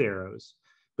flow with arrows,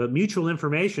 but mutual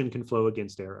information can flow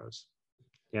against arrows.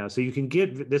 Yeah, so you can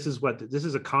get, this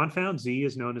is a confound. Z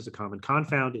is known as a common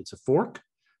confound. It's a fork,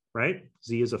 right?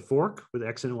 Z is a fork with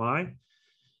X and Y.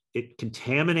 It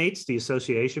contaminates the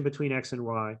association between X and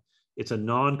Y. It's a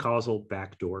non-causal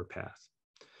backdoor path.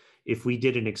 If we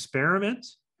did an experiment,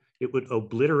 it would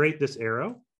obliterate this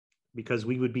arrow because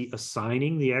we would be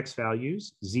assigning the X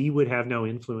values. Z would have no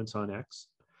influence on X.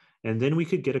 And then we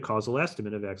could get a causal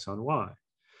estimate of X on Y.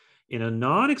 In a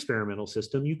non-experimental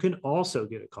system, you can also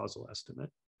get a causal estimate,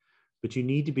 but you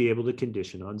need to be able to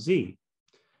condition on Z.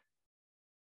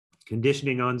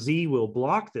 Conditioning on Z will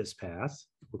block this path.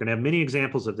 We're going to have many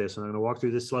examples of this, and I'm going to walk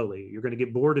through this slowly. You're going to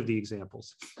get bored of the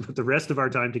examples, but the rest of our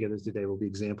time together today will be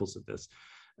examples of this.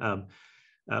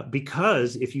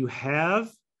 Because if you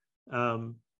have,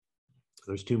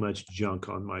 there's too much junk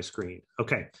on my screen.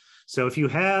 Okay, so if you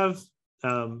have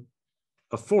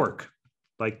a fork,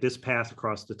 like this path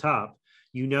across the top,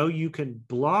 you know you can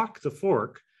block the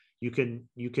fork. You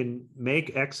can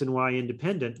make X and Y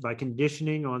independent by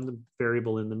conditioning on the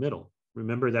variable in the middle.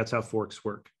 Remember, that's how forks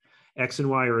work. X and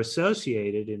Y are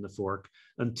associated in the fork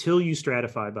until you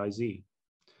stratify by Z.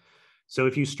 So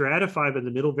if you stratify by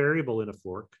the middle variable in a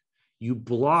fork, you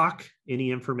block any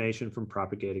information from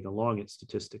propagating along it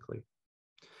statistically.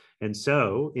 And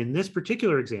so in this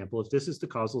particular example, if this is the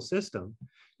causal system,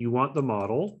 you want the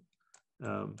model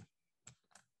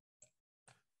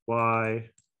y,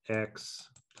 x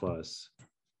plus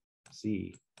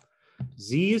z.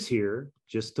 Z is here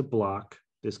just to block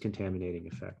this contaminating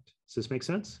effect. Does this make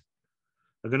sense?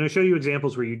 I'm going to show you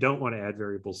examples where you don't want to add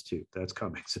variables too. That's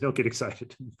coming, so don't get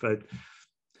excited. But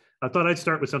I thought I'd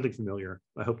start with something familiar.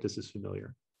 I hope this is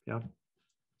familiar. Yeah.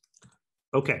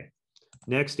 Okay.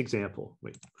 Next example.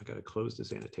 Wait, I got to close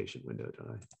this annotation window,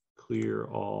 don't I? Clear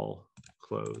all,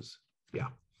 close. Yeah.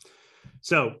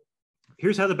 So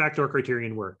here's how the backdoor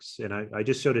criterion works. And I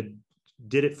just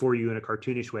did it for you in a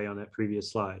cartoonish way on that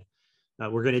previous slide.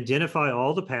 We're going to identify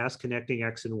all the paths connecting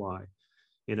X and Y.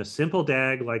 In a simple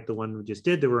DAG like the one we just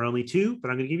did, there were only two, but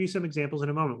I'm going to give you some examples in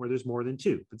a moment where there's more than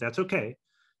two, but that's okay.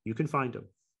 You can find them.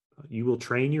 You will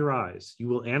train your eyes. You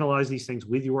will analyze these things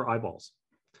with your eyeballs.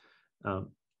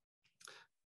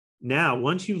 Now,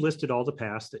 once you've listed all the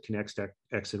paths that connects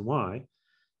X and Y,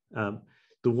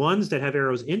 the ones that have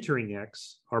arrows entering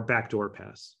X are backdoor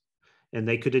paths, and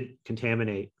they could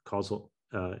contaminate causal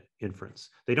inference.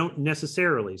 They don't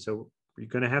necessarily, so you're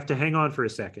going to have to hang on for a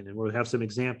second, and we'll have some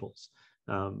examples.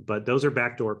 But those are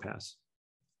backdoor paths.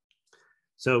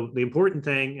 So the important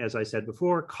thing, as I said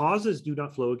before, causes do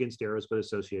not flow against arrows, but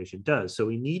association does. So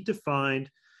we need to find,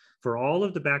 for all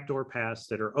of the backdoor paths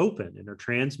that are open and are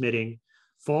transmitting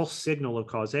false signal of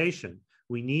causation,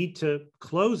 we need to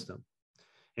close them.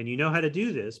 And you know how to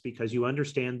do this because you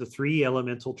understand the three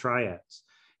elemental triads.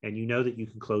 And you know that you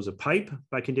can close a pipe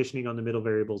by conditioning on the middle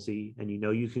variable z, and you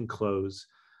know you can close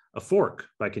a fork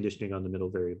by conditioning on the middle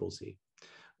variable z.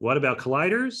 What about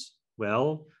colliders?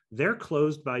 Well, they're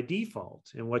closed by default.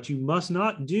 And what you must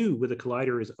not do with a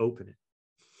collider is open it.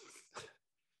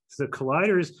 So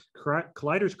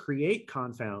colliders create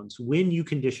confounds when you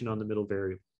condition on the middle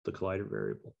variable, the collider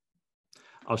variable.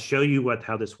 I'll show you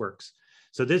how this works.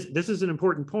 So this is an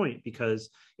important point because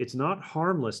it's not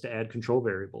harmless to add control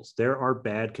variables. There are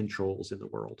bad controls in the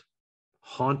world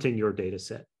haunting your data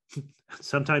set.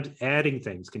 Sometimes adding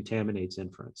things contaminates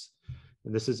inference.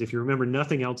 And this is, if you remember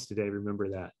nothing else today, remember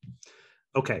that.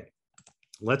 Okay,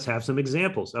 let's have some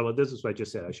examples. Oh, well, this is what I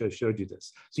just said. I showed you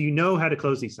this. So you know how to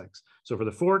close these things. So for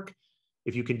the fork,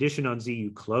 if you condition on Z,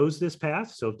 you close this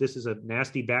path. So if this is a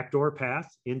nasty backdoor path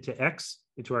into X,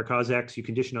 into our cause X, you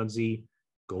condition on Z,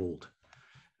 gold.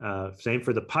 Same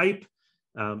for the pipe.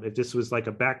 If this was like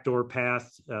a backdoor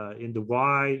path into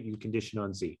Y, you condition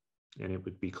on Z, and it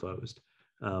would be closed.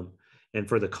 And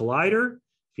for the collider,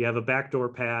 if you have a backdoor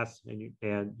path,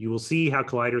 and you will see how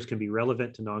colliders can be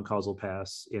relevant to non-causal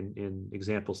paths in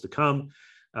examples to come,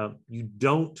 you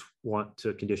don't want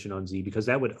to condition on Z because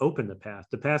that would open the path.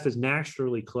 The path is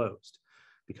naturally closed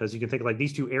because you can think like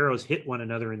these two arrows hit one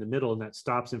another in the middle, and that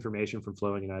stops information from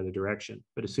flowing in either direction.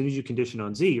 But as soon as you condition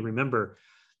on Z, remember,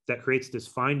 that creates this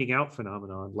finding out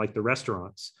phenomenon like the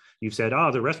restaurants. You've said,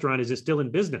 oh, the restaurant is still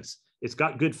in business. It's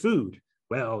got good food.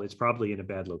 Well, it's probably in a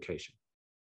bad location.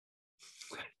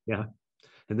 Yeah.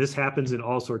 And this happens in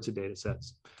all sorts of data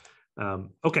sets.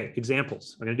 Okay,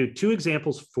 examples. I'm going to do two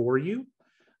examples for you.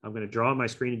 I'm going to draw on my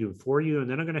screen and do it for you. And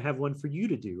then I'm going to have one for you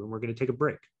to do. And we're going to take a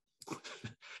break.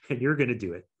 And you're going to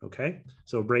do it. Okay.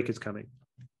 So a break is coming.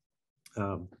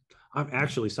 I'm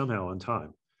actually somehow on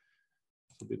time.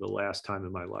 Will be the last time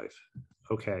in my life.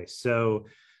 Okay, so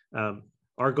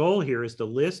our goal here is to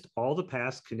list all the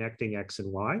paths connecting X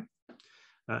and Y,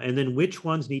 and then which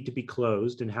ones need to be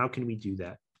closed and how can we do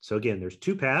that? So again, there's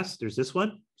two paths. There's this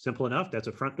one, simple enough. That's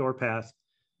a front door path.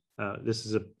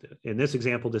 In this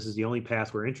example, this is the only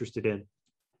path we're interested in.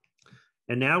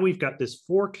 And now we've got this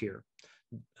fork here.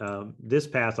 This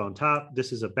path on top,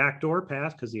 this is a backdoor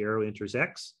path because the arrow enters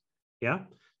X. Yeah,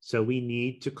 so we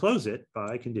need to close it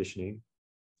by conditioning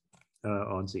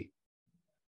on Z.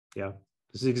 Yeah,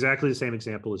 this is exactly the same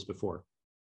example as before.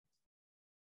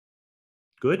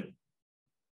 Good?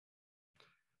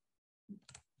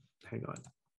 Hang on.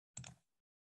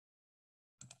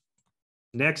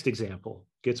 Next example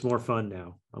gets more fun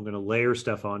now. I'm going to layer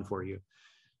stuff on for you.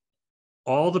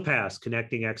 All the paths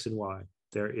connecting X and Y.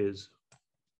 There is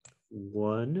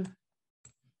 1,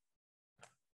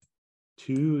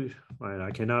 2,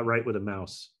 I cannot write with a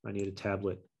mouse. I need a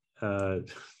tablet.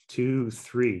 2,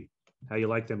 3. How you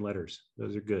like them letters?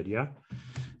 Those are good, yeah?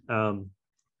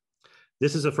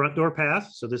 This is a front door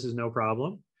path, so this is no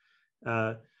problem.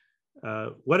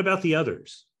 What about the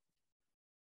others?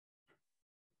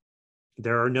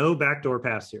 There are no backdoor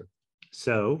paths here.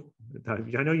 So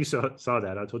I know you saw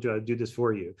that. I told you I'd do this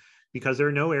for you because there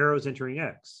are no arrows entering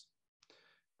X,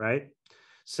 right?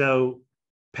 So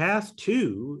path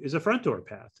 2 is a front door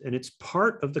path, and it's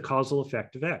part of the causal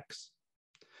effect of X.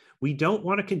 We don't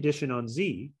want a condition on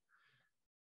z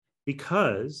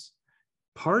because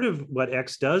part of what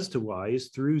x does to y is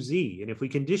through z. And if we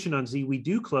condition on z, we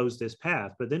do close this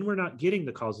path, but then we're not getting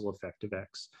the causal effect of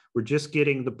x. We're just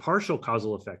getting the partial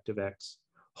causal effect of x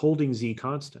holding z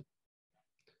constant,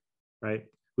 right?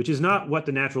 Which is not what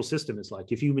the natural system is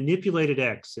like. If you manipulated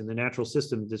x in the natural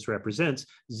system this represents,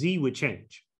 z would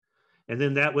change. And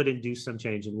then that would induce some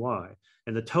change in y.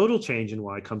 And the total change in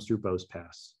y comes through both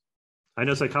paths. I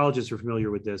know psychologists are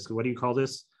familiar with this. What do you call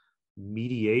this?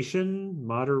 Mediation,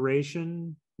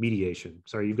 moderation, mediation.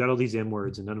 Sorry, you've got all these M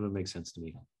words and none of them make sense to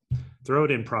me. Throw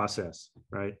it in process,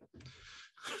 right?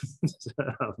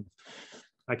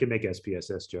 I can make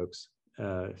SPSS jokes.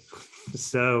 And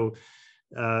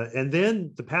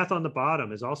then the path on the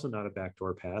bottom is also not a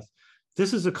backdoor path.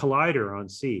 This is a collider on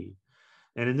C.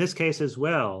 And in this case as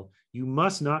well, you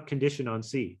must not condition on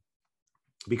C,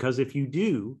 because if you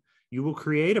do, you will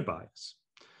create a bias.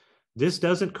 This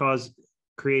doesn't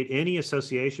create any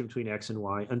association between X and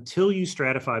Y until you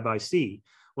stratify by C.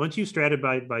 Once you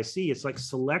stratify by C, it's like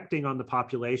selecting on the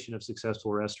population of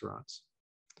successful restaurants.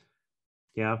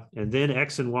 Yeah, and then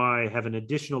X and Y have an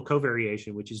additional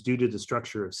covariation, which is due to the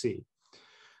structure of C.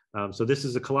 So this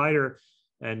is a collider,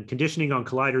 and conditioning on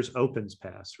colliders opens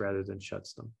paths rather than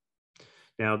shuts them.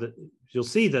 Now, you'll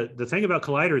see that the thing about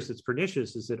colliders that's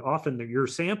pernicious is that often your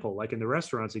sample, like in the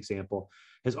restaurants example,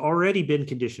 has already been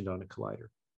conditioned on a collider.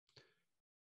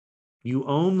 You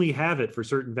only have it for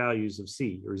certain values of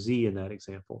C or Z in that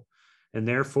example. And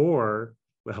therefore,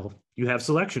 well, you have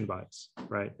selection bias,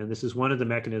 right? And this is one of the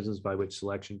mechanisms by which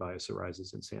selection bias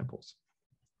arises in samples.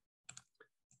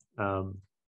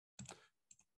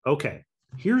 Okay,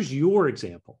 here's your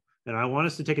example. And I want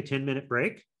us to take a 10-minute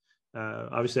break.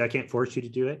 Obviously, I can't force you to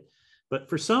do it. But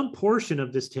for some portion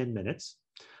of this 10 minutes,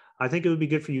 I think it would be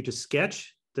good for you to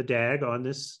sketch the DAG on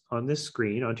this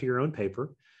screen onto your own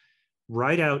paper.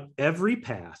 Write out every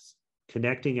path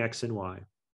connecting X and Y.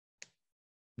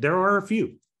 There are a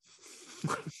few.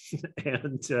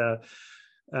 and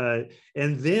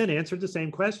then answer the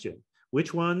same question.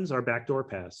 Which ones are backdoor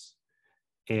paths?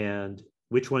 And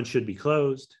which ones should be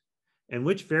closed? And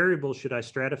which variable should I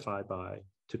stratify by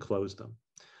to close them?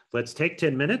 Let's take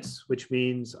 10 minutes, which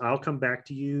means I'll come back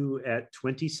to you at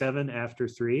 27 after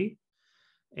 3,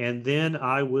 and then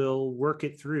I will work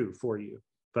it through for you.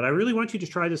 But I really want you to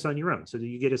try this on your own so that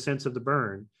you get a sense of the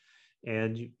burn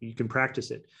and you can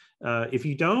practice it. If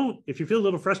you feel a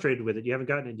little frustrated with it, you haven't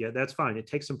gotten it yet, that's fine. It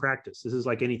takes some practice. This is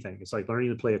like anything. It's like learning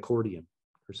to play accordion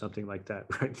or something like that,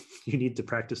 right? You need to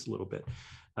practice a little bit.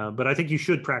 But I think you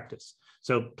should practice.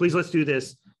 So please, let's do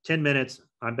this. 10 minutes.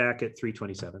 I'm back at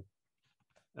 3:27.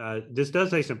 This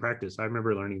does take some practice. I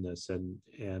remember learning this,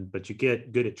 but you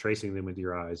get good at tracing them with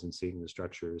your eyes and seeing the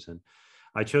structures. And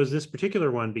I chose this particular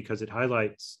one because it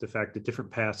highlights the fact that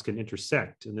different paths can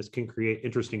intersect, and this can create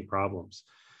interesting problems.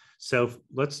 So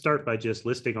let's start by just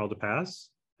listing all the paths,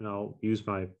 and I'll use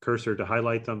my cursor to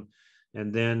highlight them.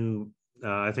 And then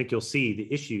I think you'll see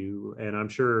the issue, and I'm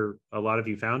sure a lot of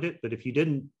you found it, but if you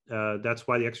didn't, that's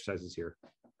why the exercise is here.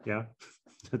 Yeah,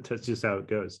 that's just how it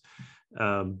goes.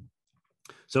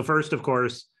 So first, of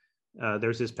course,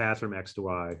 there's this path from X to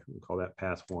Y. We call that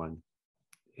path 1.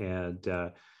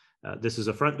 And this is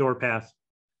a front door path.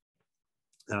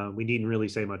 We needn't really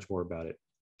say much more about it.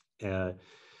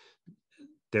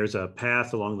 There's a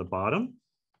path along the bottom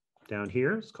down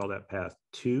here. Let's call that path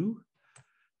 2,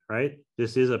 right?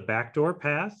 This is a backdoor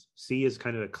path. C is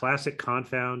kind of a classic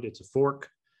confound. It's a fork.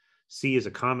 C is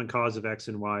a common cause of X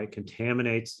and Y. It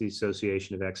contaminates the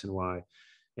association of X and Y.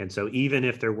 And so even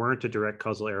if there weren't a direct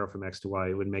causal arrow from X to Y,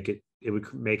 it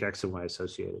would make X and Y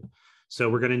associated. So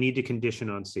we're going to need to condition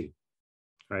on C,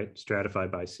 right? Stratify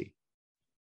by C.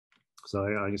 So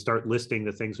I can start listing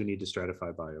the things we need to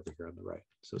stratify by over here on the right.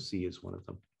 So C is one of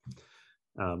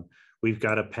them. We've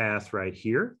got a path right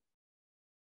here.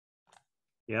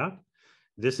 Yeah.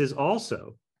 This is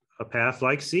also a path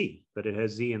like C, but it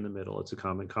has Z in the middle. It's a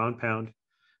common compound.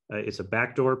 It's a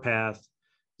backdoor path.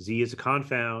 Z is a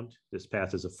confound. This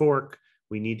path is a fork.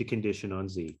 We need to condition on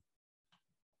Z.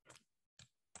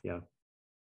 Yeah,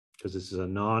 because this is a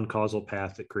non-causal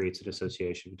path that creates an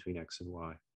association between X and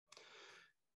Y.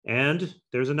 And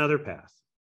there's another path.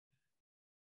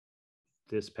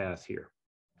 This path here,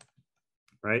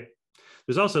 right?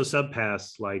 There's also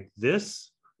subpaths like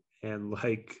this and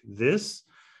like this,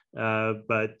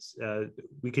 but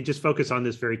we could just focus on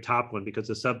this very top one because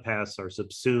the subpaths are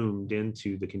subsumed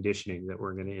into the conditioning that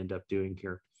we're going to end up doing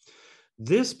here.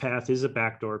 This path is a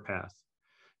backdoor path.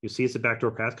 You see it's a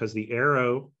backdoor path because the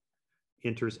arrow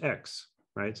enters X,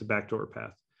 right? It's a backdoor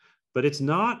path. but it's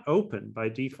not open by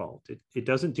default. It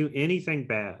doesn't do anything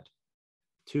bad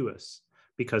to us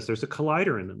because there's a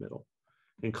collider in the middle,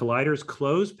 and colliders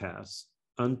close paths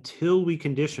until we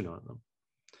condition on them,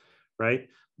 right?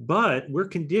 But we're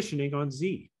conditioning on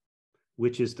Z,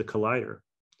 which is the collider.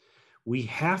 We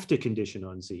have to condition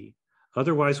on Z.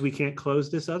 Otherwise, we can't close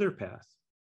this other path.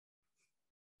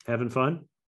 Having fun?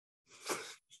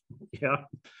 Yeah.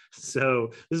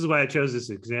 So this is why I chose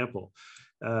this example.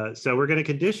 So we're going to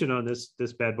condition on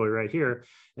this bad boy right here,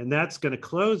 and that's going to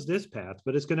close this path,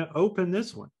 but it's going to open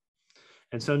this one.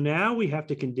 And so now we have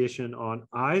to condition on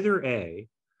either A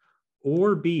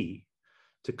or B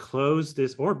to close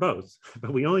this, or both,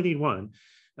 but we only need one,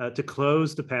 to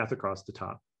close the path across the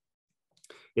top.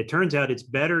 It turns out it's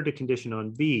better to condition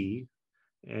on B,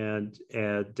 and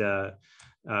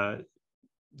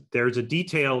there's a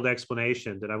detailed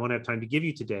explanation that I won't have time to give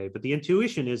you today, but the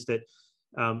intuition is that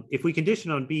if we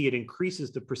condition on B, it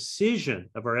increases the precision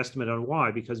of our estimate on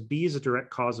Y because B is a direct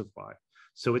cause of Y.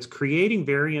 So it's creating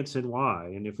variance in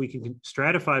Y. And if we can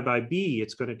stratify by B,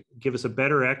 it's going to give us a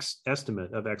better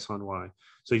estimate of X on Y.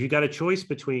 So if you've got a choice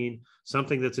between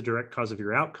something that's a direct cause of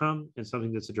your outcome and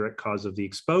something that's a direct cause of the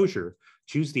exposure,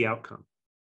 choose the outcome.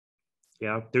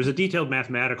 Yeah, there's a detailed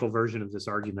mathematical version of this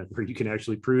argument where you can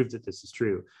actually prove that this is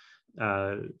true.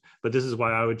 But this is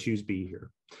why I would choose B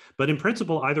here. But in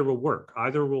principle, either will work.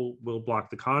 Either will block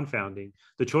the confounding.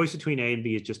 The choice between A and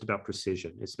B is just about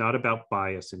precision. It's not about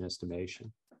bias in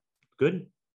estimation. Good?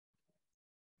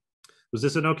 Was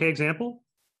this an okay example?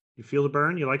 You feel the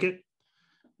burn? You like it?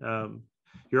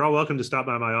 You're all welcome to stop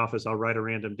by my office. I'll write a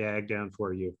random DAG down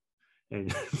for you.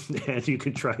 And, and you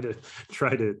can try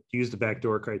to use the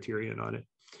backdoor criterion on it.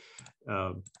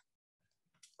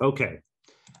 Okay.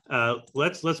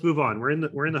 Let's move on. We're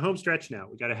in the home stretch now.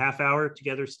 We got a half hour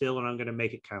together still, and I'm going to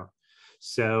make it count.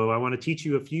 So I want to teach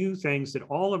you a few things that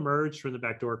all emerged from the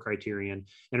backdoor criterion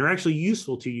and are actually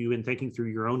useful to you in thinking through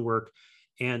your own work,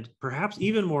 and perhaps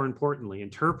even more importantly,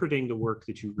 interpreting the work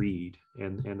that you read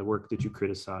and the work that you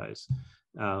criticize.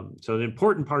 So an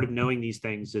important part of knowing these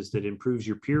things is that it improves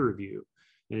your peer review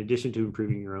in addition to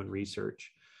improving your own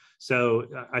research. So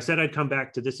I said I'd come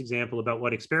back to this example about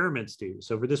what experiments do.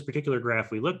 So for this particular graph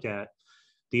we looked at,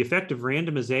 the effect of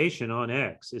randomization on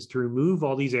X is to remove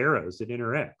all these arrows that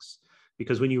enter X.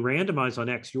 Because when you randomize on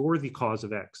X, you're the cause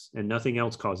of X and nothing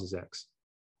else causes X.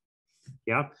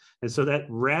 Yeah. And so that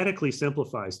radically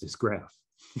simplifies this graph.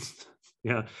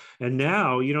 Yeah. And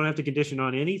now you don't have to condition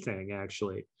on anything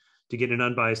actually to get an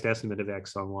unbiased estimate of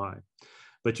X on Y.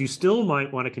 But you still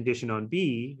might want to condition on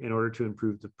B in order to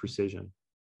improve the precision.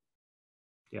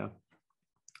 Yeah,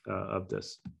 of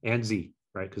this, and Z,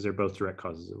 right? Because they're both direct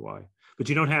causes of Y. But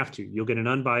you don't have to. You'll get an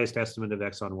unbiased estimate of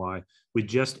X on Y with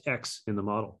just X in the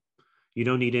model. You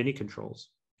don't need any controls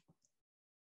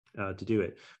to do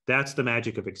it. That's the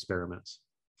magic of experiments.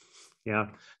 Yeah,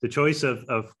 the choice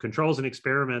of controls and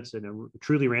experiments and a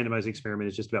truly randomized experiment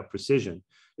is just about precision.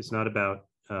 It's not about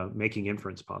making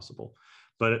inference possible.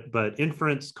 But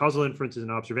inference, causal inference in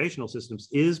observational systems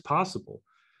is possible.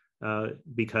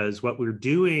 Because what we're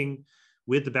doing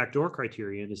with the backdoor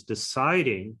criterion is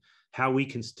deciding how we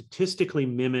can statistically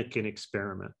mimic an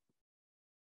experiment.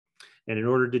 And in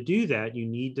order to do that, you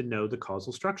need to know the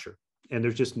causal structure. And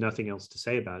there's just nothing else to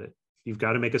say about it. You've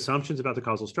got to make assumptions about the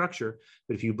causal structure.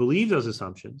 But if you believe those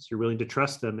assumptions, you're willing to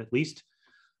trust them at least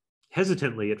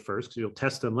hesitantly at first, because you'll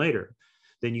test them later,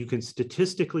 then you can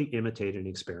statistically imitate an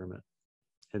experiment.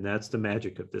 And that's the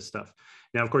magic of this stuff.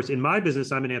 Now, of course, in my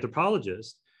business, I'm an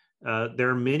anthropologist. There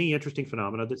are many interesting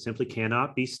phenomena that simply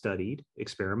cannot be studied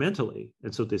experimentally.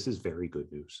 And so this is very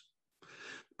good news.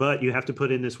 But you have to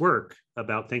put in this work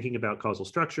about thinking about causal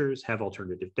structures, have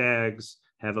alternative DAGs,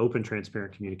 have open,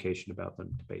 transparent communication about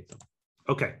them, debate them.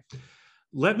 Okay,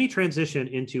 let me transition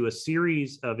into a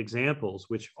series of examples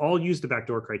which all use the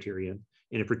backdoor criterion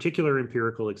in a particular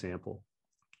empirical example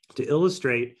to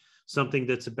illustrate something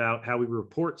that's about how we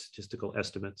report statistical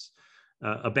estimates.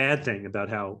 A bad thing about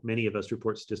how many of us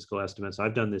report statistical estimates,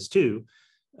 I've done this too,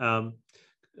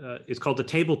 it's called the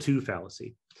table 2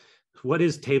 fallacy. What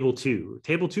is table 2?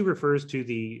 Table 2 refers to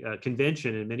the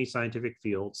convention in many scientific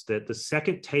fields that the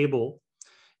second table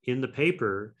in the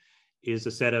paper is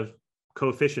a set of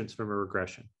coefficients from a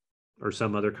regression or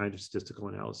some other kind of statistical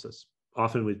analysis,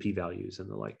 often with p-values and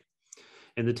the like.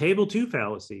 And the table 2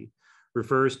 fallacy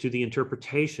refers to the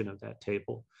interpretation of that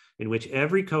table, in which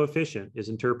every coefficient is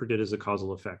interpreted as a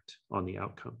causal effect on the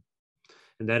outcome.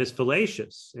 And that is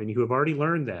fallacious, and you have already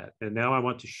learned that. And now I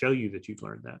want to show you that you've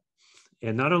learned that.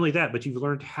 And not only that, but you've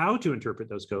learned how to interpret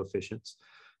those coefficients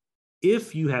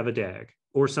if you have a DAG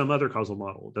or some other causal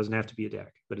model. It doesn't have to be a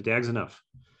DAG, but a DAG's enough.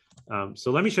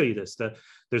 So let me show you this.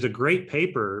 There's a great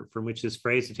paper from which this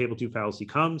phrase, the table two fallacy,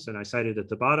 comes, and I cited at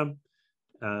the bottom,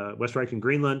 Westreich and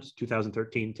Greenland,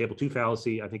 2013, table two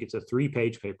fallacy. I think it's a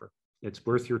 3-page paper. It's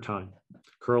worth your time.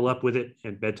 Curl up with it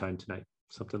and bedtime tonight,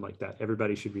 something like that.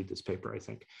 Everybody should read this paper, I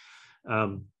think.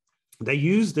 They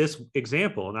use this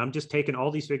example, and I'm just taking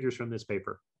all these figures from this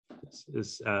paper.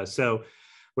 So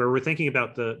where we're thinking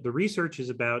about the research is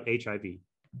about HIV,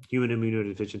 human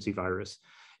immunodeficiency virus,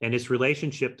 and its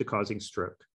relationship to causing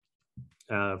stroke.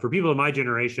 For people of my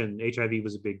generation, HIV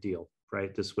was a big deal,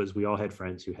 right? We all had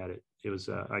friends who had it. It was,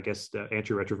 I guess, the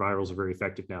antiretrovirals are very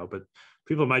effective now, but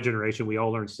people of my generation, we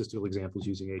all learned statistical examples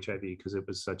using HIV because it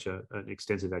was such an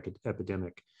extensive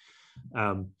epidemic.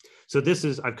 So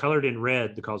I've colored in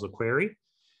red the causal query.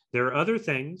 There are other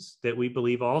things that we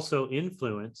believe also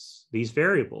influence these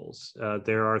variables.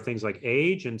 There are things like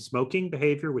age and smoking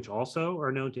behavior, which also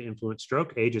are known to influence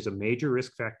stroke. Age is a major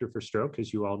risk factor for stroke,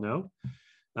 as you all know.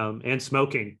 And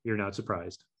smoking, you're not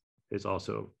surprised, is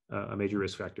also a major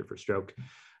risk factor for stroke.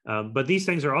 But these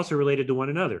things are also related to one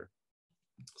another.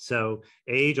 So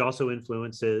age also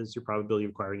influences your probability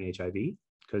of acquiring HIV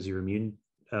because your immune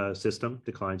system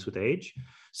declines with age.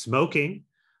 Smoking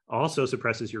also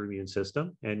suppresses your immune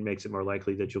system and makes it more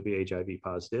likely that you'll be HIV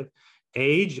positive.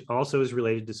 Age also is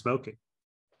related to smoking.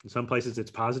 In some places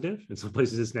it's positive, in some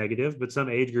places it's negative, but some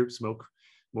age groups smoke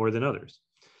more than others.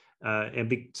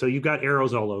 So you've got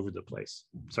arrows all over the place.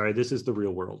 Sorry, this is the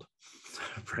real world,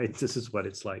 right? This is what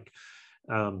it's like.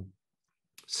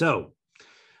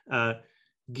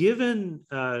 Given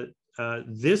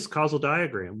this causal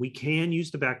diagram, we can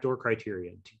use the backdoor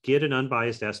criterion to get an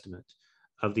unbiased estimate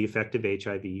of the effect of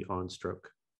HIV on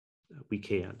stroke. We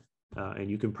can, and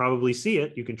you can probably see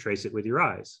it. You can trace it with your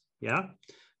eyes. Yeah,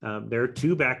 there are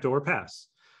 2 backdoor paths.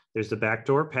 There's the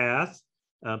backdoor path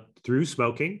through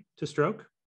smoking to stroke,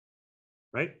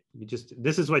 right?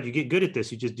 This is what you get good at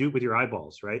this. You just do it with your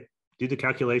eyeballs, right? Do the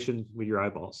calculation with your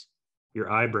eyeballs,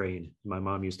 your eye brain. My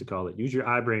mom used to call it. Use your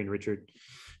eye brain, Richard.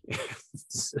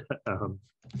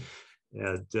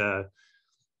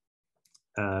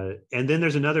 And then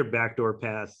there's another backdoor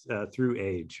path through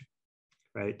age,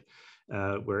 right?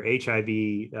 Where HIV,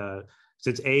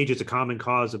 since age is a common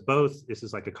cause of both, this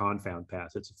is like a confound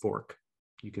path. It's a fork.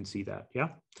 You can see that, yeah?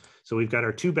 So we've got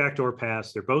our 2 backdoor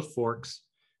paths. They're both forks.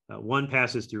 One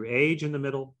passes through age in the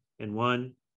middle and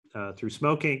one through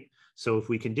smoking. So if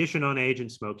we condition on age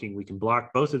and smoking, we can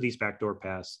block both of these backdoor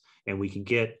paths and we can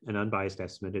get an unbiased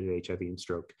estimate of HIV and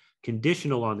stroke,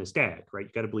 conditional on this DAG, right?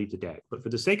 You got to believe the DAG. But for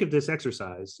the sake of this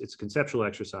exercise, it's a conceptual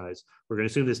exercise. We're going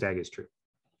to assume this DAG is true.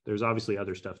 There's obviously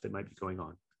other stuff that might be going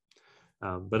on,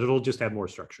 but it'll just have more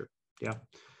structure. Yeah.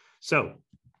 So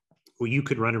you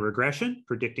could run a regression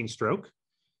predicting stroke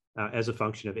as a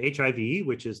function of HIV,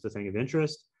 which is the thing of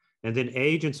interest, and then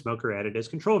age and smoke are added as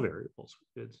control variables.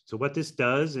 So what this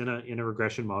does in a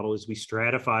regression model is we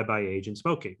stratify by age and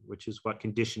smoking, which is what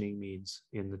conditioning means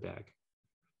in the DAG.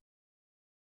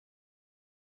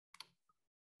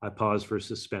 I pause for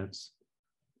suspense.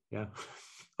 Yeah.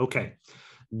 Okay.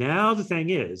 Now the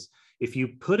thing is, if you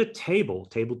put a table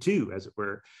 2, as it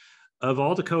were, of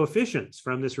all the coefficients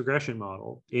from this regression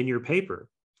model in your paper,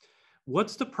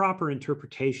 what's the proper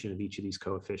interpretation of each of these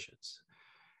coefficients?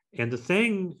 And the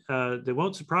thing that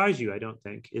won't surprise you, I don't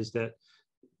think, is that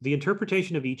the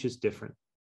interpretation of each is different.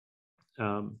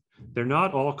 They're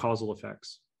not all causal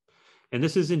effects. And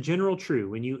this is in general true.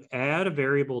 When you add a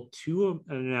variable to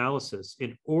an analysis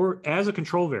as a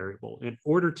control variable in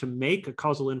order to make a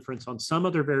causal inference on some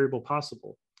other variable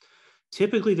possible,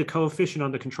 typically the coefficient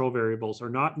on the control variables are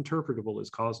not interpretable as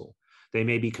causal. They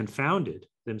may be confounded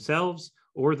themselves,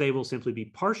 or they will simply be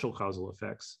partial causal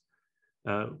effects,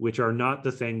 which are not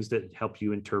the things that help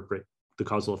you interpret the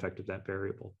causal effect of that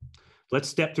variable. Let's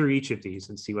step through each of these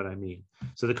and see what I mean.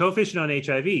 So the coefficient on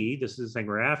HIV, this is the thing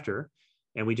we're after,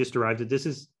 and we just derived that this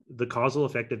is the causal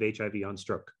effect of HIV on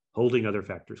stroke, holding other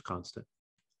factors constant.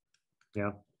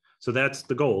 Yeah, so that's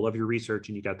the goal of your research,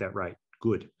 and you got that right.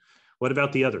 Good. What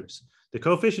about the others? The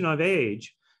coefficient of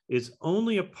age is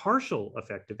only a partial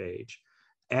effect of age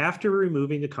after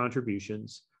removing the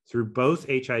contributions through both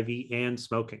HIV and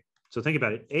smoking. So think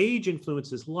about it. Age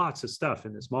influences lots of stuff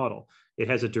in this model. It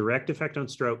has a direct effect on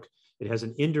stroke. It has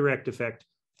an indirect effect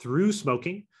through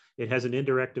smoking. It has an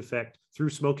indirect effect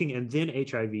through smoking and then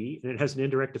HIV, and it has an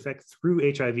indirect effect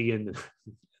through HIV and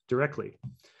directly.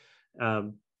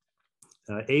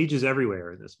 Age is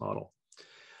everywhere in this model.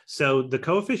 So the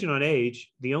coefficient on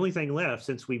age, the only thing left,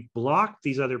 since we've blocked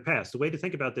these other paths, the way to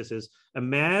think about this is,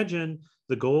 imagine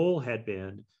the goal had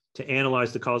been to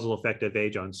analyze the causal effect of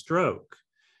age on stroke,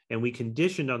 and we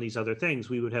conditioned on these other things,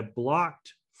 we would have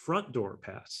blocked front door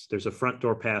paths. There's a front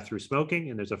door path through smoking,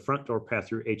 and there's a front door path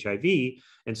through HIV.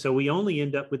 And so we only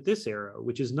end up with this arrow,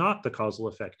 which is not the causal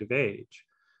effect of age.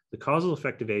 The causal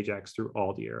effect of age acts through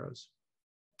all the arrows.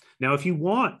 Now, if you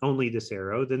want only this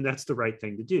arrow, then that's the right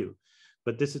thing to do.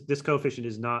 But this coefficient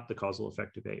is not the causal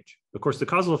effect of age. Of course, the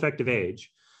causal effect of age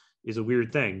is a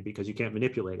weird thing because you can't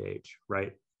manipulate age,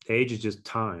 right? Age is just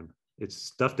time. It's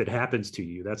stuff that happens to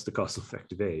you. That's the causal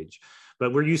effect of age.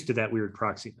 But we're used to that weird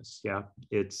proxiness. Yeah,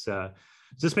 does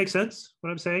this make sense, what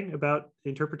I'm saying about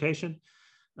interpretation?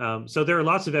 So there are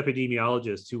lots of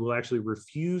epidemiologists who will actually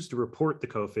refuse to report the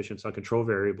coefficients on control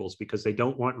variables because they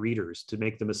don't want readers to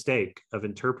make the mistake of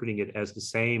interpreting it as the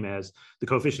same as the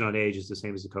coefficient on age is the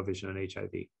same as the coefficient on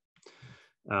HIV.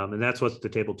 And that's what the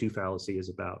table 2 fallacy is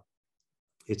about.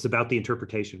 It's about the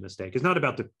interpretation mistake. It's not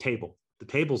about the table. The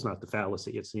table's not the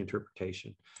fallacy, it's the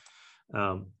interpretation.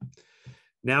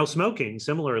 Now, smoking,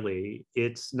 similarly,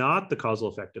 it's not the causal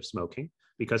effect of smoking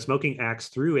because smoking acts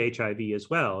through HIV as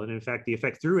well. And in fact, the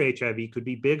effect through HIV could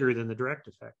be bigger than the direct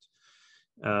effect.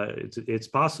 It's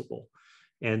possible.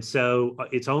 And so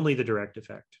it's only the direct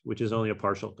effect, which is only a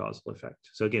partial causal effect.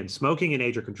 So again, smoking and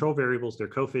age are control variables. Their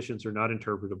coefficients are not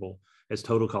interpretable as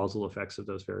total causal effects of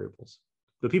those variables.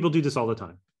 But people do this all the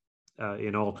time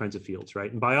in all kinds of fields,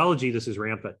 right? In biology, this is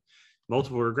rampant.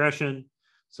 Multiple regression,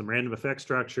 some random effect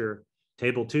structure,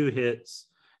 table 2 hits,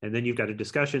 and then you've got a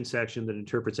discussion section that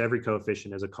interprets every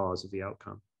coefficient as a cause of the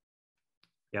outcome.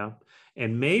 Yeah,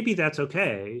 and maybe that's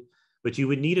okay, but you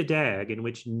would need a DAG in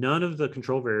which none of the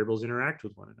control variables interact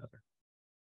with one another.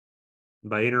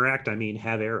 By interact, I mean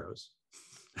have arrows.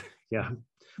 Yeah,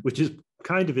 which is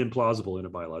kind of implausible in a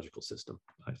biological system,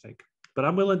 I think. But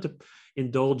I'm willing to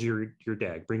indulge your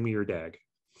DAG. Bring me your DAG.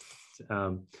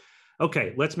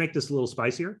 Okay, let's make this a little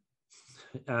spicier.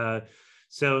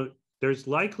 So there's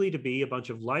likely to be a bunch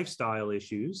of lifestyle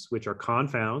issues, which are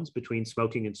confounds between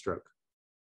smoking and stroke.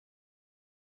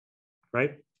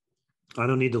 Right? I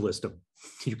don't need to list them.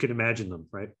 You can imagine them,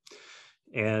 right?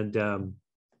 And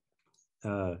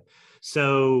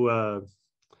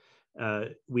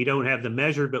we don't have them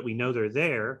measured, but we know they're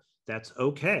there. That's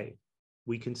okay.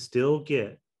 We can still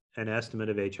get an estimate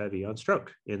of HIV on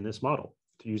stroke in this model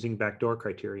using backdoor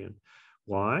criterion.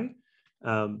 Why?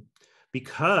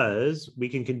 Because we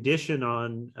can condition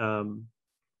on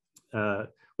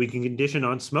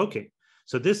smoking.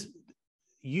 So this,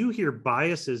 you hear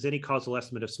biases any causal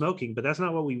estimate of smoking, but that's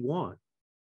not what we want.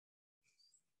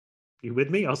 You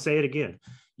with me? I'll say it again.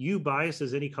 You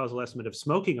biases any causal estimate of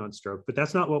smoking on stroke, but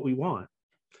that's not what we want.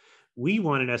 We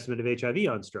want an estimate of HIV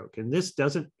on stroke, and this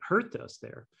doesn't hurt us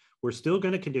there. We're still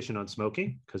going to condition on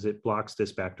smoking because it blocks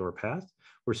this backdoor path.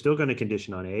 We're still going to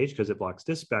condition on age because it blocks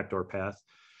this backdoor path.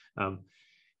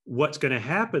 What's going to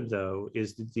happen, though,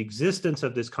 is that the existence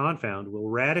of this confound will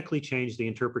radically change the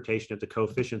interpretation of the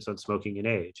coefficients on smoking and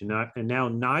age. And now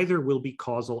neither will be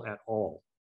causal at all.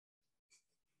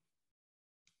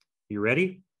 You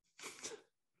ready?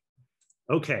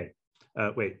 Okay.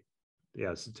 Wait.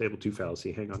 Yeah, it's the table 2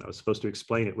 fallacy. Hang on. I was supposed to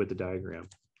explain it with the diagram.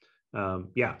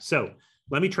 Yeah, so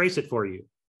let me trace it for you.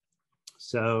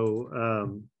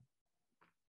 So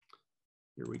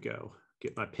here we go.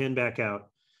 Get my pen back out.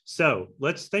 So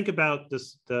let's think about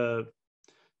this, the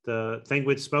thing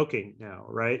with smoking now,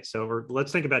 right? So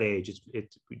let's think about age.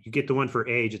 You get the one for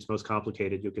age, it's most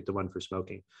complicated. You'll get the one for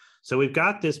smoking. So we've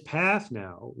got this path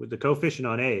now with the coefficient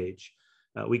on age.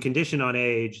 We condition on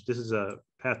age. This is a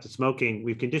path to smoking.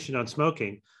 We've conditioned on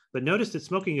smoking, but notice that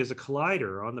smoking is a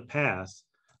collider on the path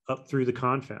up through the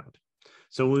confound.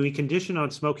 So when we condition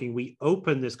on smoking, we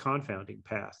open this confounding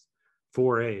path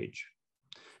for age.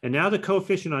 And now the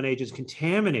coefficient on age is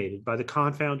contaminated by the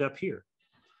confound up here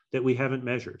that we haven't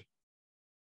measured.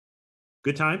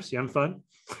 Good times? You having fun?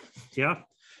 Yeah.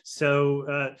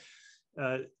 So,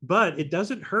 but it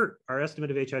doesn't hurt our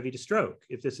estimate of HIV to stroke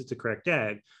if this is the correct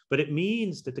DAG, but it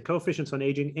means that the coefficients on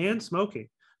aging and smoking,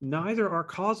 neither are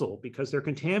causal because they're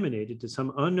contaminated to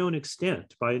some unknown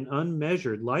extent by an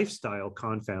unmeasured lifestyle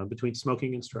confound between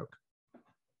smoking and stroke.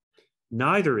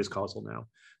 Neither is causal now,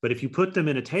 but if you put them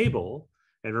in a table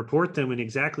and report them in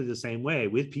exactly the same way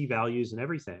with p-values and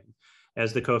everything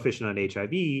as the coefficient on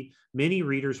HIV, many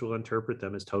readers will interpret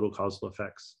them as total causal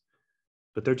effects.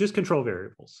 But they're just control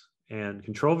variables. And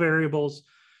control variables,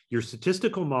 your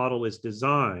statistical model is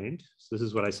designed, so this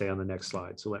is what I say on the next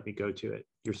slide, so let me go to it.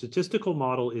 Your statistical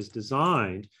model is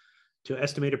designed to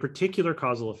estimate a particular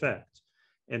causal effect.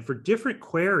 And for different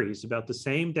queries about the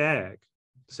same DAG,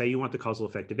 say you want the causal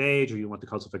effect of age or you want the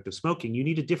causal effect of smoking, you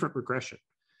need a different regression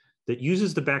that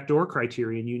uses the backdoor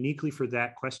criterion uniquely for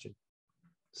that question.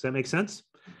 Does that make sense?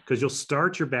 Because you'll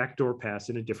start your backdoor pass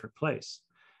in a different place.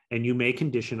 and you may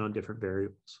condition on different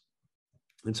variables.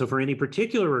 And so for any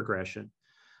particular regression,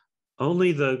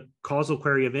 only the causal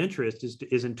query of interest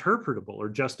is interpretable or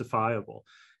justifiable.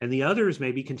 And the others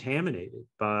may be contaminated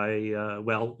by,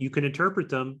 well, you can interpret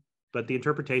them, but the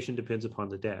interpretation depends upon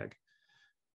the DAG.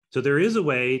 So there is a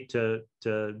way to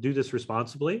do this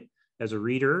responsibly as a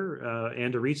reader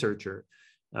and a researcher.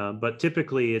 But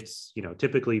typically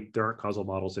typically there aren't causal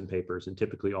models in papers, and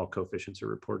typically all coefficients are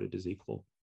reported as equal.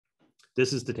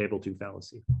 This is the table 2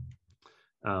 fallacy.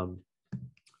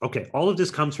 Okay, all of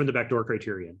this comes from the backdoor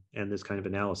criterion and this kind of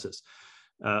analysis.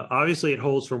 Obviously, it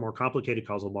holds for more complicated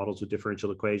causal models with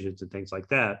differential equations and things like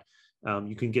that.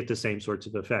 You can get the same sorts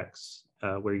of effects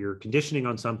where you're conditioning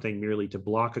on something merely to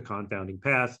block a confounding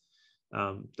path.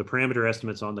 The parameter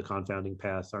estimates on the confounding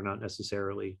path are not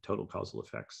necessarily total causal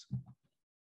effects.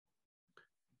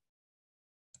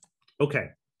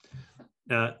 Okay.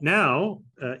 Now,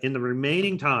 in the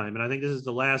remaining time, and I think this is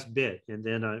the last bit, and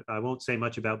then I won't say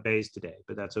much about Bayes today,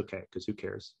 but that's okay, because who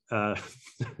cares?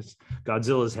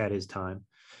 Godzilla's had his time.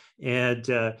 And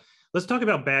let's talk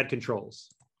about bad controls.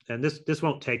 And this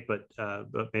won't take but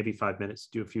maybe 5 minutes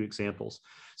to do a few examples.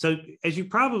 So as you've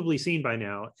probably seen by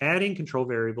now, adding control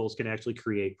variables can actually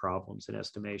create problems in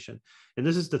estimation. And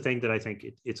this is the thing that I think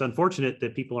it's unfortunate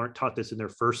that people aren't taught this in their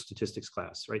first statistics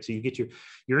class, right? So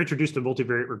you're introduced to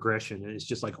multivariate regression, and it's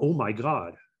just like, oh my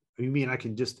God, you mean I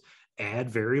can just add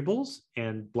variables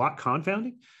and block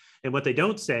confounding? And what they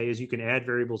don't say is you can add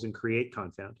variables and create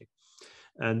confounding.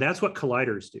 And that's what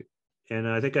colliders do. And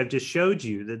I think I've just showed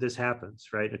you that this happens,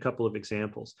 right? A couple of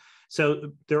examples.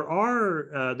 So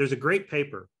there's a great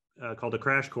paper called A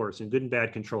Crash Course in Good and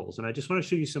Bad Controls. And I just want to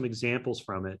show you some examples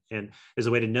from it, and as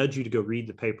a way to nudge you to go read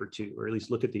the paper too, or at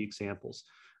least look at the examples.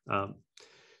 This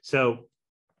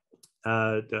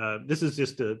is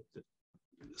just a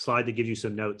slide to give you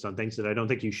some notes on things that I don't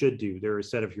think you should do. There are a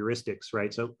set of heuristics,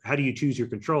 right? So how do you choose your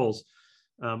controls?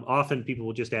 Often people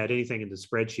will just add anything in the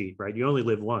spreadsheet, right? You only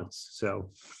live once,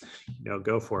 so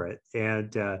go for it.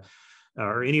 And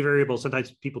or any variable,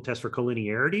 sometimes people test for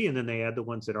collinearity, and then they add the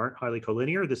ones that aren't highly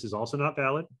collinear. This is also not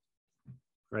valid,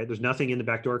 right? There's nothing in the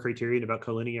backdoor criterion about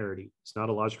collinearity. It's not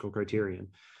a logical criterion.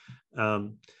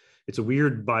 It's a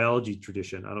weird biology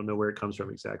tradition. I don't know where it comes from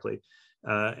exactly.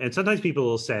 And sometimes people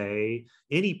will say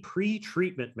any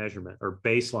pre-treatment measurement or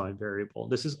baseline variable.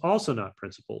 This is also not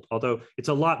principled, although it's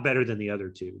a lot better than the other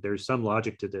two. There's some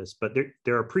logic to this, but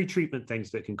there are pre-treatment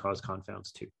things that can cause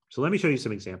confounds too. So let me show you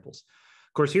some examples.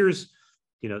 Of course, here's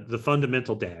the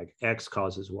fundamental DAG, X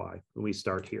causes Y, when we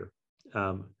start here.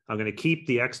 I'm going to keep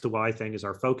the X to Y thing as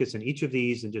our focus in each of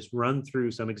these and just run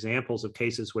through some examples of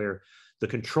cases where the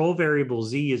control variable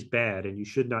Z is bad and you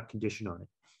should not condition on it.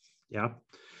 Yeah.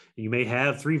 You may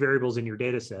have 3 variables in your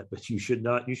data set, but you should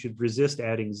resist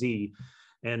adding Z.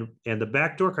 And the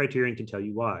backdoor criterion can tell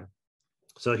you why.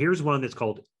 So here's one that's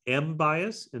called M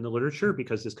bias in the literature,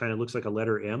 because this kind of looks like a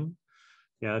letter M.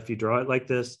 Yeah, if you draw it like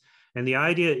this. And the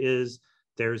idea is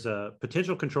there's a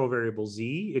potential control variable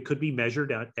Z. It could be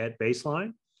measured at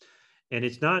baseline. And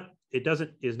is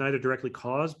neither directly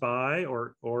caused by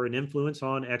or an influence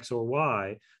on X or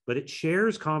Y, but it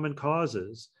shares common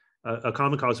causes. A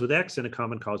common cause with X and a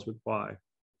common cause with Y.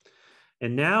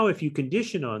 And now if you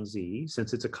condition on Z,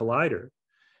 since it's a collider,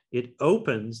 it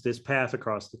opens this path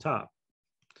across the top.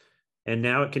 And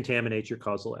now it contaminates your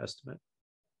causal estimate.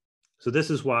 So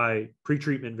this is why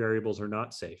pretreatment variables are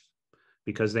not safe,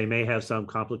 because they may have some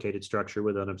complicated structure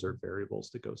with unobserved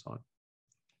variables that goes on.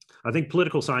 I think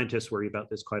political scientists worry about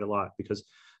this quite a lot, because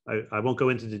I won't go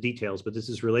into the details, but this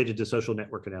is related to social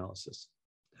network analysis.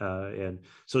 And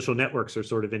social networks are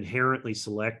sort of inherently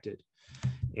selected,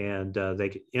 and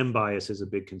M bias is a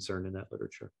big concern in that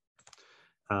literature.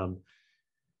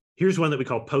 Here's one that we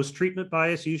call post-treatment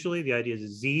bias. Usually the idea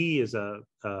is Z is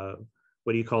what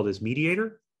do you call this,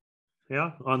 mediator?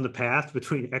 Yeah, on the path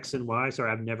between X and Y. Sorry,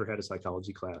 I've never had a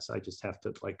psychology class. I just have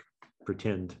to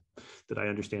pretend that I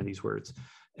understand these words.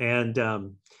 And there's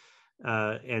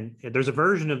a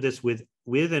version of this with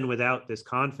and without this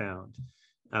confound.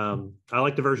 I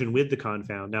like the version with the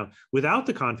confound. Now, without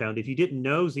the confound, if you didn't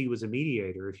know Z was a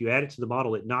mediator, if you add it to the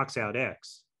model, it knocks out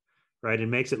X, right? And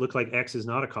makes it look like X is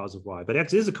not a cause of Y, but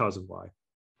X is a cause of Y.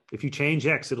 If you change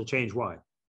X, it'll change Y.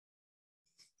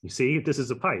 You see, this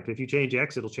is a pipe. If you change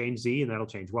X, it'll change Z, and that'll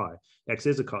change Y. X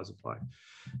is a cause of Y.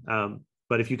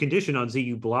 But if you condition on Z,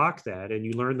 you block that, and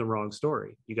you learn the wrong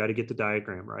story. You got to get the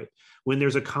diagram right. When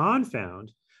there's a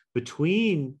confound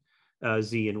between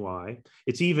Z and Y,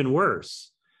 it's even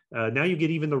worse. Now you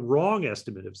get even the wrong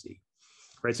estimate of Z,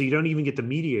 right? So you don't even get the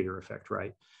mediator effect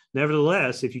right.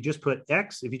 Nevertheless, if you just put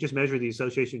X, if you just measure the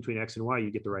association between X and Y,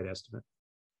 you get the right estimate.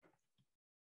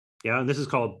 Yeah, and this is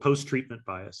called post-treatment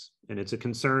bias, and it's a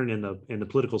concern in the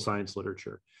political science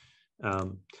literature.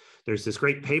 There's this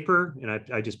great paper, and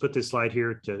I just put this slide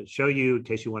here to show you in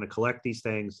case you want to collect these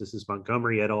things. This is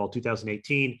Montgomery et al.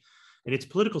 2018, and it's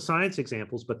political science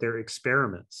examples, but they're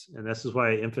experiments, and this is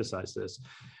why I emphasize this.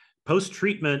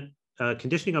 Post-treatment,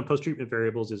 conditioning on post-treatment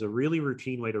variables is a really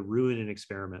routine way to ruin an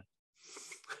experiment.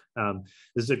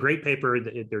 This is a great paper.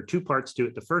 There are two parts to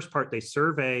it. The first part, they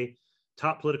survey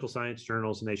top political science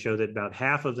journals, and they show that about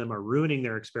half of them are ruining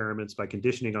their experiments by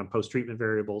conditioning on post-treatment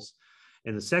variables.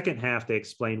 In the second half, they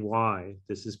explain why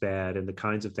this is bad and the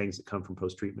kinds of things that come from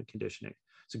post-treatment conditioning.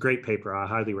 It's a great paper. I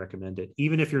highly recommend it,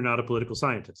 even if you're not a political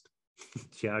scientist.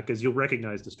 Yeah, because you'll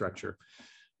recognize the structure.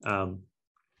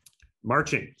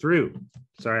 Marching through.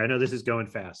 Sorry, I know this is going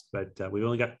fast, but we've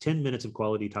only got 10 minutes of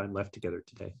quality time left together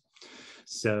today.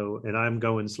 So, and I'm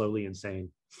going slowly insane.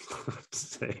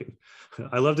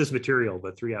 I love this material,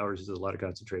 but 3 hours is a lot of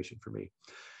concentration for me.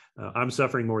 I'm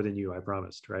suffering more than you, I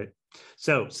promised, right?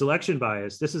 So selection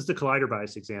bias, this is the collider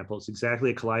bias example. It's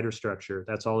exactly a collider structure.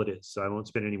 That's all it is. So I won't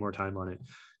spend any more time on it.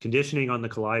 Conditioning on the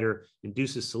collider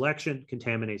induces selection,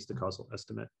 contaminates the causal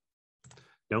estimate.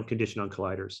 Don't condition on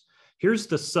colliders. Here's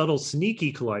the subtle,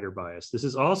 sneaky collider bias. This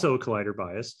is also a collider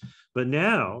bias, but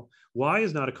now Y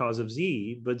is not a cause of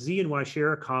Z, but Z and Y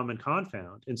share a common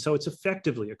confound. And so it's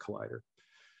effectively a collider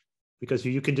because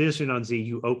if you condition on Z,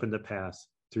 you open the path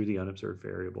through the unobserved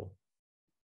variable.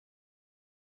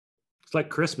 It's like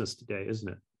Christmas today, isn't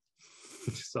it?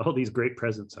 Just all these great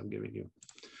presents I'm giving you.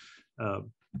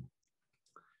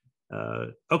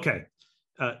 Okay.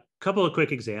 Couple of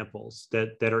quick examples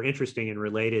that are interesting and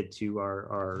related to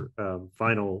our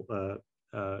final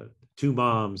two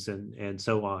moms and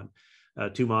so on,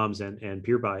 two moms and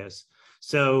peer bias.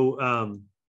 So,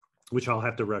 which I'll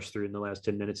have to rush through in the last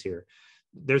 10 minutes here.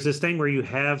 There's this thing where you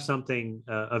have something,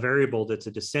 a variable that's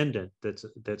a descendant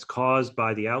that's caused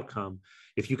by the outcome.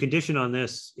 If you condition on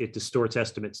this, it distorts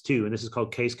estimates too. And this is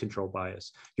called case control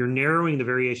bias. You're narrowing the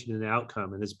variation in the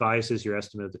outcome, and this biases your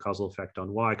estimate of the causal effect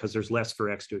on Y because there's less for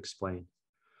X to explain.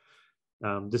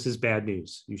 This is bad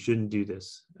news. You shouldn't do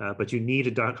this, but you need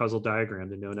a causal diagram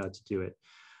to know not to do it.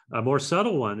 A more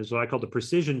subtle one is what I call the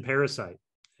precision parasite.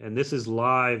 And this is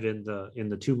live in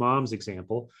the two moms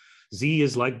example. Z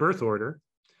is like birth order,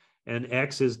 and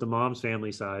X is the mom's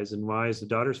family size, and Y is the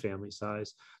daughter's family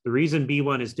size. The reason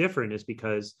B1 is different is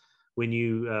because when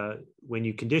you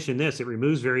condition this, it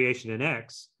removes variation in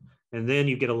X, and then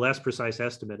you get a less precise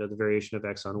estimate of the variation of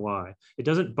X on Y. It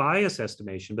doesn't bias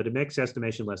estimation, but it makes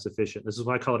estimation less efficient. This is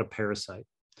why I call it a parasite.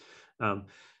 And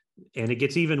it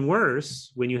gets even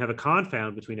worse when you have a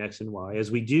confound between X and Y,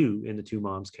 as we do in the two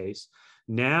moms case.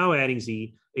 Now adding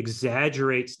Z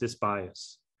exaggerates this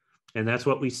bias. And that's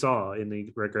what we saw in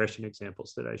the regression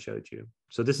examples that I showed you.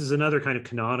 So this is another kind of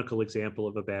canonical example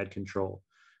of a bad control.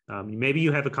 Maybe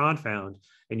you have a confound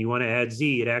and you want to add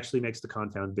Z, it actually makes the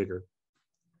confound bigger.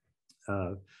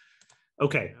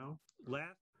 Okay,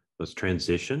 let's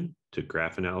transition to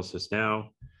graph analysis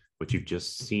now. What you've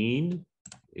just seen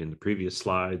in the previous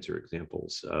slides are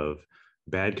examples of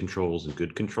bad controls and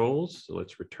good controls. So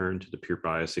let's return to the pure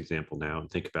bias example now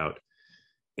and think about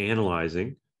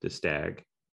analyzing the DAG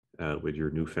with your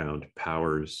newfound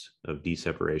powers of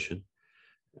deseparation.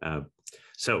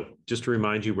 So just to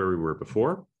remind you where we were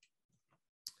before,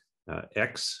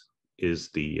 X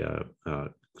is the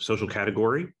social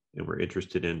category, and we're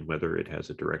interested in whether it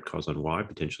has a direct cause on Y,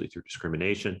 potentially through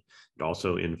discrimination. It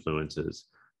also influences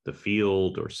the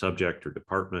field or subject or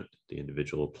department the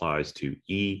individual applies to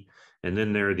E. And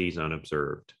then there are these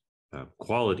unobserved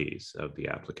qualities of the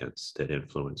applicants that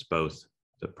influence both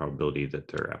the probability that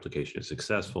their application is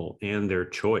successful and their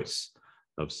choice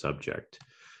of subject.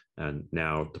 And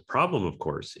now the problem, of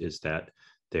course, is that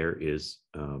there is,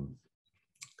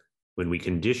 when we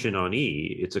condition on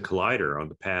E, it's a collider on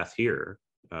the path here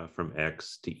from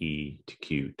X to E to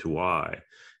Q to Y.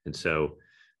 And so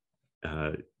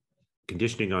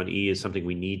conditioning on E is something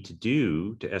we need to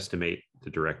do to estimate the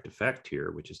direct effect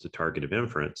here, which is the target of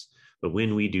inference. But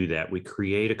when we do that, we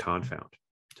create a confound.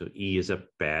 So E is a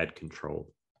bad control.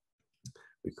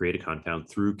 We create a confound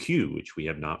through Q, which we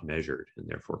have not measured and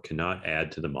therefore cannot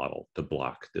add to the model to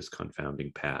block this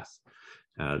confounding path.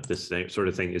 This sort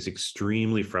of thing is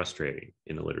extremely frustrating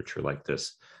in a literature like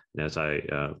this. And as I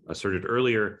asserted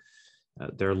earlier,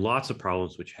 there are lots of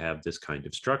problems which have this kind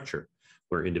of structure,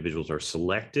 where individuals are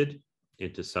selected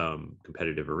into some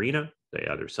competitive arena. They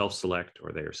either self-select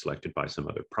or they are selected by some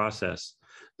other process.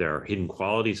 There are hidden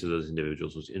qualities of those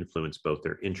individuals which influence both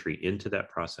their entry into that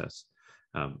process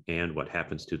and what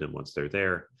happens to them once they're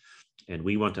there. And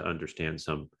we want to understand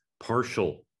some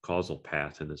partial causal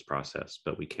path in this process,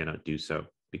 but we cannot do so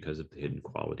because of the hidden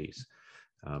qualities.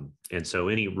 And so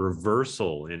any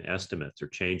reversal in estimates or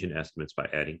change in estimates by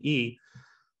adding E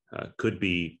could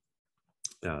be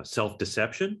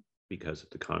self-deception because of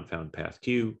the confound path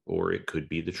Q, or it could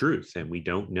be the truth, and we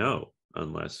don't know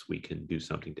unless we can do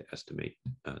something to estimate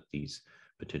these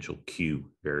potential Q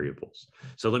variables.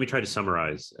 So let me try to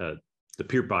summarize the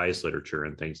pure bias literature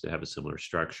and things that have a similar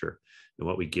structure and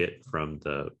what we get from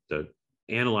the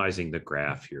analyzing the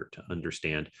graph here to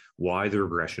understand why the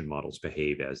regression models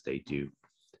behave as they do.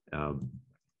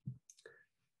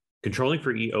 Controlling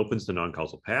for E opens the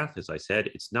non-causal path. As I said,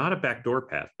 it's not a backdoor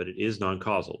path, but it is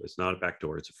non-causal. It's not a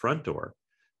backdoor, it's a front door.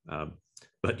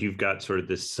 But you've got sort of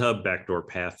this sub-backdoor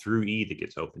path through E that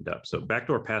gets opened up. So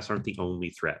backdoor paths aren't the only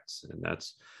threats. And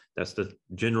that's the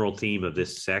general theme of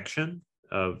this section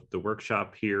of the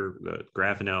workshop here. The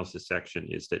graph analysis section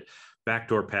is that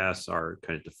backdoor paths are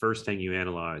kind of the first thing you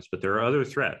analyze, but there are other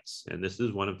threats. And this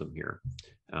is one of them here.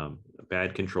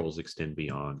 Bad controls extend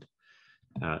beyond.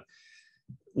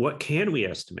 What can we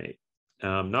estimate?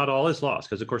 Not all is lost,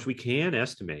 because of course we can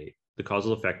estimate the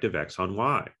causal effect of X on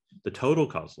Y, the total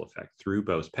causal effect through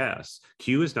both paths.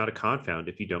 Q is not a confound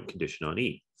if you don't condition on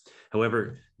E.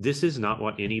 However, this is not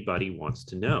what anybody wants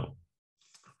to know,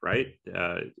 right?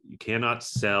 You cannot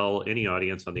sell any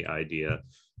audience on the idea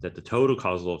that the total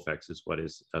causal effects is what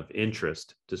is of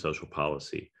interest to social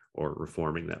policy or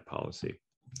reforming that policy.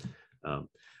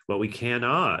 What we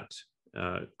cannot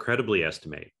credibly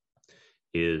estimate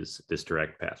is this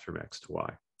direct path from X to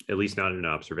Y, at least not in an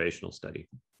observational study,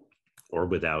 or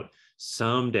without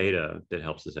some data that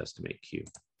helps us estimate Q.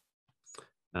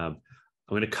 I'm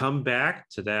going to come back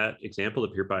to that example, the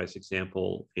pure bias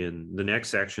example, in the next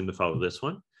section to follow this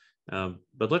one.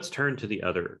 But let's turn to the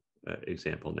other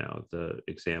example now, the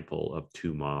example of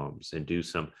two moms, and do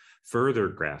some further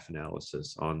graph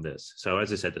analysis on this. So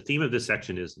as I said, the theme of this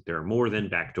section is that there are more than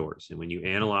backdoors. And when you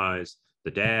analyze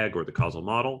the DAG or the causal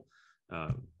model,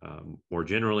 more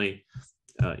generally,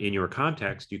 in your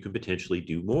context, you could potentially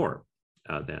do more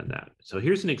than that. So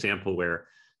here's an example where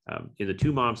in the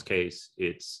two moms case,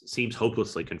 it seems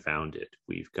hopelessly confounded.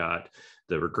 We've got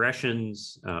the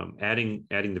regressions, adding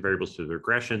the variables to the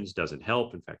regressions doesn't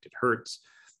help. In fact, it hurts.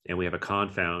 And we have a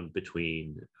confound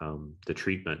between the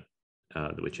treatment,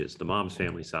 which is the mom's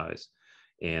family size,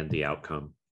 and the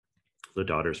outcome, the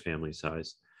daughter's family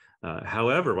size.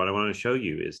 However, what I want to show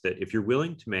you is that if you're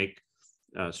willing to make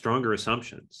stronger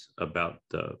assumptions about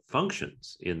the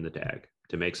functions in the DAG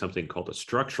to make something called a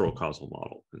structural causal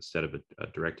model instead of a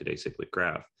directed acyclic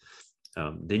graph,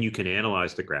 then you can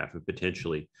analyze the graph and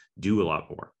potentially do a lot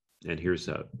more. And here's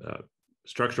a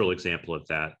structural example of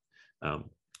that,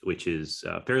 which is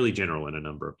fairly general in a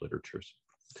number of literatures.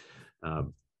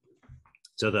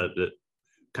 So the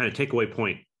kind of takeaway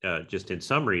point, just in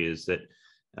summary, is that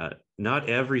not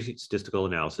every statistical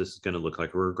analysis is going to look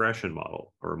like a regression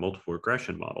model or a multiple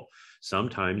regression model.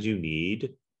 Sometimes you need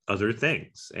other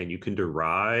things, and you can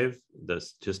derive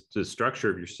just the structure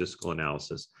of your statistical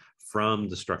analysis from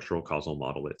the structural causal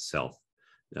model itself.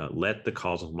 Let the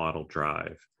causal model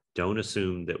drive. Don't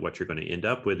assume that what you're going to end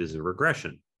up with is a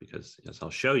regression, because as I'll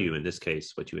show you in this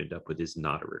case, what you end up with is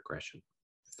not a regression.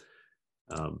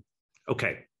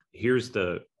 Okay, here's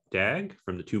the DAG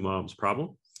from the two moms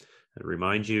problem. I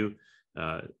remind you,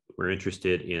 we're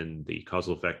interested in the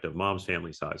causal effect of mom's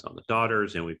family size on the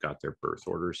daughters, and we've got their birth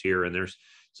orders here. And there's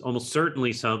almost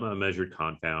certainly some unmeasured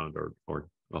confound or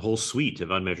a whole suite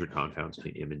of unmeasured confounds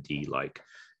between M and D, like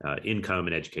income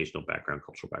and educational background,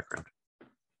 cultural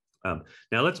background.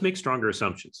 Now let's make stronger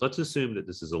assumptions. Let's assume that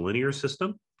this is a linear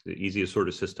system, the easiest sort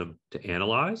of system to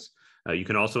analyze. You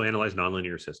can also analyze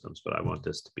nonlinear systems, but I want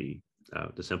this to be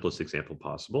the simplest example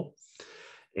possible.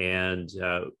 And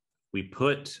we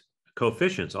put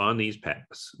coefficients on these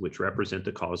paths, which represent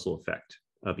the causal effect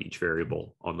of each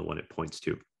variable on the one it points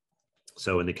to.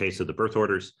 So in the case of the birth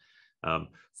orders,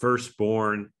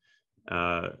 firstborn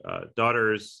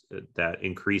daughters, that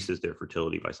increases their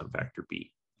fertility by some factor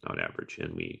B on average.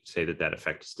 And we say that that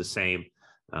effect is the same,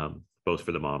 both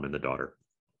for the mom and the daughter.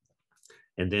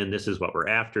 And then this is what we're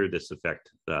after. This effect,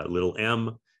 little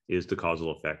m, is the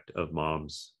causal effect of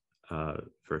mom's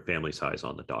for family size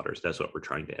on the daughters. That's what we're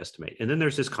trying to estimate. And then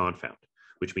there's this confound,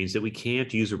 which means that we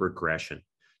can't use a regression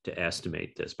to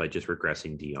estimate this by just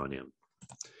regressing D on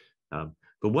M.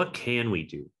 But what can we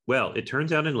do? Well, it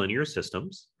turns out in linear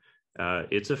systems,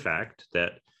 it's a fact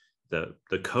that the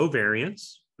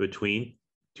covariance between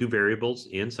two variables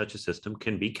in such a system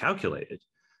can be calculated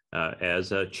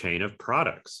as a chain of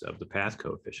products of the path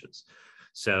coefficients.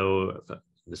 So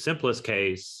in the simplest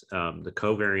case, the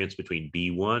covariance between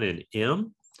B1 and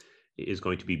M is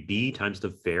going to be B times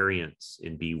the variance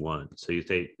in B1. So you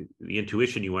say the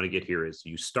intuition you want to get here is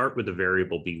you start with the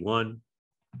variable B1,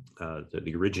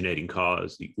 the originating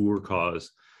cause, the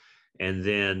cause, and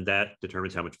then that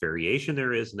determines how much variation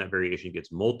there is, and that variation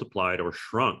gets multiplied or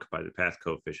shrunk by the path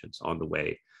coefficients on the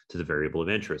way to the variable of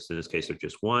interest. In this case, there's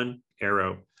just one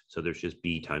arrow, so there's just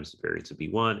B times the variance of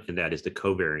B1, and that is the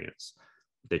covariance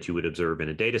that you would observe in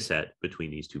a data set between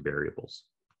these two variables.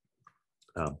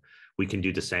 We can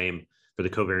do the same for the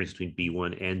covariance between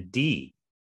B1 and D.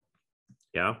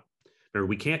 Yeah. Remember,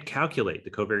 we can't calculate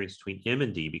the covariance between M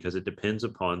and D because it depends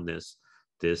upon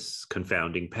this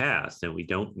confounding path, and we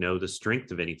don't know the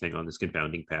strength of anything on this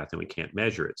confounding path, and we can't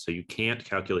measure it. So you can't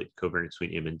calculate the covariance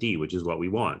between M and D, which is what we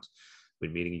want,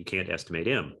 meaning you can't estimate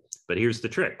M. But here's the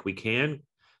trick. We can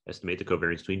estimate the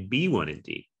covariance between B1 and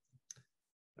D,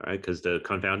 all right, because the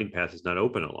confounding path is not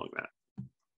open along that.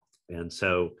 And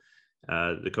so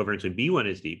the covariance between B1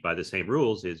 and D, by the same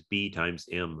rules, is B times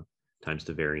M times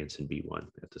the variance in B1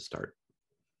 at the start.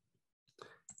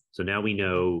 So now we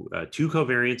know two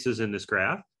covariances in this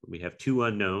graph. We have two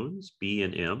unknowns, B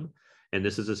and M, and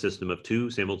this is a system of two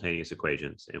simultaneous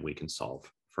equations, and we can solve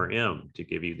for M. To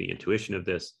give you the intuition of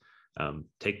this,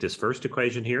 take this first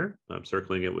equation here. I'm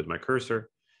circling it with my cursor.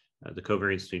 The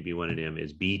covariance between B1 and M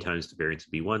is B times the variance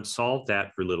of B1. Solve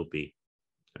that for little b.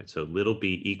 All right, so little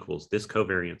b equals this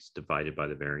covariance divided by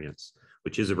the variance,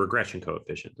 which is a regression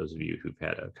coefficient, those of you who've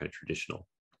had a kind of traditional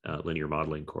linear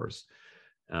modeling course.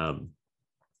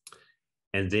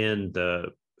 And then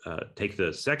take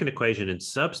the second equation and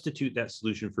substitute that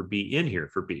solution for B in here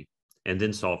for B, and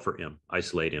then solve for M.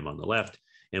 Isolate M on the left.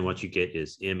 And what you get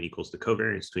is M equals the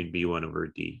covariance between B1 over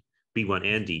D, B1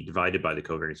 and D divided by the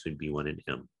covariance between B1 and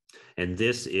M. And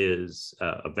this is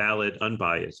a valid,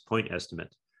 unbiased point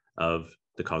estimate of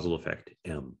the causal effect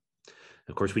M.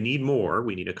 Of course, we need more.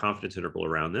 We need a confidence interval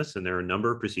around this, and there are a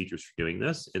number of procedures for doing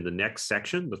this. In the next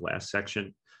section, the last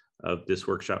section of this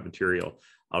workshop material,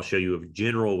 I'll show you a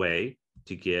general way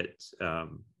to get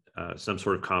some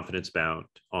sort of confidence bound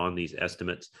on these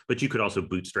estimates, but you could also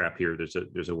bootstrap here.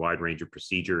 There's a wide range of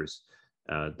procedures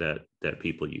that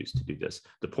people use to do this.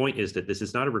 The point is that this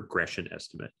is not a regression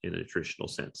estimate in a traditional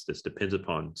sense. This depends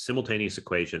upon simultaneous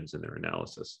equations and their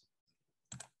analysis.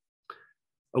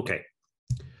 Okay,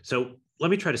 so let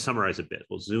me try to summarize a bit.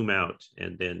 We'll zoom out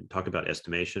and then talk about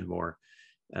estimation more.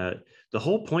 The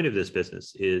whole point of this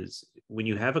business is when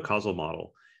you have a causal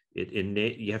model,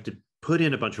 you have to put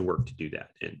in a bunch of work to do that,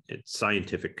 and it's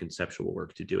scientific conceptual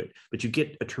work to do it. But you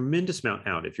get a tremendous amount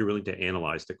out if you're willing to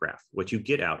analyze the graph. What you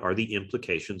get out are the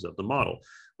implications of the model,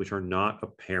 which are not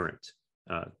apparent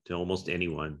to almost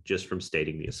anyone just from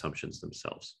stating the assumptions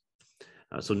themselves.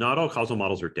 So not all causal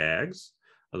models are DAGs,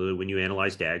 although when you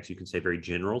analyze DAGs, you can say very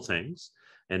general things.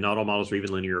 And not all models are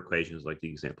even linear equations like the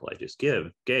example I just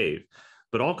gave.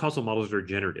 But all causal models are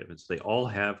generative, and so they all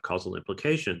have causal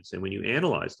implications. And when you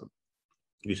analyze them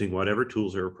using whatever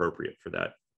tools are appropriate for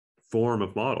that form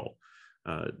of model,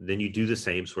 then you do the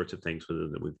same sorts of things with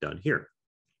them that we've done here.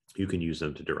 You can use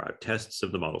them to derive tests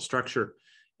of the model structure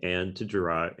and to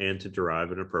derive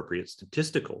an appropriate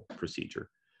statistical procedure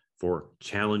for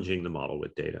challenging the model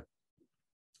with data.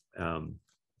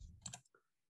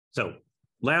 So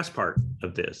last part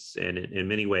of this, and in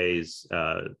many ways,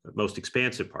 most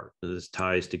expansive part, this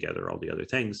ties together all the other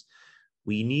things.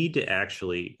 We need to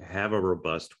actually have a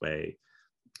robust way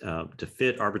to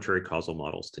fit arbitrary causal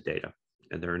models to data.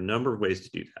 And there are a number of ways to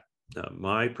do that.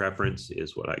 My preference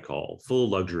is what I call full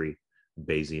luxury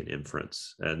Bayesian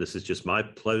inference. And this is just my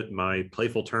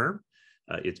playful term.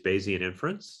 It's Bayesian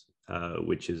inference,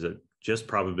 which is just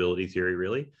probability theory,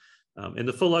 really. And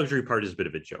the full luxury part is a bit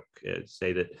of a joke.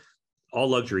 Say that all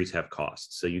luxuries have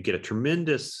costs. So you get a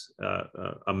tremendous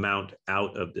amount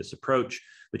out of this approach,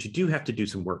 but you do have to do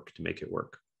some work to make it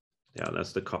work. Yeah,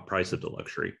 that's the price of the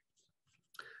luxury.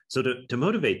 So to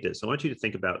motivate this, I want you to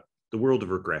think about the world of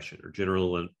regression or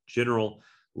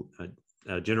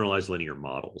generalized linear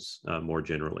models more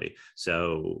generally.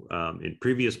 So in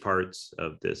previous parts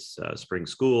of this spring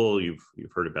school, you've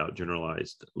heard about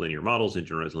generalized linear models and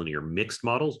generalized linear mixed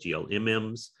models,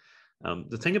 GLMMs.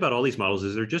 The thing about all these models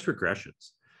is they're just regressions.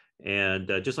 And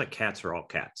just like cats are all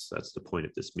cats, that's the point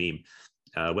of this meme.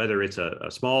 Whether it's a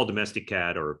small domestic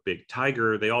cat or a big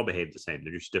tiger, they all behave the same.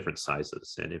 They're just different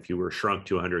sizes. And if you were shrunk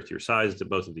to 100th your size, then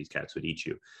both of these cats would eat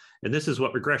you. And this is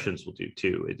what regressions will do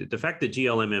too. The fact that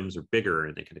GLMMs are bigger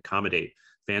and they can accommodate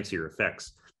fancier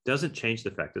effects doesn't change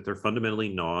the fact that they're fundamentally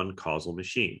non-causal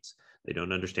machines. They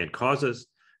don't understand causes.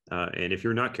 And if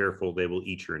you're not careful, they will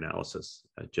eat your analysis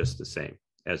just the same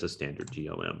as a standard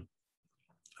GLM.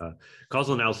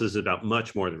 Causal analysis is about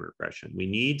much more than regression. We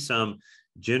need some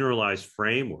generalized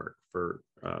framework for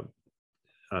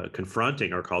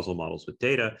confronting our causal models with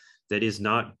data that is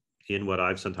not in what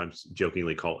I've sometimes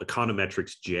jokingly called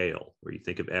econometrics jail, where you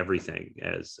think of everything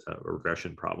as a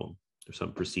regression problem or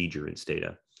some procedure in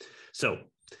Stata. So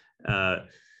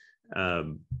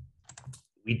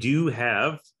we do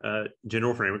have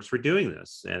general frameworks for doing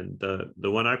this. And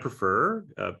the one I prefer,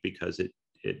 because it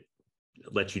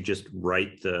lets you just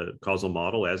write the causal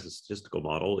model as a statistical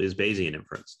model, is Bayesian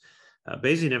inference.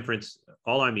 Bayesian inference,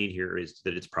 all I mean here is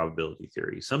that it's probability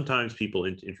theory. Sometimes people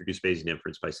introduce Bayesian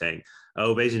inference by saying,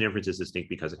 oh, Bayesian inference is distinct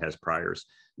because it has priors.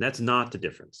 And that's not the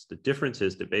difference. The difference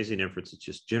is that Bayesian inference is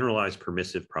just generalized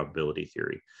permissive probability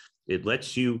theory. It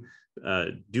lets you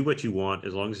do what you want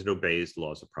as long as it obeys the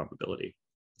laws of probability.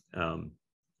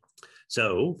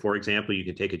 So, for example, you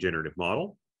can take a generative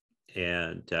model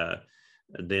and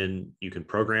then you can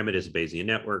program it as a Bayesian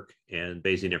network, and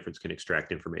Bayesian inference can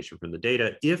extract information from the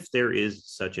data if there is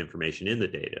such information in the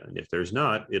data. And if there's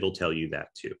not, it'll tell you that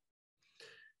too.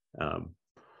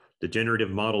 The generative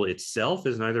model itself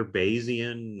is neither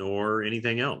Bayesian nor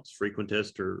anything else,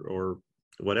 frequentist or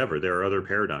whatever. There are other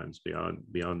paradigms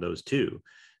beyond those two.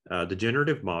 The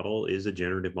generative model is a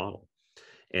generative model.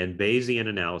 And Bayesian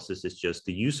analysis is just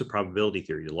the use of probability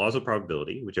theory, the laws of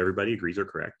probability, which everybody agrees are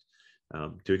correct,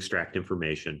 to extract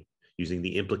information using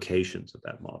the implications of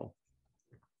that model.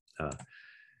 But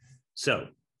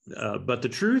the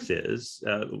truth is,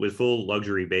 with full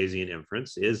luxury Bayesian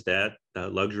inference, is that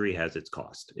luxury has its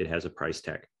cost. It has a price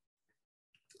tag.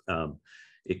 But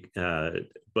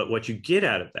what you get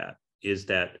out of that is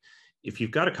that if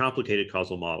you've got a complicated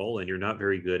causal model and you're not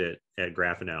very good at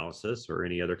graph analysis or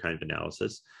any other kind of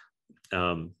analysis,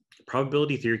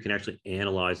 probability theory can actually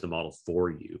analyze the model for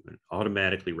you and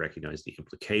automatically recognize the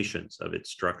implications of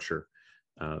its structure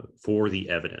for the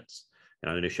evidence. And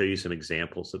I'm going to show you some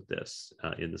examples of this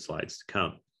in the slides to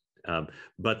come.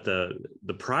 But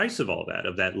the price of all that,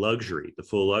 of that luxury, the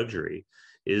full luxury,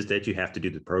 is that you have to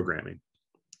do the programming.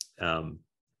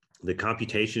 The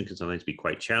computation can sometimes be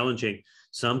quite challenging.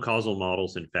 Some causal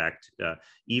models, in fact,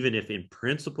 even if in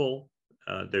principle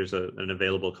there's an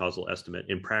available causal estimate,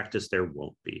 in practice there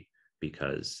won't be,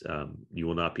 because you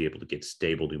will not be able to get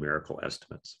stable numerical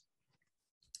estimates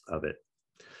of it.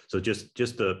 So just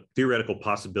the theoretical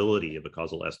possibility of a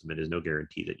causal estimate is no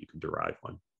guarantee that you can derive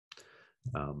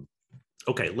one.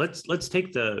 Okay, let's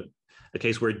take a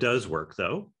case where it does work,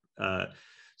 though.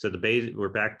 So we're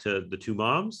back to the two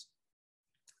moms.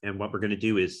 And what we're going to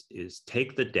do is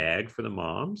take the DAG for the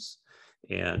moms,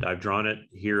 and I've drawn it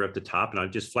here at the top, and I've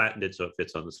just flattened it so it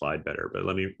fits on the slide better. But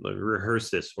let me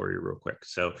rehearse this for you real quick.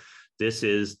 So this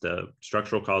is the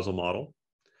structural causal model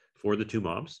for the two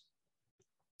moms,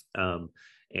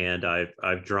 and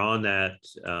I've drawn that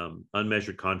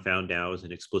unmeasured confound now as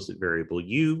an explicit variable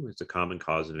u. It's a common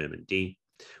cause of M and D.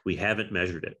 We haven't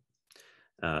measured it,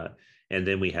 and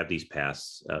then we have these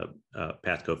path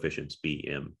coefficients B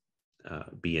and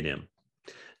M.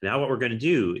 Now what we're going to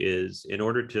do is, in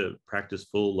order to practice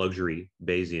full luxury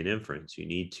Bayesian inference, you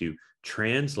need to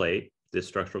translate this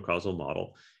structural causal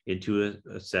model into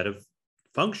a set of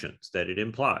functions that it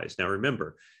implies. Now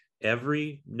remember,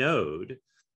 every node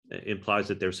implies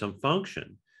that there's some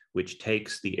function which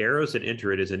takes the arrows that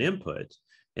enter it as an input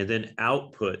and then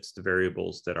outputs the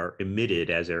variables that are emitted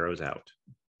as arrows out.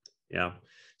 Yeah.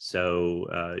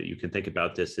 So you can think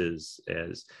about this as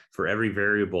for every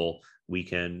variable, we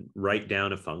can write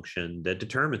down a function that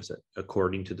determines it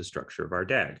according to the structure of our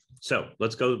DAG. So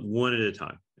let's go one at a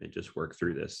time and just work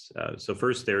through this. So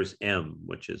first there's M,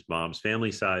 which is mom's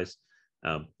family size.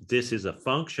 This is a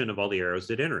function of all the arrows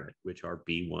that enter it, which are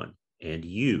B1 and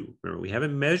U. Remember, we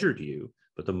haven't measured U,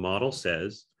 but the model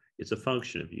says it's a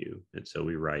function of U. And so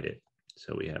we write it.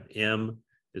 So we have M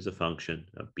is a function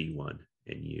of B1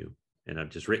 and U. And I've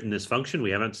just written this function. We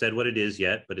haven't said what it is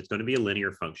yet, but it's going to be a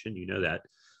linear function. You know that.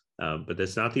 But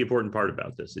that's not the important part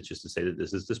about this. It's just to say that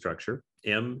this is the structure.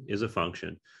 M is a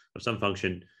function of some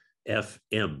function,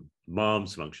 Fm,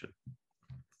 mom's function.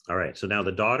 All right, so now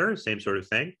the daughter, same sort of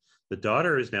thing. The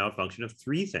daughter is now a function of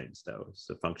three things, though. It's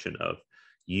a function of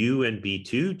U and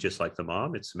B2, just like the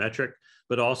mom. It's symmetric,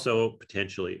 but also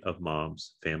potentially of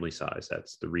mom's family size.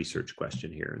 That's the research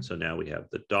question here. And so now we have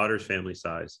the daughter's family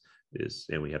size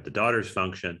and we have the daughter's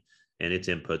function, and its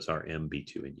inputs are M,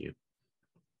 B2, and U.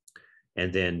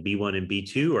 And then B1 and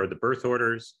B2 are the birth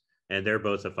orders, and they're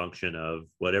both a function of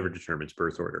whatever determines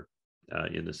birth order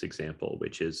in this example,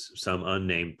 which is some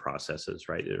unnamed processes,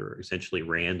 right? That are essentially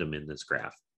random in this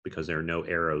graph because there are no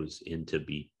arrows into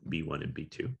B1 and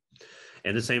B2.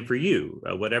 And the same for U.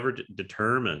 Whatever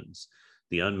determines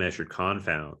the unmeasured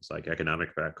confounds like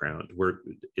economic background, where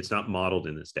it's not modeled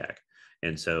in this DAG.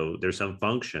 And so there's some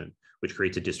function which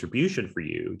creates a distribution for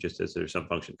you, just as there's some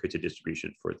function that creates a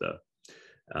distribution for the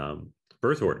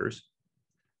birth orders,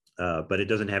 but it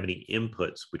doesn't have any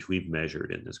inputs which we've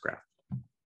measured in this graph.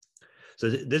 So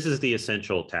this is the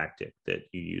essential tactic that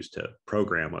you use to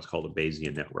program what's called a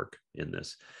Bayesian network in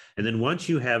this. And then once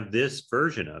you have this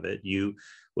version of it, you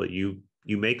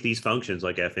make these functions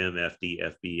like FM, FD,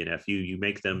 FB, and FU, you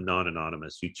make them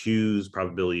non-anonymous. You choose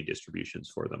probability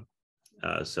distributions for them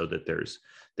so that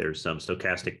there's some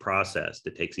stochastic process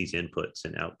that takes these inputs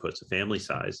and outputs of family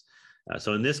size.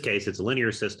 So in this case, it's a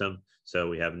linear system. So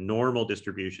we have normal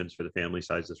distributions for the family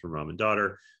sizes for mom and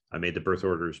daughter. I made the birth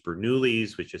orders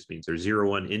Bernoulli's, which just means they're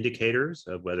 0-1 indicators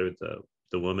of whether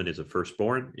the woman is a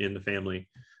firstborn in the family,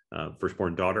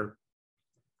 firstborn daughter.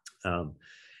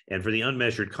 And for the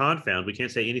unmeasured confound, we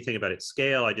can't say anything about its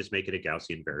scale. I just make it a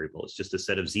Gaussian variable. It's just a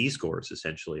set of z-scores,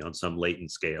 essentially, on some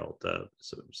latent scale.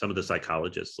 So some of the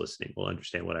psychologists listening will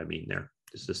understand what I mean there.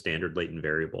 It's a standard latent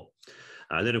variable.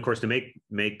 Then, of course, to make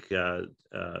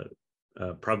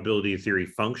probability theory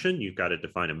function, you've got to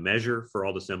define a measure for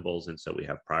all the symbols. And so we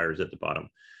have priors at the bottom.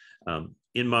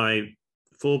 In my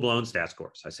full-blown stats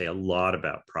course, I say a lot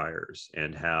about priors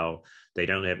and how they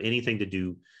don't have anything to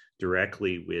do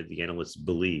directly with the analyst's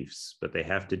beliefs, but they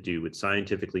have to do with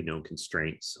scientifically known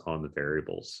constraints on the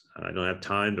variables. I don't have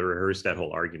time to rehearse that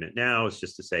whole argument now. It's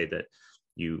just to say that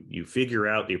you figure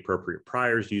out the appropriate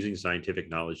priors using scientific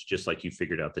knowledge, just like you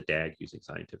figured out the DAG using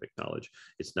scientific knowledge.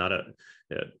 It's not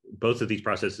both of these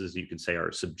processes you can say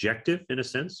are subjective in a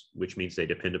sense, which means they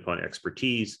depend upon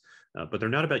expertise, but they're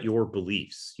not about your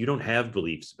beliefs. You don't have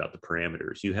beliefs about the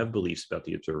parameters. You have beliefs about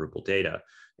the observable data.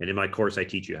 And in my course, I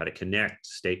teach you how to connect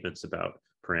statements about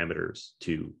parameters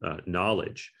to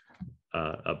knowledge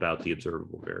about the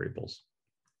observable variables.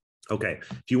 Okay,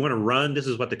 if you want to run, this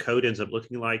is what the code ends up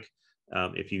looking like.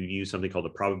 If you use something called a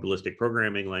probabilistic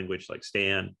programming language like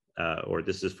Stan, or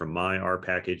this is from my R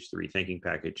package, the rethinking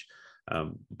package.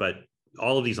 But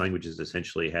all of these languages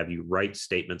essentially have you write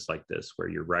statements like this, where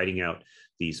you're writing out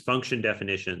these function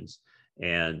definitions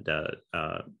and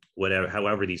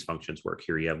however these functions work.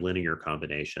 Here you have linear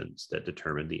combinations that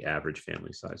determine the average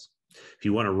family size. If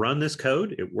you want to run this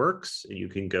code, it works, and you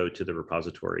can go to the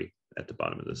repository at the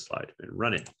bottom of this slide and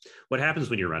run it. What happens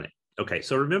when you run it? Okay,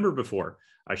 so remember before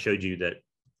I showed you that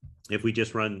if we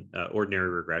just run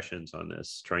ordinary regressions on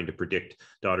this, trying to predict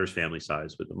daughter's family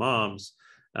size with the moms,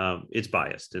 it's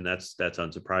biased, and that's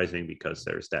unsurprising because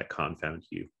there's that confound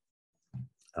U.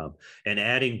 And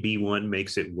adding B1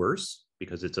 makes it worse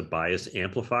because it's a bias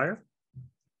amplifier.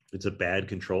 It's a bad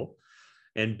control.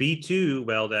 And B2,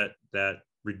 well, that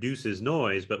reduces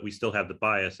noise, but we still have the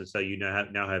bias, and so you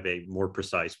now have a more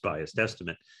precise biased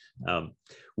estimate.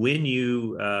 When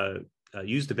you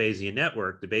use the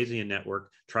Bayesian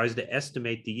network tries to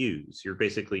estimate the U's.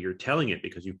 You're telling it,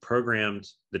 because you programmed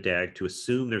the DAG to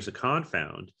assume there's a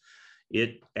confound,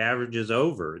 it averages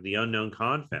over the unknown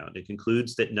confound. It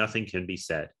concludes that nothing can be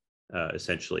said,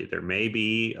 essentially. There may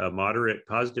be a moderate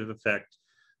positive effect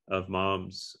of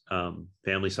mom's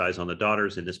family size on the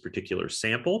daughters in this particular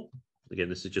sample. Again,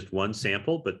 this is just one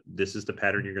sample, but this is the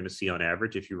pattern you're going to see on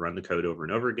average if you run the code over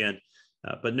and over again.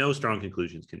 But no strong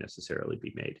conclusions can necessarily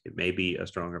be made. It may be a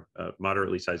strong,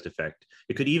 moderately sized effect.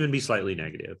 It could even be slightly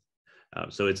negative.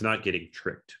 So it's not getting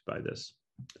tricked by this.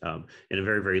 In a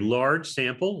very, very large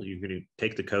sample, you're going to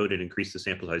take the code and increase the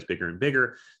sample size bigger and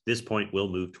bigger. This point will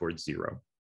move towards 0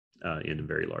 in a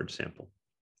very large sample.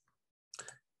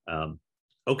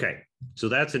 Okay, so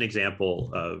that's an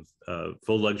example of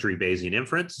full luxury Bayesian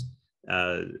inference.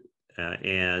 You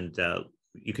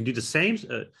can do the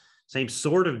same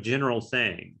sort of general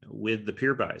thing with the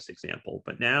pure bias example,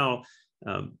 but now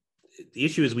the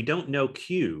issue is we don't know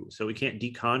Q, so we can't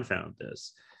deconfound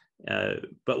this.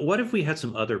 But what if we had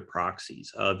some other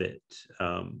proxies of it?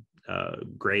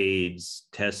 Grades,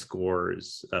 test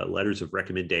scores, letters of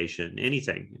recommendation,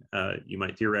 anything you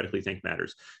might theoretically think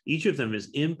matters. Each of them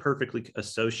is imperfectly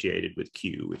associated with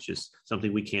Q, which is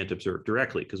something we can't observe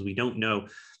directly because we don't know.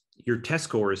 Your test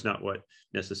score is not what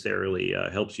necessarily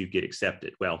helps you get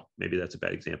accepted. Well, maybe that's a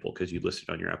bad example because you listed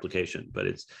on your application, but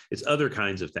it's other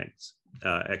kinds of things,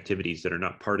 activities that are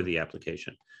not part of the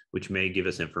application, which may give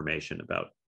us information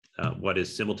about what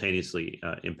is simultaneously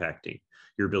impacting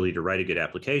your ability to write a good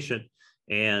application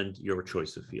and your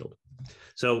choice of field.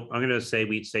 So I'm going to say,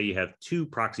 we'd say you have two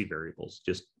proxy variables,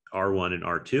 just R1 and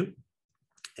R2,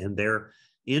 and they're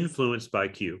influenced by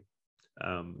Q,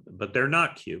 but they're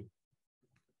not Q.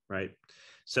 Right.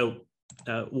 So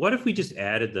what if we just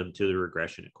added them to the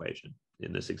regression equation?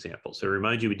 in this example. So to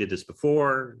remind you, we did this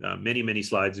before, many, many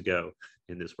slides ago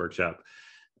in this workshop.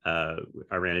 I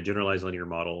ran a generalized linear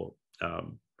model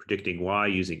predicting y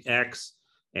using x,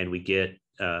 and we get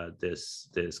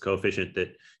this coefficient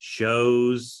that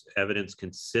shows evidence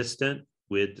consistent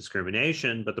with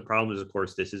discrimination. But the problem is, of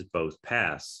course, this is both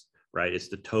paths, right? It's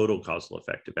the total causal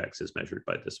effect of x is measured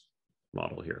by this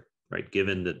model here, right?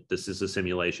 Given that this is a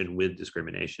simulation with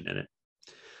discrimination in it.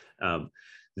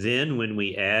 Then when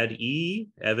we add E,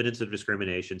 evidence of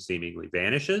discrimination seemingly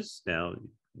vanishes. Now,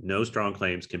 no strong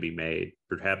claims can be made.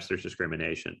 Perhaps there's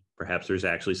discrimination. Perhaps there's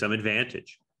actually some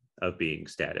advantage of being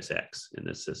status X in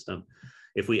this system.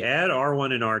 If we add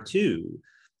R1 and R2,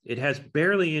 it has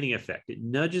barely any effect. It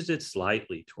nudges it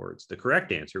slightly towards the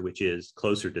correct answer, which is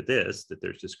closer to this, that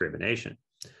there's discrimination.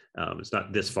 It's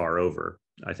not this far over.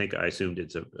 I think I assumed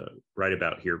it's right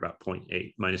about here, about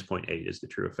 0.8, minus 0.8 is the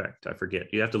true effect. I forget.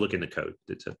 You have to look in the code.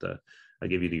 It's at the, I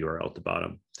give you the URL at the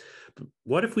bottom. But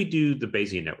what if we do the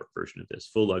Bayesian network version of this,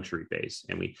 full luxury Bayes,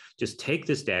 and we just take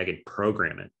this DAG and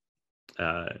program it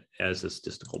as a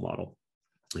statistical model?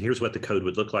 And here's what the code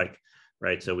would look like,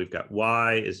 right? So we've got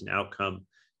Y is an outcome.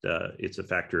 It's a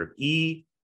factor of E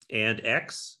and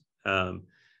X.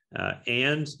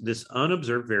 And this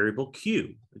unobserved variable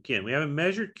Q. Again, we haven't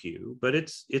measured Q, but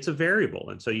it's a variable.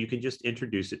 And so you can just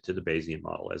introduce it to the Bayesian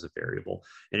model as a variable.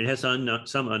 And it has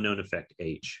some unknown effect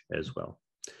H as well.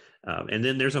 And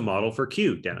then there's a model for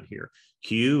Q down here.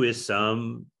 Q is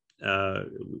some,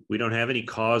 we don't have any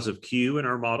cause of Q in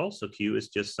our model. So Q is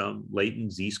just some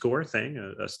latent Z-score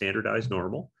thing, a standardized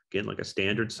normal. Again, like a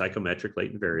standard psychometric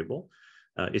latent variable.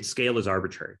 Its scale is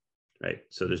arbitrary, right?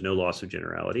 So there's no loss of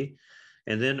generality.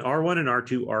 And then R1 and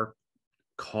R2 are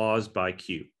caused by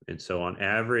Q. And so on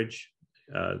average,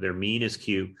 their mean is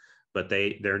Q, but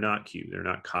they're not Q. They're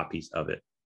not copies of it.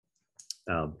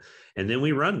 And then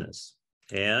we run this.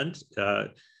 And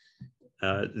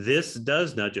this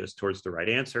does nudge us towards the right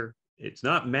answer. It's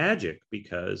not magic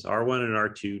because R1 and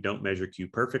R2 don't measure Q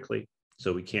perfectly.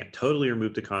 So we can't totally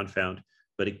remove the confound,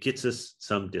 but it gets us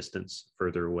some distance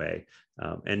further away.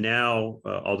 And now,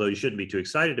 although you shouldn't be too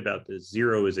excited about this,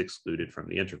 0 is excluded from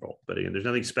the interval. But again, there's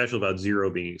nothing special about 0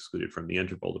 being excluded from the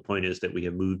interval. The point is that we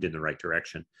have moved in the right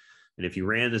direction. And if you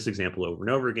ran this example over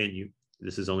and over again,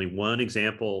 this is only one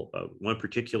example, one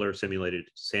particular simulated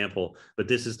sample, but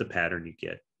this is the pattern you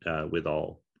get with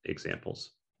all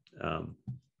examples.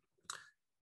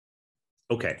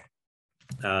 Okay.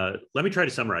 Let me try to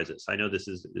summarize this. I know this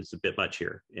is a bit much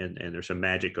here, and there's some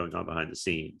magic going on behind the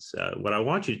scenes. What I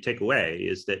want you to take away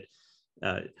is that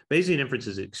Bayesian inference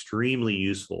is extremely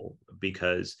useful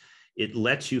because it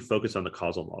lets you focus on the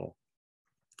causal model.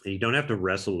 And you don't have to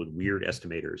wrestle with weird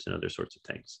estimators and other sorts of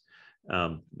things.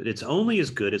 But it's only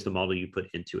as good as the model you put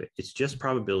into it. It's just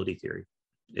probability theory.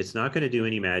 It's not going to do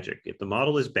any magic. If the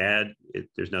model is bad,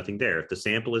 there's nothing there. If the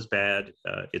sample is bad,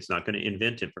 it's not going to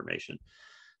invent information.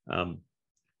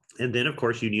 And then, of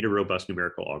course, you need a robust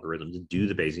numerical algorithm to do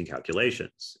the Bayesian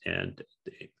calculations. And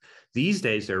these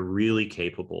days, they're really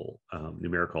capable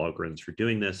numerical algorithms for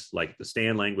doing this, like the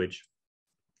Stan language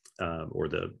or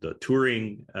the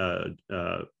Turing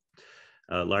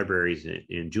libraries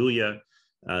in Julia,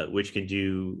 which can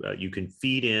do, you can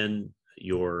feed in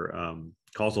your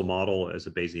causal model as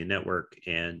a Bayesian network,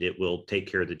 and it will take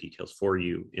care of the details for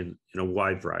you in a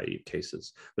wide variety of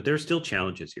cases. But there are still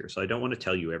challenges here, so I don't want to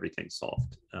tell you everything's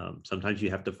solved. Sometimes you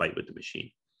have to fight with the machine.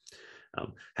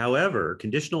 However,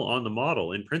 conditional on the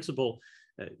model, in principle,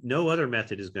 no other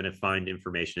method is going to find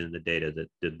information in the data that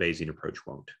the Bayesian approach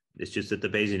won't. It's just that the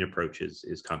Bayesian approach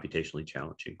is computationally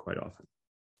challenging quite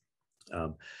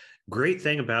often. Great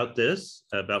thing about this,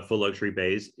 about full luxury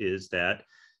Bayes, is that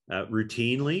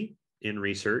routinely in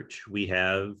research, we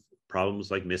have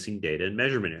problems like missing data and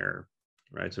measurement error,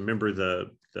 right? So remember the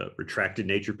retracted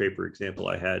Nature paper example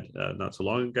I had not so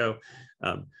long ago.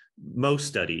 Most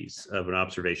studies of an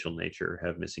observational nature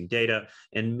have missing data,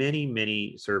 and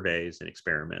many surveys and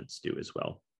experiments do as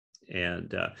well.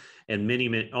 And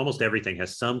almost everything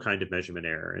has some kind of measurement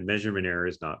error, and measurement error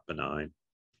is not benign.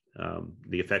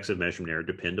 The effects of measurement error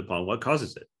depend upon what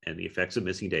causes it, and the effects of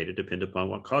missing data depend upon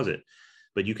what cause it.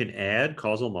 But you can add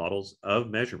causal models of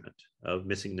measurement, of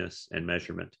missingness and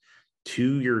measurement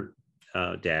to your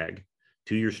DAG,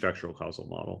 to your structural causal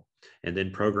model, and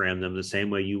then program them the same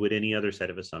way you would any other set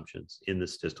of assumptions in the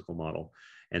statistical model,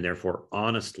 and therefore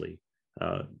honestly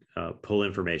pull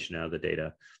information out of the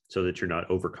data so that you're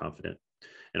not overconfident.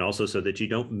 and also so that you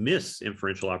don't miss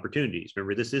inferential opportunities.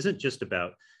 Remember, this isn't just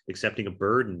about accepting a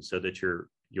burden so that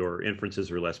your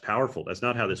inferences are less powerful. That's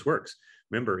not how this works.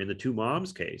 Remember, in the two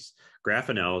moms case, graph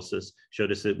analysis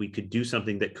showed us that we could do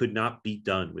something that could not be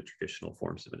done with traditional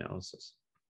forms of analysis.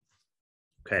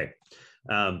 Okay.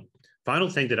 Final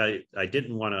thing that I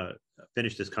didn't want to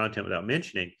finish this content without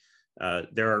mentioning,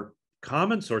 there are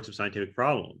common sorts of scientific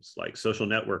problems like social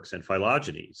networks and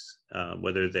phylogenies,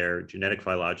 whether they're genetic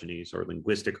phylogenies or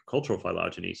linguistic or cultural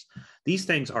phylogenies. These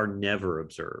things are never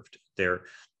observed.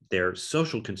 They're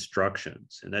social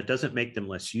constructions, and that doesn't make them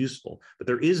less useful, but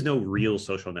there is no real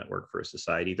social network for a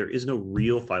society. There is no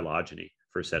real phylogeny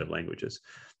for a set of languages.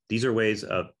 These are ways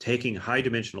of taking high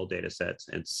dimensional data sets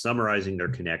and summarizing their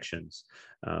connections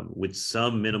with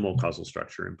some minimal causal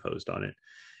structure imposed on it.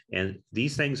 And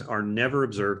these things are never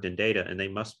observed in data, and they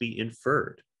must be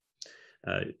inferred.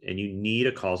 And you need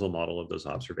a causal model of those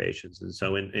observations. And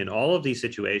so in all of these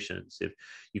situations, if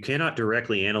you cannot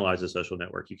directly analyze a social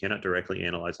network, you cannot directly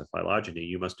analyze a phylogeny,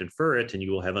 you must infer it, and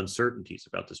you will have uncertainties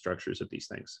about the structures of these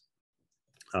things.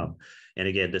 And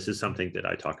again, this is something that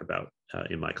I talk about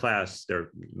in my class. There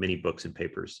are many books and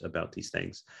papers about these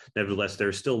things. Nevertheless, there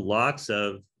are still lots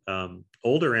of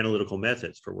older analytical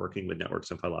methods for working with networks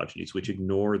and phylogenies which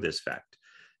ignore this fact.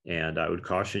 And I would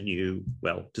caution you,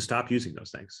 well, to stop using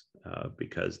those things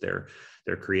because they're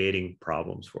creating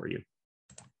problems for you.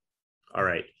 All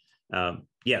right.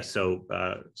 Yeah, so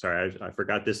sorry, I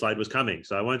forgot this slide was coming.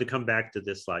 So I wanted to come back to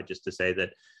this slide just to say that,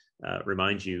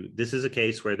 remind you, this is a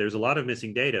case where there's a lot of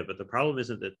missing data, but the problem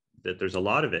isn't that there's a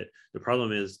lot of it. The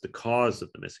problem is the cause of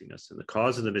the missingness, and the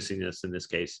cause of the missingness in this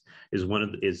case is one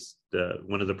of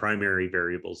the primary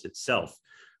variables itself.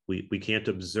 We can't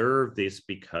observe this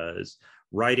because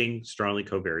writing strongly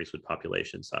covaries with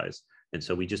population size, and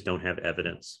so we just don't have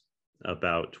evidence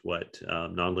about what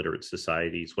non-literate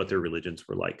societies, what their religions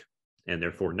were like, and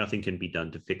therefore nothing can be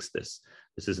done to fix this.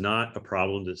 This is not a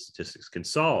problem that statistics can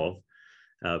solve.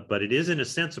 But it is, in a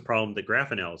sense, a problem that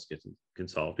graph analysis can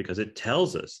solve, because it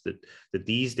tells us that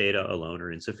these data alone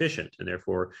are insufficient, and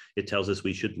therefore it tells us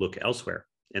we should look elsewhere.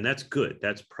 And that's good.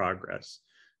 That's progress.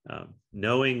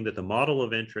 Knowing that the model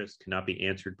of interest cannot be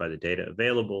answered by the data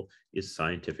available is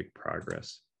scientific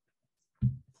progress.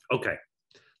 Okay,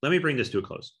 let me bring this to a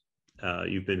close.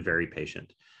 You've been very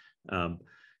patient.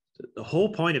 The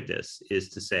whole point of this is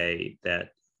to say that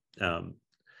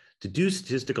to do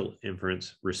statistical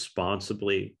inference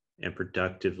responsibly and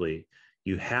productively,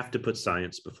 you have to put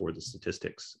science before the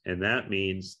statistics. And that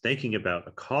means thinking about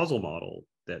a causal model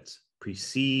that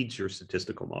precedes your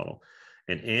statistical model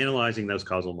and analyzing those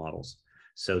causal models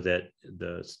so that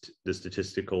the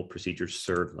statistical procedures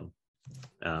serve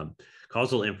them.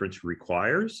 Causal inference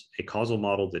requires a causal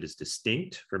model that is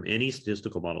distinct from any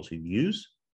statistical models you use.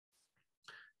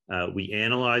 We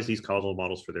analyze these causal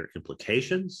models for their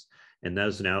implications, and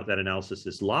that analysis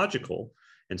is logical.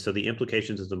 And so the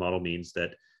implications of the model means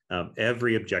that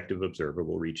every objective observer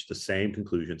will reach the same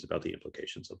conclusions about the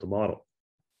implications of the model.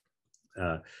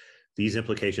 These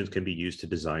implications can be used to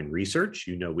design research.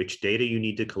 You know which data you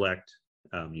need to collect,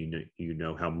 you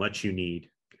know how much you need,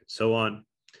 and so on.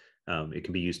 It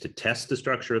can be used to test the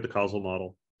structure of the causal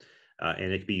model,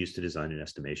 and it can be used to design an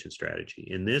estimation strategy.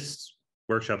 In this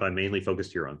workshop, I mainly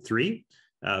focused here on 3,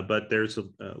 but there's a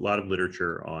lot of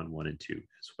literature on 1 and 2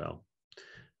 as well.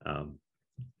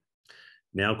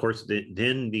 Now, of course,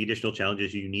 then the additional challenge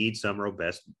is you need some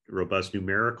robust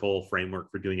numerical framework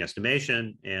for doing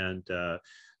estimation, and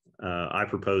I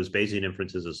propose Bayesian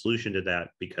inference as a solution to that,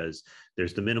 because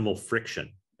there's the minimal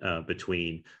friction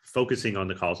between focusing on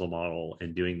the causal model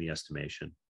and doing the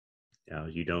estimation.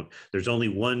 There's only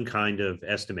one kind of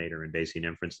estimator in Bayesian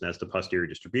inference, and that's the posterior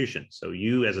distribution. So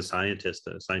you, as a scientist,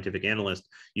 a scientific analyst,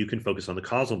 you can focus on the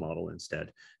causal model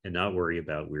instead and not worry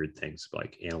about weird things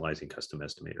like analyzing custom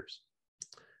estimators.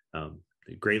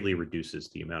 It greatly reduces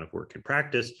the amount of work in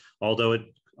practice, although it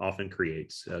often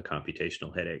creates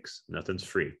computational headaches. Nothing's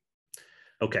free.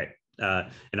 Okay,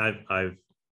 and I've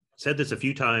said this a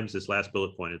few times, this last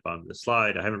bullet point at the bottom of the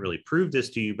slide. I haven't really proved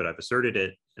this to you, but I've asserted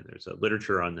it, and there's a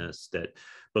literature on this, that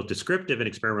both descriptive and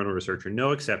experimental research are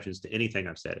no exceptions to anything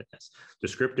I've said in this.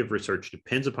 Descriptive research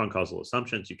depends upon causal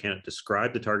assumptions. You cannot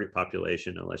describe the target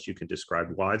population unless you can describe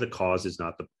why the cause is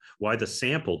not why the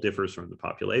sample differs from the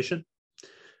population.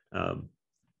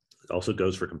 It also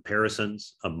goes for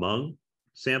comparisons among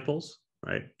samples,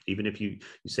 right? Even if you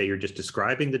say you're just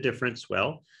describing the difference,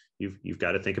 well, you've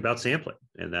got to think about sampling,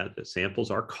 and that the samples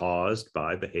are caused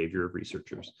by behavior of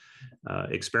researchers.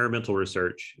 Experimental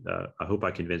research, I hope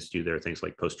I convinced you there are things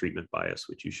like post-treatment bias,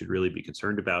 which you should really be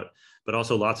concerned about, but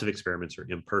also lots of experiments are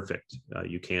imperfect.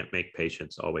 You can't make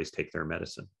patients always take their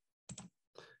medicine.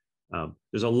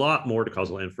 There's a lot more to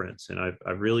causal inference, and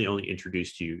I've really only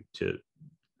introduced you to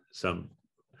some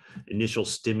initial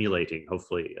stimulating,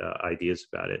 hopefully, ideas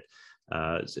about it.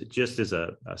 So just as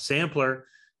a sampler,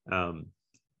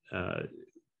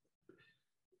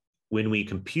 when we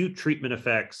compute treatment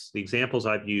effects, the examples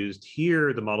I've used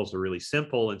here, the models are really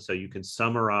simple. And so you can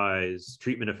summarize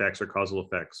treatment effects or causal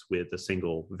effects with a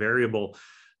single variable.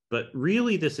 But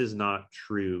really, this is not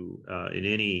true in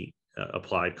any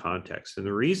applied context. And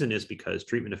the reason is because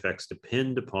treatment effects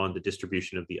depend upon the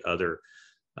distribution of the other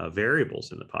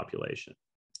variables in the population.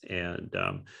 And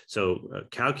so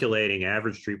calculating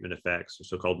average treatment effects, or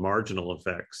so-called marginal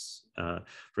effects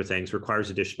for things,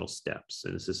 requires additional steps.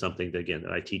 And this is something that, again,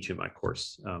 that I teach in my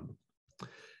course.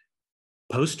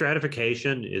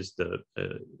 Post-stratification is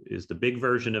the big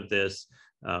version of this,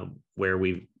 where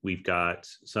we've got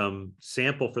some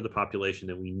sample for the population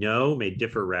that we know may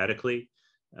differ radically.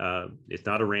 It's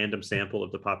not a random sample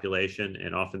of the population,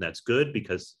 and often that's good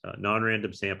because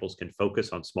non-random samples can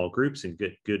focus on small groups and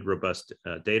get good, robust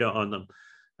data on them.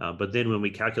 But then when we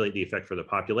calculate the effect for the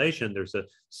population, there's a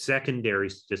secondary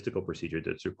statistical procedure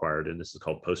that's required, and this is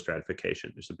called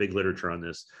post-stratification. There's a big literature on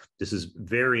this. This is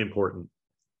very important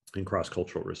in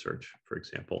cross-cultural research, for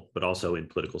example, but also in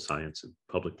political science and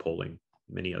public polling,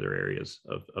 many other areas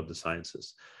of the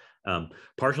sciences.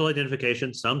 Partial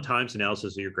identification, sometimes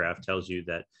analysis of your graph tells you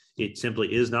that it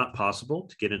simply is not possible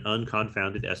to get an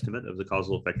unconfounded estimate of the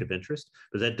causal effect of interest,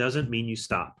 but that doesn't mean you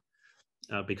stop,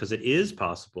 because it is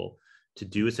possible to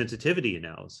do a sensitivity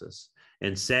analysis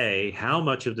and say how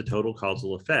much of the total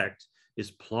causal effect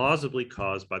is plausibly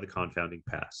caused by the confounding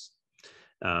pass.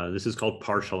 This is called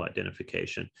partial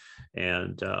identification.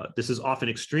 And this is often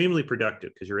extremely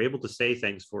productive because you're able to say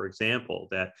things, for example,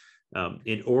 that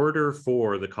in order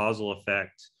for the causal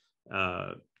effect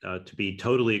to be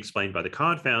totally explained by the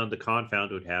confound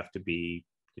would have to be,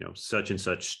 such and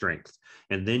such strength.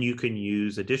 And then you can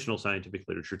use additional scientific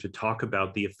literature to talk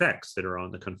about the effects that are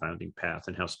on the confounding path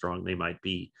and how strong they might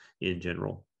be in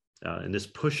general. And this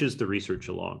pushes the research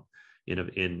along in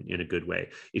a good way.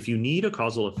 If you need a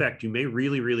causal effect, you may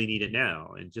really, really need it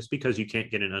now. And just because you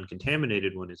can't get an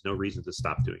uncontaminated one is no reason to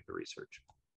stop doing the research.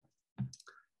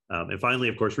 And finally,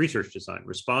 of course, research design.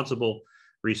 Responsible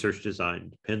research design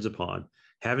depends upon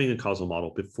having a causal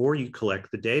model before you collect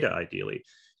the data, ideally.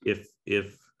 If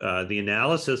the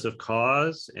analysis of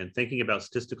cause and thinking about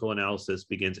statistical analysis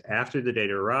begins after the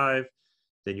data arrive,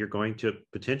 then you're going to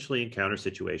potentially encounter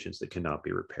situations that cannot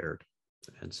be repaired.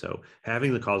 And so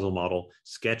having the causal model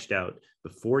sketched out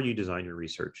before you design your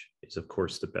research is, of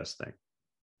course, the best thing.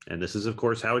 And this is, of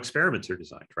course, how experiments are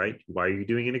designed, right? Why are you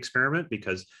doing an experiment?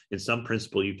 Because in some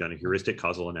principle, you've done a heuristic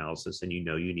causal analysis and you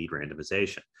know you need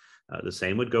randomization. The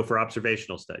same would go for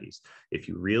observational studies. If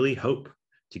you really hope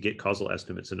to get causal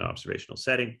estimates in an observational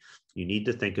setting, you need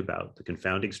to think about the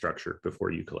confounding structure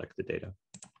before you collect the data.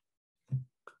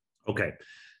 Okay.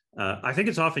 I think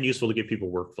it's often useful to give people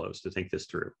workflows to think this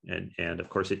through. And of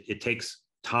course, it takes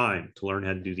time to learn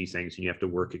how to do these things, and you have to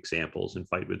work examples and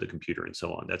fight with the computer and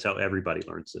so on. That's how everybody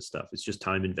learns this stuff. It's just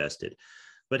time invested.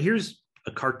 But here's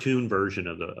a cartoon version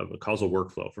of a causal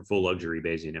workflow for full luxury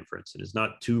Bayesian inference, and it's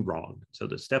not too wrong. So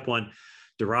the step one,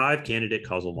 derive candidate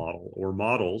causal model or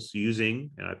models using,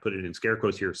 and I put it in scare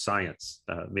quotes here, science,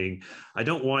 meaning I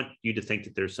don't want you to think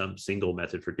that there's some single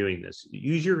method for doing this.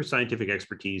 Use your scientific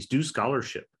expertise, do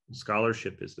scholarship.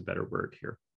 Scholarship is the better word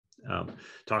here.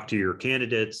 Talk to your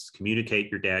candidates, communicate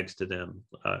your DAGs to them,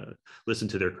 listen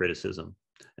to their criticism,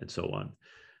 and so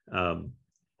on.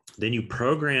 Then you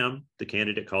program the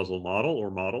candidate causal model or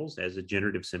models as a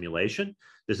generative simulation.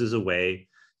 This is a way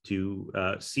to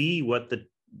see what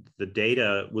the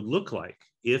data would look like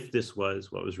if this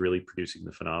was what was really producing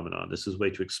the phenomenon. This is a way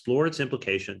to explore its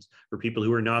implications for people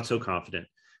who are not so confident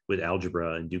with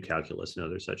algebra and do calculus and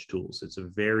other such tools. It's a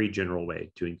very general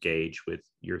way to engage with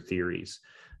your theories.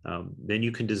 Then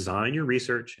you can design your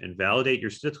research and validate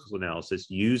your statistical analysis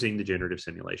using the generative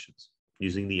simulations,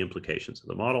 using the implications of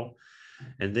the model.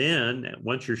 And then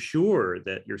once you're sure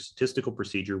that your statistical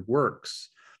procedure works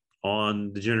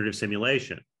on the generative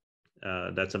simulation,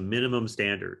 that's a minimum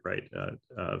standard, right,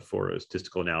 for a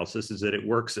statistical analysis, is that it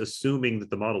works assuming that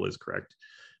the model is correct.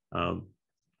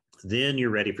 Then you're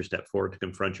ready for step 4 to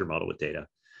confront your model with data.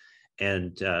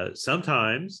 And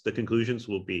sometimes the conclusions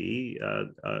will be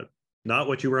not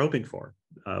what you were hoping for,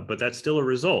 but that's still a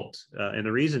result. And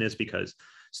the reason is because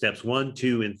Steps 1,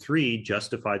 2, and 3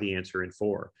 justify the answer in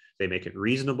 4. They make it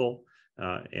reasonable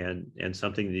and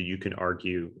something that you can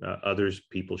argue others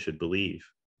people should believe.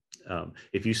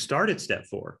 If you start at step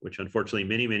 4, which unfortunately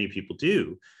many people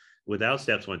do, without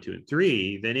steps 1, 2, and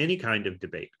 3, then any kind of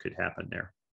debate could happen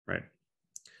there, right?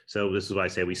 So this is why I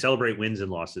say we celebrate wins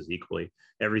and losses equally.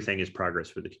 Everything is progress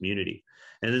for the community.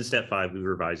 And then step 5, we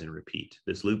revise and repeat.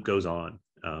 This loop goes on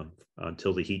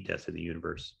until the heat death of the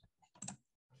universe.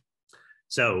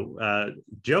 So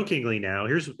jokingly now,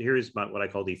 here's what I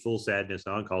call the full sadness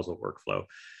non-causal workflow.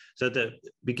 So at the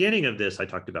beginning of this, I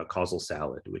talked about causal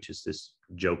salad, which is this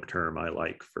joke term I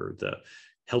like for the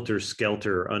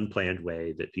helter-skelter, unplanned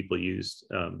way that people use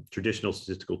traditional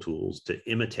statistical tools to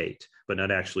imitate, but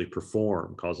not actually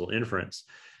perform causal inference.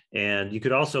 And you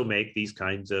could also make these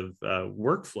kinds of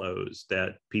workflows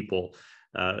that people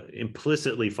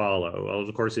implicitly follow. Well,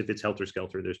 of course, if it's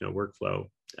helter-skelter, there's no workflow.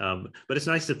 But it's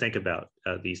nice to think about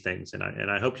these things. And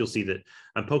I hope you'll see that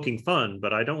I'm poking fun,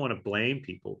 but I don't want to blame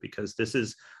people because this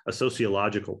is a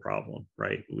sociological problem,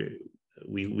 right?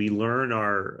 We learn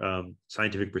our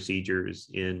scientific procedures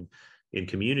in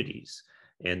communities,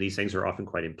 and these things are often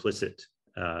quite implicit.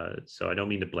 So I don't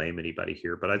mean to blame anybody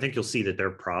here, but I think you'll see that there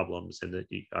are problems, and that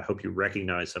I hope you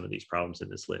recognize some of these problems in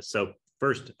this list. So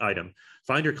first item,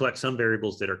 find or collect some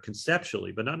variables that are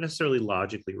conceptually, but not necessarily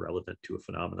logically relevant to a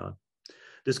phenomenon.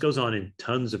 This goes on in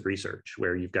tons of research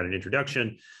where you've got an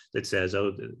introduction that says,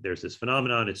 oh, there's this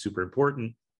phenomenon, it's super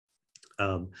important.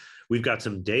 We've got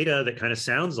some data that kind of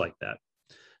sounds like that.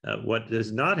 What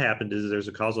has not happened is there's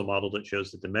a causal model that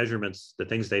shows that the measurements, the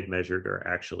things they've measured, are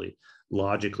actually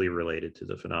logically related to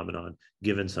the phenomenon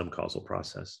given some causal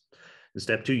process. In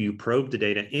step 2, you probe the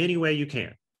data any way you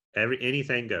can.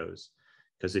 Anything goes.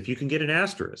 Because if you can get an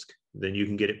asterisk, then you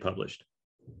can get it published.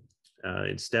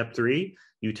 In step 3,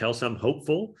 you tell some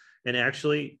hopeful and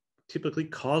actually typically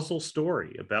causal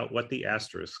story about what the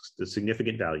asterisks, the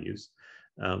significant values,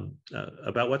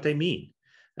 about what they mean.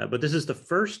 But this is the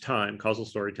first time causal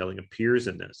storytelling appears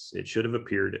in this. It should have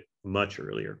appeared much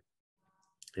earlier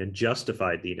and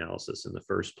justified the analysis in the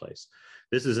first place.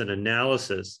 This is an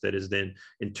analysis that is then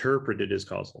interpreted as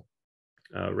causal,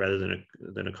 rather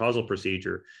than a causal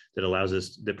procedure that allows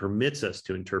us, that permits us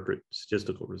to interpret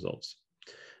statistical results.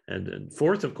 And then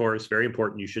fourth, of course, very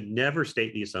important, you should never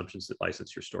state the assumptions that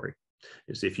license your story.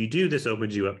 Because if you do, this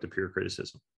opens you up to peer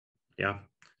criticism. Yeah,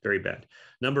 very bad.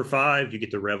 Number 5, you get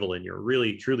to revel in your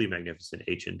really, truly magnificent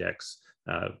H-index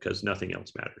because nothing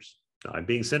else matters. I'm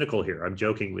being cynical here. I'm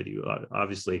joking with you.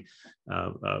 Obviously,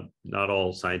 not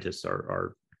all scientists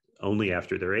are only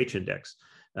after their H-index.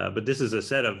 But this is a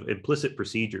set of implicit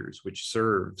procedures which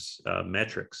serves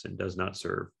metrics and does not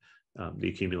serve the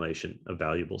accumulation of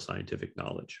valuable scientific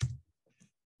knowledge.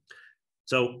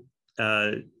 So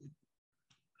I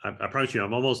promise you,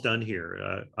 I'm almost done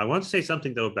here. I want to say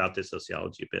something, though, about this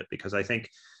sociology a bit, because I think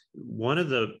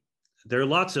there are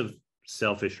lots of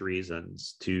selfish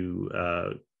reasons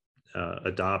to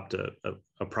adopt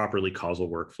a properly causal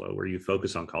workflow where you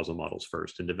focus on causal models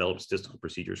first and develop statistical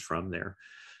procedures from there.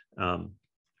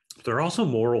 There are also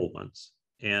moral ones.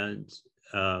 And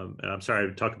I'm sorry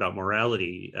to talk about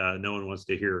morality. No one wants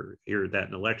to hear that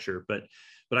in a lecture, but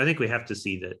I think we have to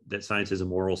see that science is a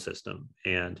moral system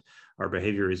and our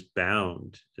behavior is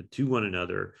bound to one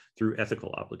another through ethical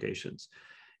obligations.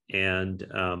 And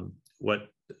what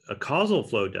a causal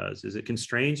flow does is it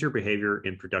constrains your behavior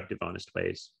in productive, honest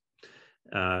ways.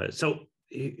 So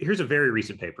here's a very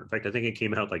recent paper. In fact, I think it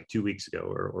came out like 2 weeks ago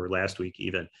or last week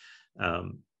even.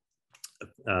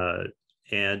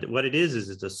 And what it is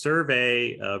it's a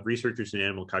survey of researchers in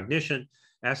animal cognition,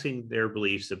 asking their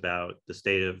beliefs about the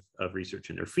state of research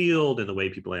in their field and the way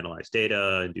people analyze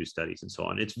data and do studies and so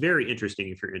on. It's very interesting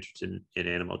if you're interested in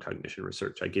animal cognition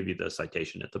research. I give you the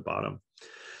citation at the bottom.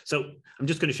 So I'm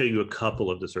just going to show you a couple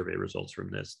of the survey results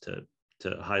from this to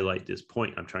highlight this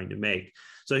point I'm trying to make.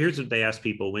 So here's what they asked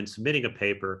people when submitting a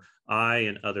paper, I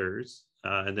and others,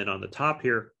 and then on the top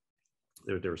here,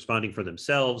 they're responding for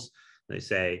themselves. They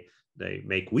say they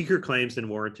make weaker claims than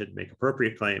warranted, make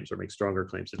appropriate claims, or make stronger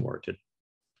claims than warranted.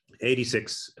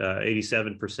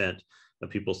 87% of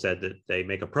people said that they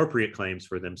make appropriate claims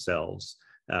for themselves.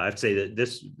 I'd say that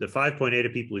the 5.8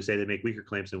 of people who say they make weaker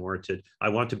claims than warranted, I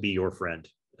want to be your friend.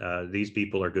 These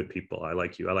people are good people. I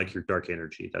like you. I like your dark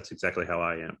energy. That's exactly how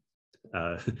I am.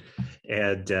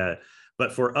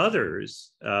 But for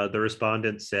others, the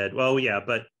respondents said, well, yeah,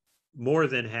 but more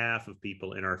than half of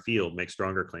people in our field make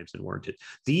stronger claims than warranted.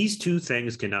 These two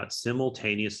things cannot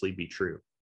simultaneously be true,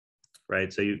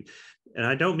 right? So and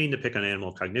I don't mean to pick on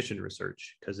animal cognition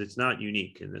research because it's not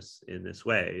unique in this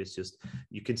way. It's just,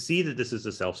 you can see that this is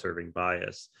a self-serving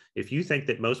bias. If you think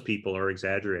that most people are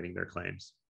exaggerating their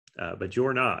claims, but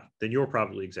you're not, then you're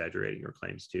probably exaggerating your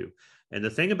claims too. And the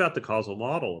thing about the causal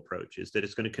model approach is that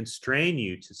it's going to constrain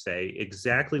you to say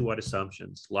exactly what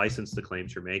assumptions license the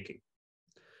claims you're making.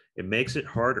 It makes it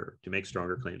harder to make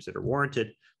stronger claims that are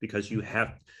warranted because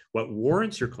what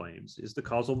warrants your claims is the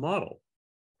causal model.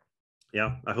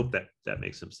 Yeah, I hope that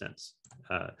makes some sense.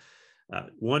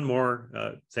 One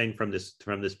more thing from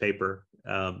this paper.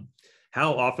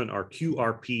 How often are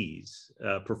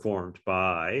QRPs performed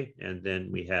by, and then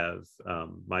we have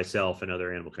myself and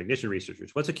other animal cognition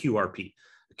researchers. What's a QRP?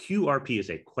 A QRP is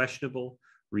a questionable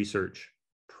research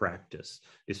practice.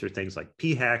 These are things like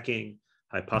p-hacking,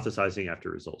 hypothesizing after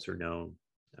results are known.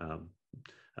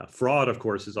 Fraud, of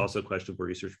course, is also questionable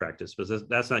research practice, but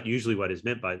that's not usually what is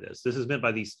meant by this. This is meant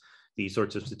by these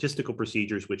sorts of statistical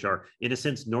procedures, which are, in a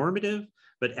sense, normative,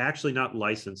 but actually not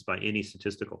licensed by any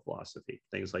statistical philosophy,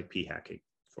 things like p-hacking,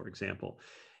 for example.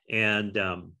 And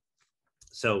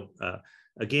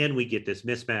again, we get this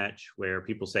mismatch where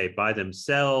people say by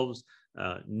themselves,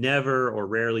 never or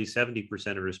rarely,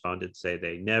 70% of respondents say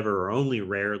they never or only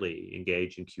rarely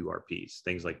engage in QRPs,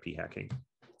 things like p-hacking,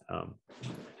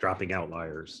 dropping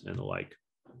outliers and the like.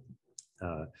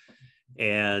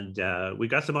 And we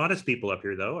got some honest people up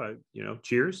here, though.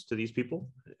 Cheers to these people.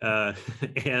 But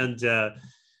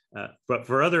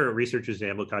for other researchers in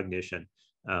animal cognition,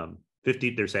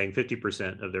 they're saying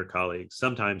 50% of their colleagues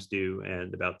sometimes do,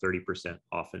 and about 30%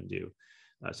 often do.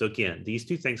 So again, these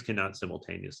two things cannot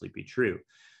simultaneously be true.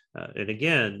 And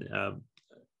again,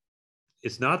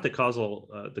 it's not the causal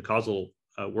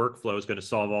workflow is going to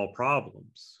solve all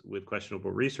problems with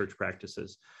questionable research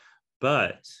practices.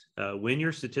 But when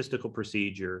your statistical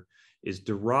procedure is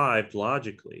derived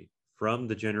logically from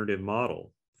the generative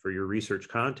model for your research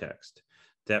context,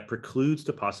 that precludes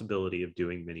the possibility of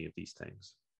doing many of these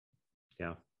things.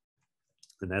 Yeah.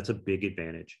 And that's a big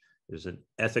advantage. There's an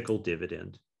ethical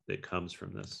dividend that comes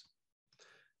from this.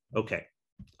 Okay,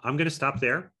 I'm going to stop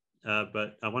there,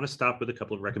 but I want to stop with a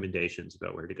couple of recommendations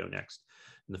about where to go next.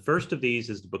 And the first of these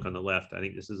is the book on the left. I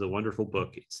think this is a wonderful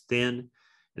book. It's thin,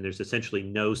 and there's essentially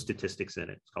no statistics in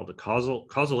it. It's called the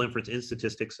Causal Inference in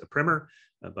Statistics, a primer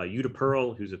by Yuta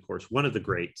Pearl, who's, of course, one of the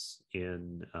greats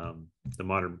in the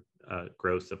modern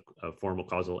growth of formal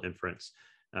causal inference,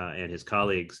 and his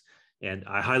colleagues. And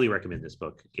I highly recommend this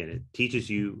book. Again, it teaches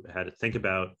you how to think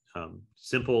about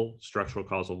simple structural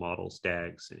causal models,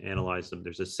 DAGs, and analyze them.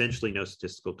 There's essentially no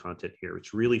statistical content here.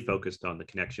 It's really focused on the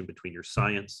connection between your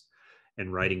science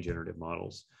and writing generative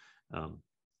models.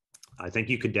 I think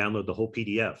you could download the whole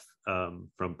PDF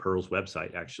from Pearl's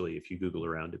website, actually, if you Google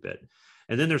around a bit.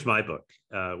 And then there's my book,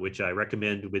 which I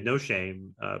recommend with no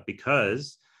shame,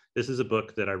 because this is a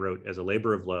book that I wrote as a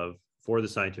labor of love for the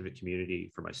scientific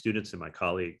community, for my students and my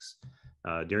colleagues,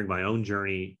 during my own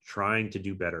journey, trying to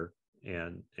do better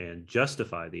and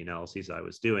justify the analyses I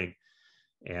was doing.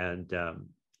 And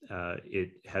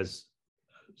it has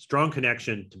strong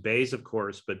connection to Bayes, of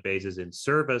course, but Bayes is in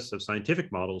service of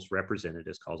scientific models represented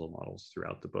as causal models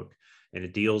throughout the book. And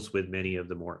it deals with many of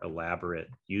the more elaborate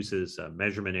uses,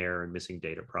 measurement error and missing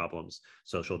data problems,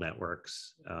 social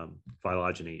networks,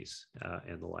 phylogenies,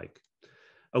 and the like.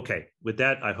 Okay, with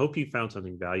that, I hope you found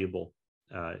something valuable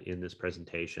in this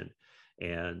presentation.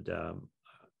 And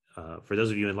for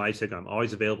those of you in Leipzig, I'm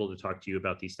always available to talk to you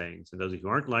about these things. And those of you who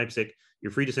aren't in Leipzig,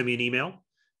 you're free to send me an email.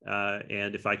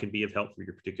 And if I can be of help for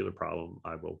your particular problem,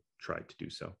 I will try to do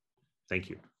so. Thank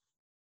you.